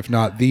things, if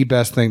not the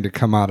best thing to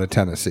come out of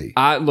Tennessee.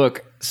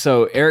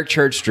 So Eric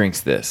Church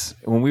drinks this.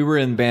 When we were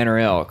in Banner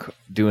Elk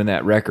doing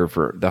that record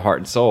for The Heart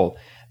and Soul,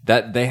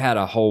 that they had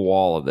a whole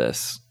wall of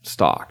this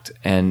stocked,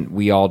 and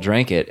we all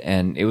drank it,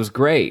 and it was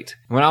great.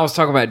 When I was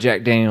talking about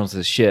Jack Daniels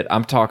as shit,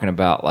 I'm talking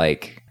about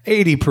like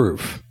 80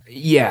 proof.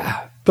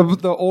 Yeah.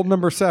 The old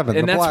number 7.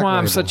 And that's why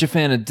I'm such a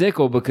fan of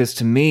Dickel, because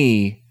to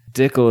me,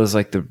 Dickel is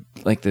like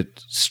the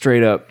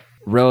straight up,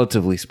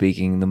 relatively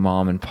speaking, the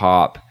mom and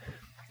pop.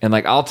 And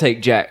like I'll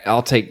take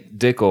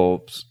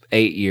Dickel's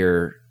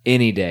 8-year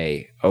any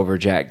day over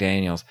Jack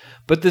Daniels.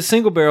 But the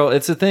single barrel,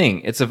 it's a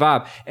thing. It's a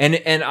vibe. And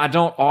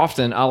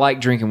I like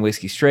drinking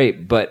whiskey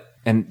straight,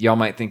 and y'all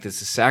might think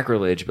this is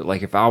sacrilege, but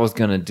like if I was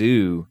going to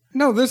do...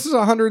 No, this is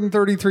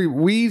 133.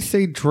 We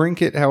say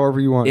drink it however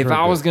you want. If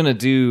I was going to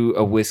do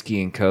a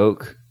whiskey and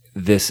Coke,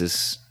 this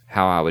is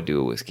how I would do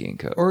a whiskey and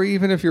Coke. Or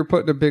even if you're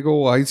putting a big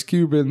old ice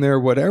cube in there,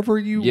 whatever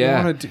you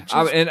want to do.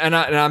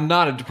 I'm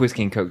not a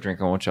whiskey and Coke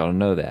drinker. I want y'all to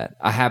know that.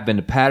 I have been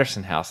to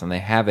Patterson House, and they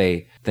have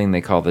a thing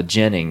they call the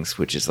Jennings,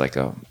 which is like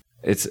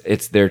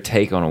it's their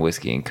take on a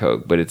whiskey and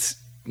Coke, but it's,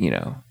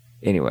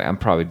 anyway, I'm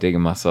probably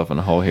digging myself in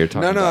a hole here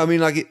talking about. I mean,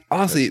 like, it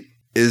honestly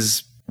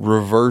is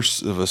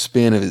reverse of a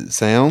spin of it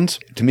sounds.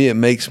 To me, it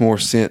makes more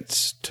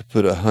sense to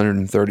put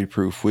 130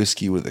 proof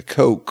whiskey with a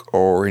Coke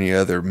or any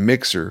other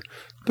mixer,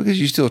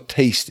 because you still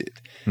taste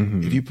it.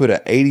 Mm-hmm. If you put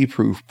an 80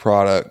 proof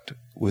product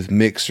with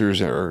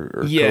mixers or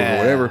Coke or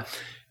whatever,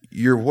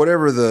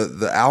 whatever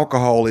the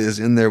alcohol is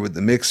in there with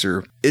the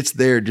mixer, it's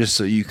there just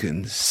so you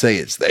can say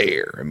it's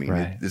there. I mean,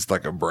 it's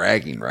like a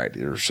bragging right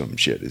or some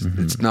shit.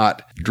 It's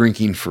not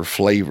drinking for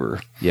flavor.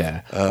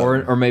 Yeah,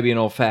 or maybe an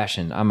old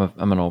fashioned. I'm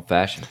an old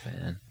fashioned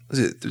fan. Was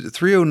it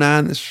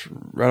 309? That's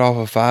right off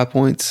of 5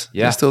 Points.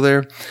 Yeah, it's still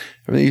there.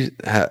 I mean,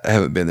 I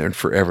haven't been there in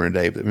forever and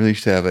a day, but they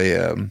used to have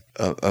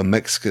a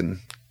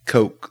Mexican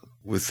Coke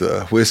with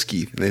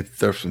whiskey. And they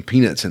throw some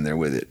peanuts in there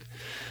with it.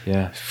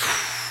 Yeah,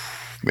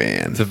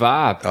 man, it's a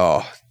vibe.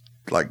 Oh,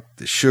 like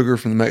the sugar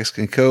from the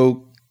Mexican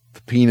Coke,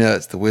 the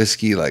peanuts, the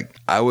whiskey. Like,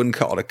 I wouldn't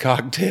call it a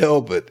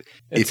cocktail, but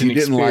if you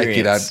didn't like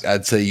it,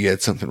 I'd say you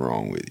had something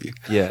wrong with you.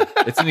 Yeah,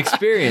 it's an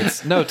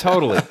experience. No,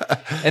 totally.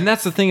 And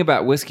that's the thing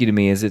about whiskey to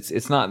me is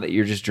it's not that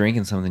you're just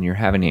drinking something, you're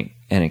having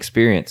an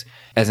experience.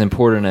 As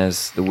important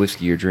as the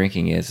whiskey you're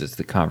drinking is, it's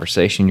the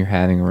conversation you're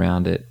having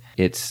around it.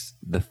 It's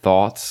the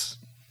thoughts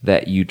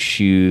that you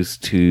choose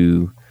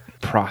to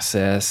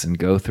process and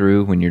go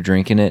through when you're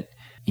drinking it.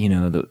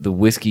 The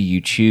whiskey you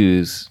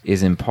choose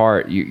is in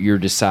part, you're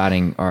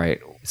deciding, all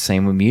right,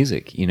 same with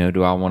music.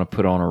 Do I want to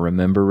put on a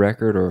remember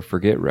record or a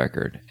forget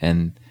record?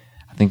 And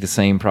I think the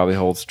same probably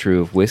holds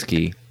true of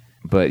whiskey.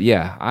 But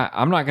yeah,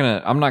 I'm not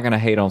gonna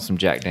hate on some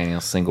Jack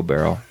Daniel's single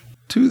barrel.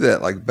 To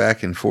that like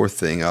back and forth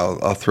thing,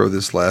 I'll throw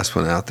this last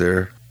one out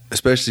there.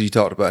 Especially you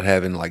talked about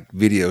having like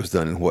videos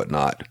done and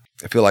whatnot.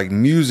 I feel like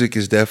music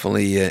is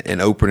definitely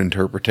an open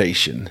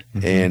interpretation.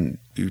 Mm-hmm. And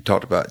you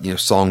talked about,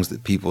 songs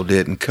that people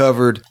did and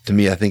covered. To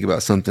me, I think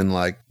about something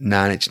like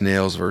 9 Inch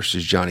Nails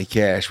versus Johnny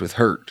Cash with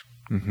Hurt.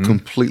 Mm-hmm.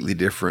 Completely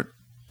different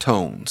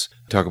tones.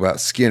 Talk about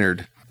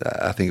Skynyrd.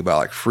 I think about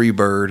like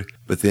Freebird,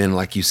 but then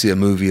like you see a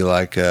movie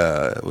like,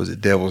 was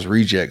it Devil's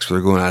Rejects, where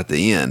they're going out at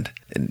the end,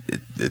 and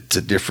it's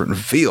a different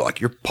feel. Like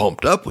you're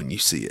pumped up when you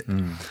see it.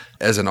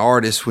 As an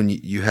artist, when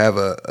you have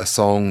a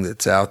song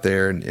that's out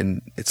there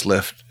and it's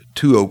left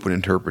to open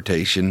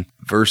interpretation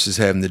versus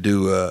having to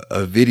do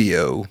a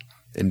video,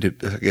 and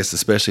I guess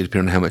especially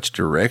depending on how much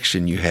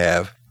direction you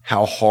have,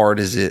 how hard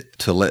is it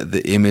to let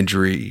the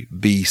imagery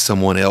be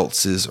someone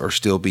else's or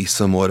still be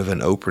somewhat of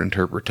an open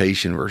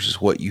interpretation versus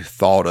what you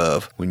thought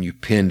of when you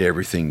pinned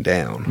everything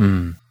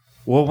down?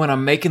 Well, when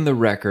I'm making the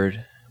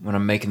record, when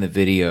I'm making the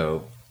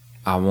video,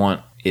 I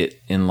want it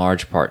in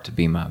large part to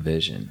be my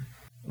vision.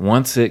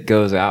 Once it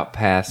goes out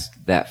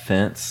past that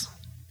fence,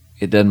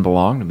 it doesn't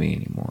belong to me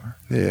anymore.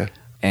 Yeah.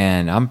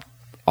 And I'm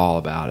all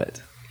about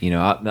it.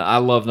 I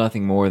love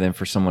nothing more than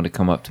for someone to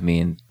come up to me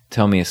and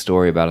tell me a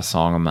story about a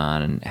song of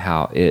mine and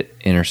how it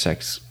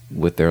intersects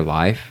with their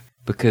life,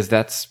 because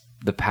that's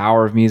the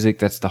power of music.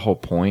 That's the whole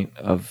point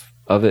of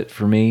it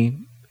for me.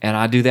 And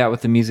I do that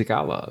with the music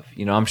I love.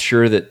 I'm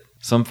sure that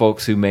some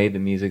folks who made the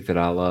music that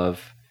I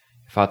love,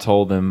 if I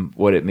told them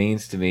what it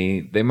means to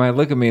me, they might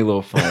look at me a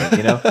little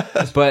funny,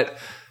 but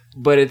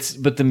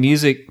the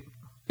music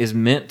is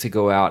meant to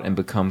go out and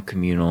become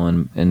communal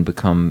and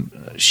become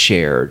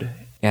shared.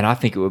 And I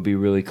think it would be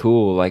really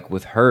cool. Like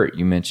with Hurt,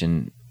 you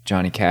mentioned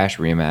Johnny Cash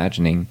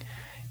reimagining.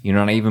 And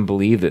I even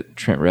believe that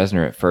Trent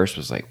Reznor at first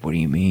was like, what do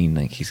you mean?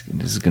 Like this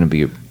is going to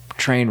be a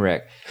train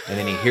wreck. And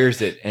then he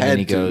hears it and then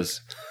he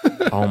goes,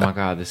 oh my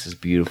God, this is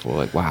beautiful.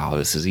 Like, wow,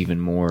 this is even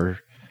more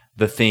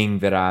the thing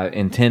that I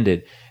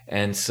intended.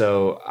 And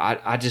so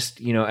I just,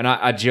 and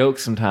I joke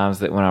sometimes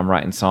that when I'm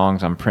writing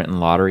songs, I'm printing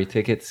lottery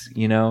tickets,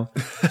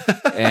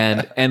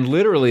 and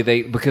literally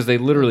because they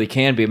literally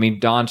can be. I mean,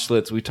 Don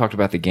Schlitz, we talked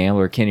about The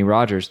Gambler, Kenny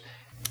Rogers,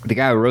 the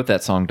guy who wrote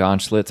that song, Don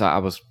Schlitz, I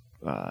was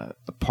a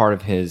part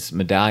of his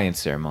medallion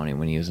ceremony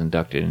when he was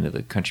inducted into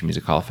the Country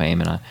Music Hall of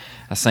Fame. And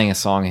I sang a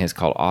song of his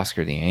called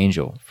Oscar the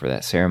Angel for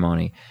that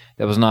ceremony.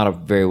 That was not a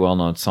very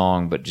well-known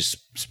song, but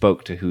just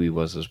spoke to who he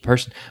was as a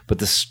person. But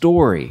the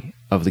story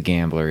of The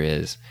Gambler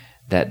is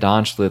that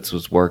Don Schlitz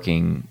was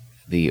working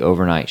the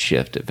overnight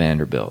shift at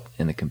Vanderbilt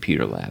in the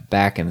computer lab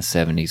back in the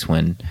 70s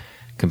when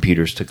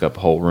computers took up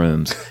whole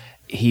rooms.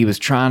 He was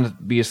trying to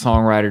be a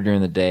songwriter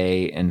during the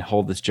day and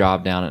hold this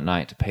job down at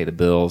night to pay the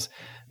bills.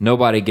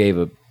 Nobody gave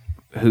a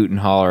hoot and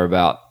holler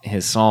about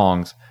his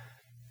songs,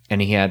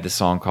 and he had this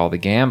song called The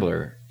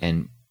Gambler,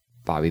 and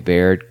Bobby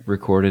Baird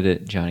recorded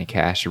it, Johnny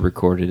Cash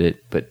recorded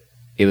it, but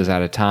it was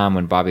at a time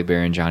when Bobby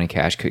Baird and Johnny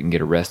Cash couldn't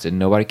get arrested and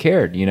nobody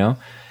cared,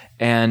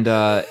 And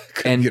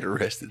couldn't get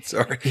arrested.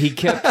 Sorry, he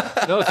kept.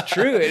 No, it's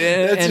true.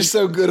 That's just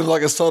so good of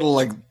like a subtle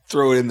like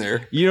throw it in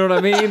there. You know what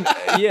I mean?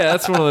 Yeah,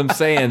 that's one of them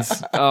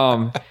sayings.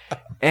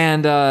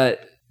 And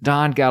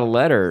Don got a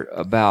letter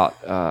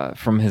about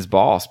from his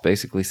boss,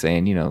 basically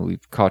saying,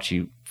 we've caught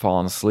you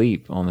falling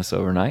asleep on this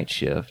overnight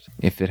shift.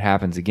 If it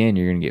happens again,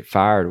 you're going to get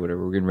fired or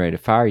whatever. We're getting ready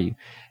to fire you.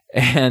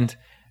 And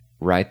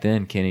right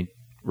then, Kenny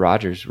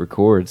Rogers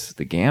records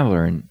The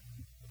Gambler, and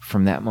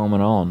from that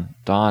moment on,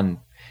 Don.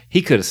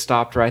 He could have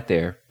stopped right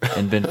there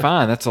and been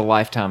fine. That's a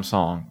Lifetime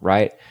song,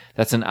 right?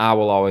 That's an I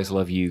Will Always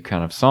Love You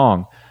kind of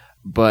song.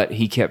 But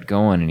he kept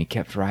going and he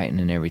kept writing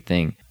and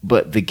everything.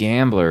 But The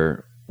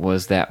Gambler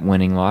was that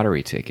winning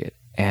lottery ticket.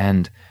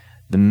 And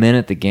the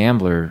minute The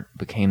Gambler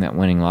became that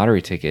winning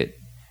lottery ticket,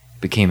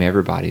 it became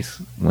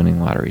everybody's winning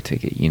lottery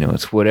ticket.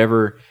 It's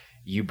whatever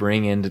you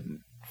bring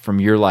in from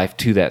your life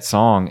to that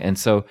song. And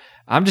so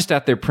I'm just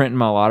out there printing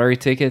my lottery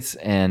tickets,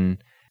 and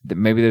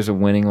maybe there's a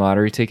winning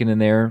lottery ticket in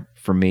there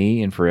for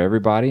me and for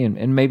everybody,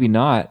 and maybe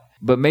not,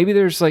 but maybe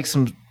there's like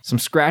some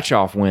scratch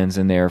off wins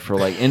in there for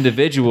like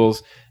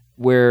individuals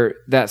where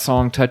that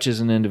song touches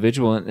an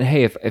individual, and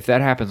hey, if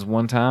that happens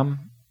one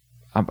time,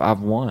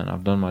 I've won.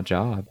 I've done my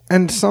job.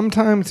 And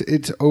sometimes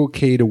it's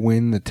okay to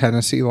win the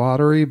Tennessee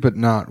lottery, but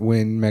not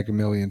win Mega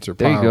Millions or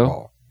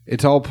Powerball.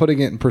 It's all putting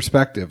it in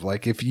perspective.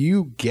 Like if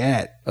you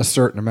get a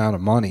certain amount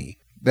of money,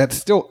 that's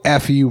still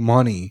FU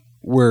money,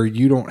 where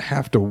you don't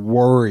have to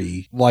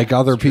worry like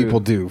other people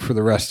do for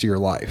the rest of your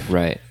life.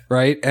 Right.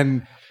 Right.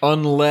 And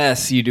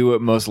unless you do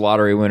what most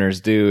lottery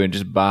winners do and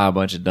just buy a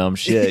bunch of dumb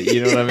shit.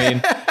 You know what I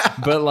mean?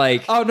 But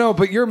like, oh no,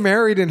 but you're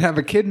married and have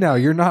a kid now.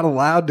 You're not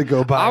allowed to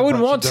go buy. I would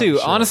want to,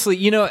 shit. Honestly,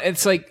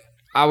 it's like,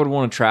 I would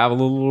want to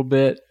travel a little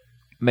bit,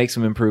 make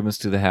some improvements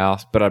to the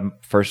house. But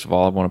first of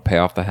all, I want to pay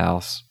off the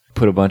house,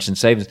 put a bunch in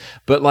savings.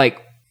 But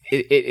like,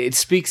 it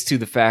speaks to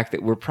the fact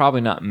that we're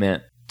probably not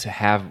meant to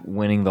have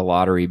winning the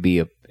lottery be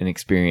an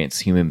experience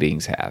human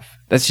beings have.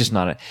 That's just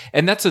not it.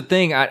 And that's the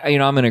thing.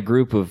 I'm in a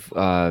group of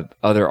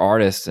other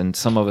artists, and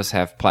some of us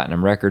have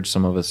platinum records,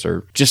 some of us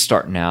are just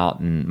starting out,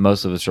 and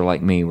most of us are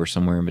like me. We're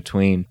somewhere in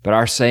between. But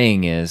our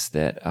saying is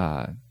that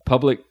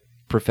public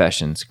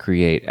professions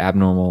create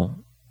abnormal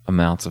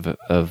amounts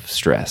of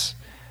stress.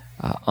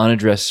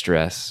 Unaddressed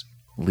stress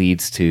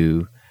leads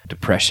to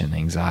depression,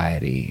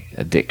 anxiety,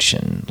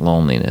 addiction,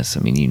 loneliness.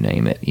 I mean, you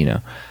name it.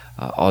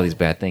 All these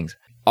bad things.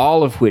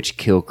 All of which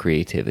kill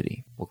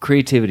creativity. Well,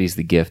 creativity is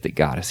the gift that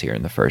got us here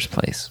in the first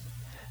place.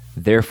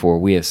 Therefore,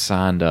 we have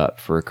signed up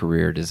for a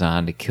career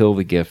designed to kill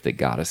the gift that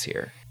got us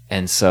here.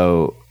 And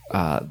so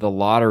the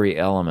lottery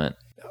element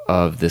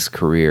of this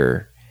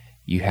career,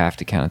 you have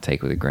to kind of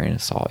take with a grain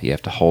of salt. You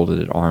have to hold it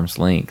at arm's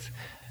length.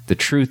 The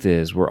truth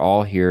is, we're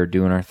all here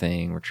doing our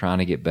thing. We're trying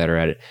to get better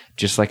at it,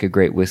 just like a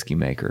great whiskey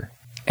maker.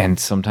 And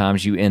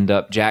sometimes you end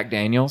up Jack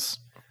Daniels,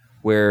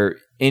 where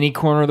any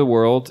corner of the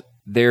world,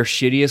 their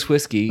shittiest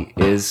whiskey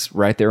is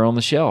right there on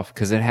the shelf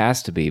because it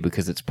has to be,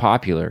 because it's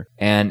popular.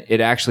 And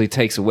it actually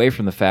takes away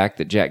from the fact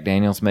that Jack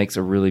Daniels makes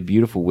a really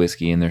beautiful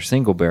whiskey in their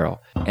single barrel.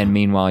 And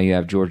meanwhile, you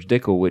have George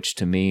Dickel, which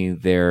to me,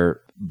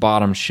 their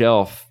bottom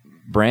shelf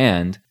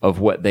brand of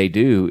what they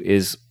do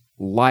is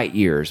light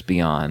years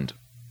beyond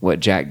what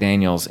Jack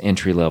Daniels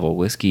entry-level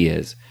whiskey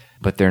is,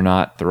 but they're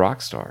not the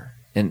rock star.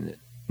 And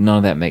none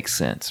of that makes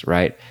sense,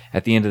 right?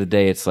 At the end of the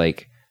day, it's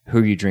like, who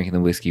are you drinking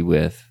the whiskey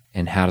with?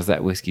 And how does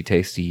that whiskey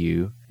taste to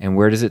you? And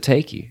where does it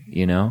take you?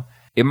 You know,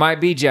 it might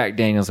be Jack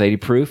Daniel's 80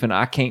 proof, and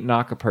I can't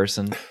knock a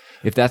person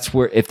if that's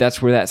where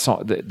that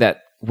song,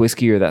 that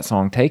whiskey or that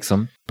song takes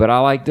them. But I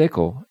like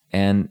Dickel,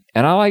 and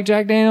I like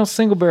Jack Daniel's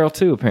single barrel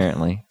too,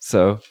 apparently.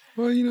 So,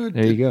 well, you know,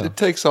 there you go. It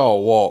takes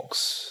all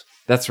walks.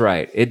 That's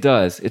right. It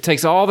does. It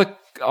takes all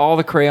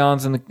the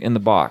crayons in the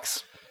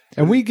box.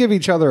 And we give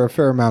each other a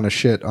fair amount of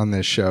shit on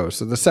this show.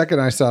 So the second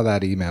I saw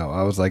that email,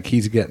 I was like,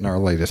 he's getting our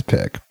latest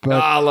pick.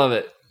 But I love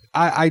it.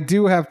 I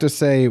do have to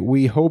say,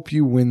 we hope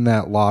you win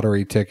that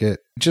lottery ticket.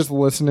 Just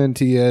listening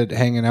to you,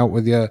 hanging out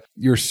with you,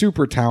 you're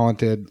super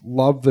talented.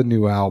 Love the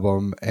new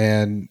album.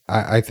 And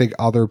I think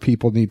other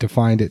people need to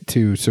find it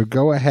too. So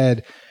go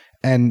ahead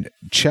and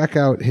check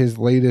out his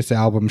latest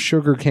album,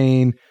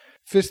 Sugarcane.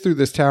 Fist Through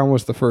This Town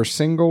was the first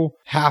single.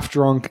 Half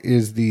Drunk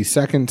is the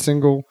second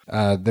single.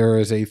 There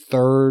is a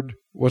third.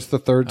 What's the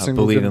third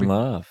single? Believe in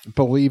Love.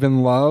 Believe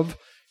in Love.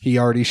 He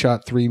already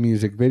shot 3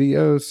 music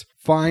videos.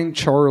 Find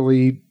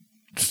Charlie,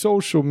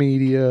 social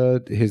media,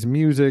 his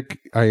music.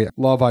 I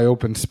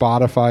opened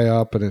Spotify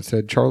up and it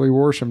said Charlie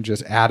Worsham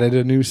just added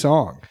a new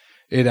song.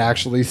 It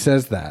actually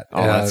says that.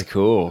 Oh, that's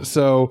cool.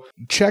 So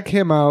check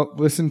him out.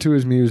 Listen to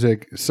his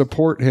music.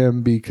 Support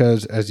him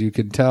because, as you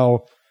can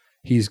tell,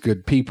 he's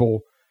good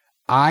people.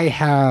 I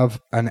have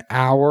an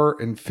hour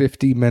and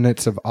 50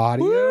 minutes of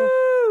audio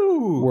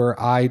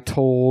where I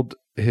told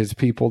his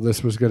people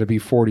this was going to be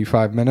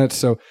 45 minutes.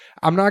 So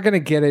I'm not going to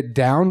get it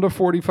down to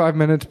 45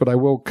 minutes, but I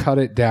will cut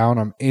it down.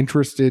 I'm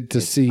interested to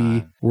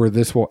see where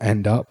this will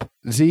end up.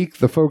 Zeke,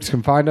 the folks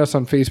can find us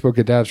on Facebook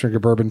at Dad's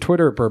Drinking Bourbon,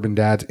 Twitter at Bourbon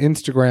Dads,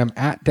 Instagram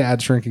at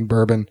Dad's Drinking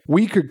Bourbon.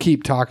 We could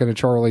keep talking to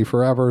Charlie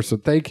forever, so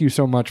thank you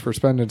so much for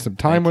spending some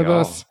time with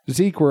us.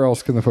 Zeke, where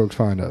else can the folks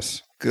find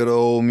us? Good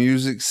old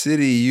Music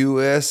City,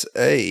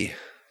 USA.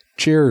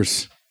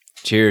 Cheers.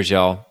 Cheers,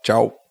 y'all.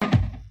 Ciao.